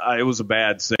was a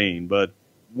bad scene. But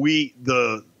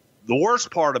the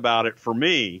worst part about it for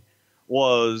me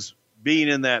was being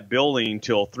in that building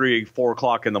till 3, 4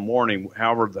 o'clock in the morning,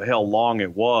 however the hell long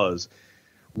it was,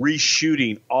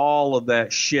 reshooting all of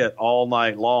that shit all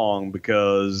night long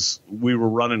because we were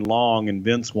running long and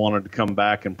Vince wanted to come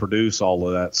back and produce all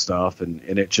of that stuff. And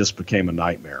it just became a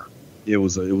nightmare. It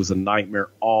was a nightmare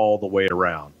all the way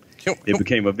around. It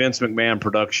became a Vince McMahon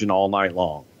production all night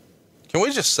long. Can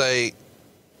we just say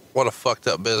what a fucked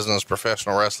up business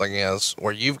professional wrestling is,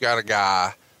 where you've got a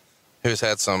guy who's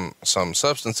had some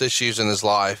substance issues in his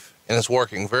life and is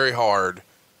working very hard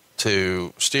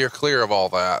to steer clear of all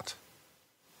that.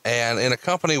 And in a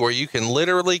company where you can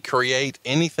literally create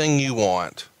anything you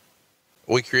want,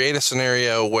 we create a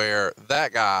scenario where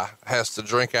that guy has to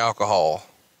drink alcohol,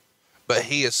 but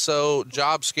he is so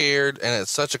job scared, and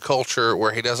it's such a culture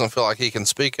where he doesn't feel like he can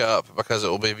speak up because it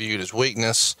will be viewed as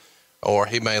weakness, or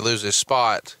he may lose his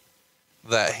spot,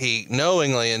 that he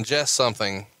knowingly ingests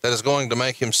something that is going to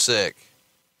make him sick.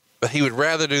 But he would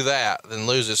rather do that than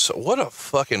lose his. What a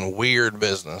fucking weird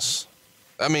business.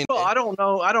 I mean, well, I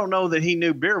don't know that he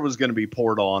knew beer was going to be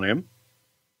poured on him.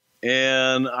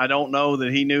 And I don't know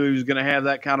that he knew he was going to have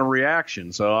that kind of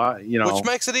reaction. So which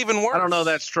makes it even worse. I don't know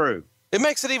that's true. It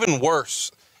makes it even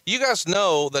worse. You guys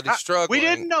know that he's struggling. We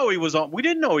didn't know he was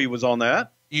on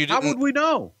that. How would we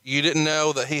know? You didn't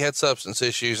know that he had substance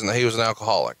issues and that he was an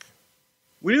alcoholic.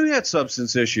 We knew he had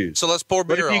substance issues. So let's pour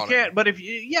beer on him. But if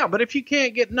you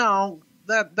can't get,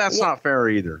 that's not fair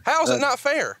either. How is it not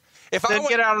fair? Then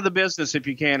get out of the business if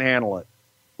you can't handle it.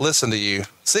 Listen to you.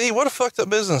 See what a fucked up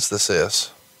business this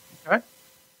is. Okay.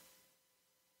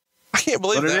 I can't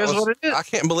believe that is what it is. I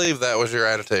can't believe that was your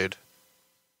attitude.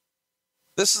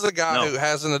 This is a guy who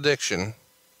has an addiction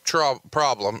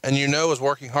problem, and is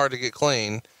working hard to get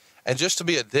clean. And just to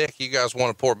be a dick, you guys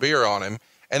want to pour beer on him.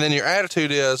 And then your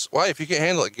attitude is, well, if you can't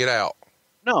handle it, get out.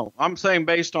 No, I'm saying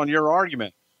based on your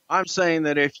argument. I'm saying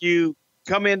that if you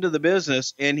come into the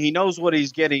business and he knows what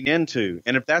he's getting into,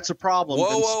 and if that's a problem,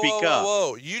 then speak up.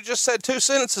 Whoa. You just said 2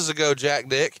 sentences ago, Jack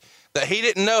Dick, that he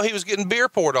didn't know he was getting beer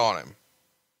poured on him.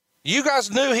 You guys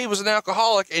knew he was an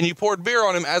alcoholic, and you poured beer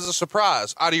on him as a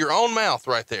surprise out of your own mouth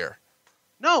right there.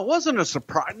 No, it wasn't a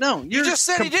surprise. No, you just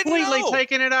said he didn't know. Completely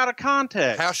taking it out of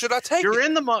context. How should I take it? You're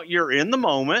in the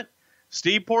moment.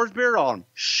 Steve pours beer on him.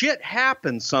 Shit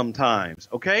happens sometimes,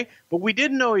 okay? But we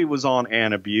didn't know he was on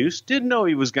antabuse. Didn't know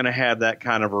he was going to have that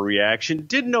kind of a reaction.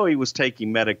 Didn't know he was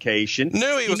taking medication.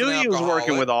 Knew he was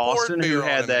working with Austin, who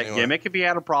had that gimmick. If he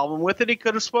had a problem with it, he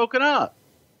could have spoken up.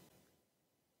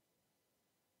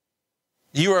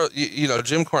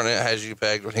 Jim Cornette has you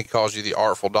pegged when he calls you the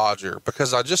Artful Dodger,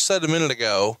 because I just said a minute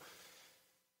ago,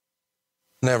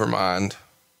 never mind.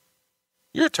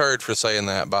 You're a turd for saying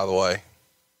that, by the way.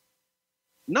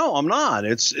 No, I'm not.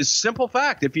 It's a simple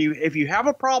fact. If you have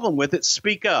a problem with it,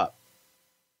 speak up.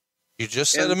 You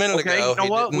just said a minute ago. You know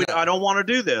what? I don't want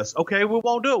to do this. Okay, we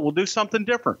won't do it. We'll do something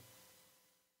different.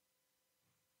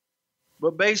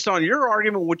 But based on your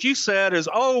argument, what you said is,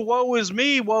 oh, woe is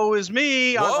me. Woe is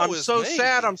me. I'm so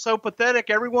sad. I'm so pathetic.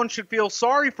 Everyone should feel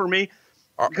sorry for me.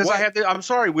 Because I'm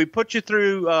sorry, we put you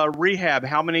through rehab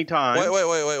how many times?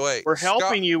 Wait. We're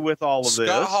helping you with all of this.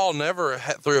 Scott Hall never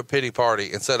threw a pity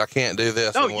party and said, I can't do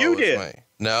this. No, you did.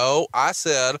 No, I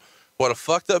said, what a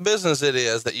fucked up business it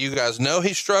is that you guys know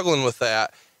he's struggling with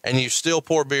that and you still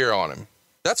pour beer on him.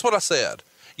 That's what I said.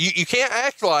 You can't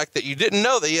act like that you didn't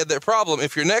know that he had that problem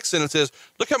if your next sentence is,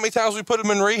 look how many times we put him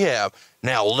in rehab.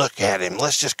 Now look at him.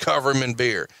 Let's just cover him in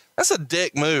beer. That's a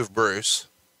dick move, Bruce.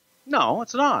 No,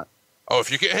 it's not. Oh, if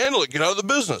you can't handle it, get out of the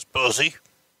business, pussy.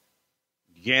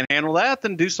 You can't handle that,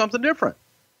 then do something different.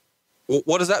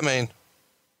 What does that mean?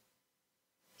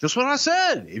 Just what I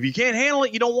said. If you can't handle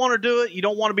it, you don't want to do it, you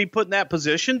don't want to be put in that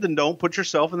position, then don't put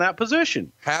yourself in that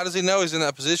position. How does he know he's in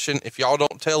that position if y'all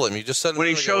don't tell him? You just said when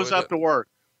he shows up to work.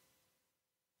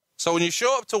 So when you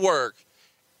show up to work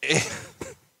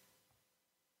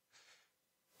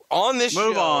on this show.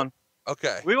 Move on.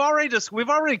 Okay. We've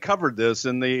already covered this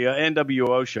in the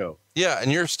NWO show. Yeah,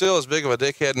 and you're still as big of a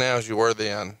dickhead now as you were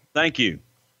then. Thank you.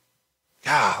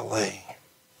 Golly.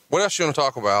 What else you want to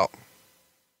talk about?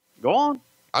 Go on.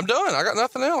 I'm done. I got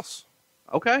nothing else.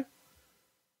 Okay.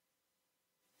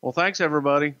 Well, thanks,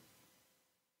 everybody.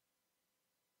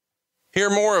 Hear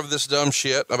more of this dumb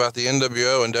shit about the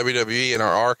NWO and WWE in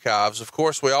our archives. Of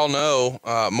course, we all know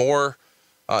more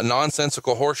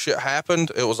nonsensical horse shit happened.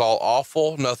 It was all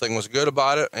awful. Nothing was good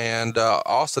about it. And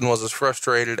Austin was as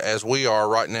frustrated as we are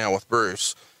right now with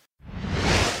Bruce.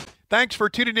 Thanks for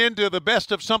tuning in to the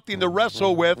best of Something to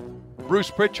Wrestle with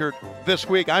Bruce Prichard this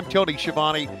week. I'm Tony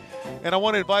Schiavone, and I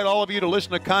want to invite all of you to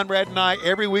listen to Conrad and I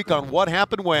every week on What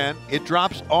Happened When. It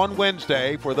drops on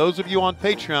Wednesday. For those of you on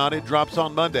Patreon, it drops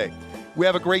on Monday. We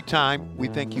have a great time. We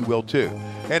think you will too.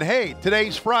 And hey,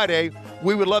 today's Friday.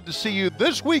 We would love to see you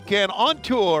this weekend on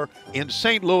tour in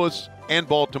St. Louis and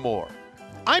Baltimore.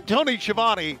 I'm Tony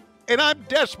Schiavone, and I'm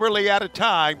desperately out of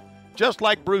time, just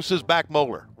like Bruce's back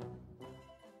molar.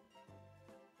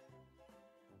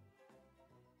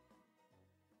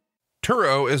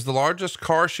 Turo is the largest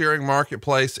car sharing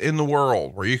marketplace in the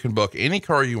world, where you can book any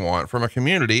car you want from a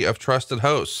community of trusted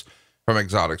hosts. From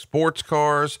exotic sports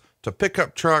cars to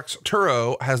pickup trucks,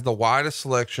 Turo has the widest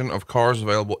selection of cars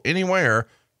available anywhere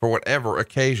for whatever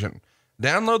occasion.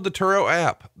 Download the Turo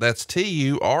app. That's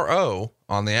Turo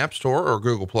on the App Store or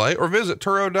Google Play, or visit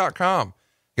Turo.com.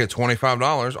 Get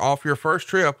 $25 off your first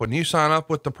trip when you sign up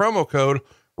with the promo code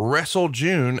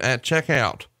WrestleJune at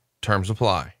checkout. Terms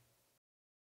apply.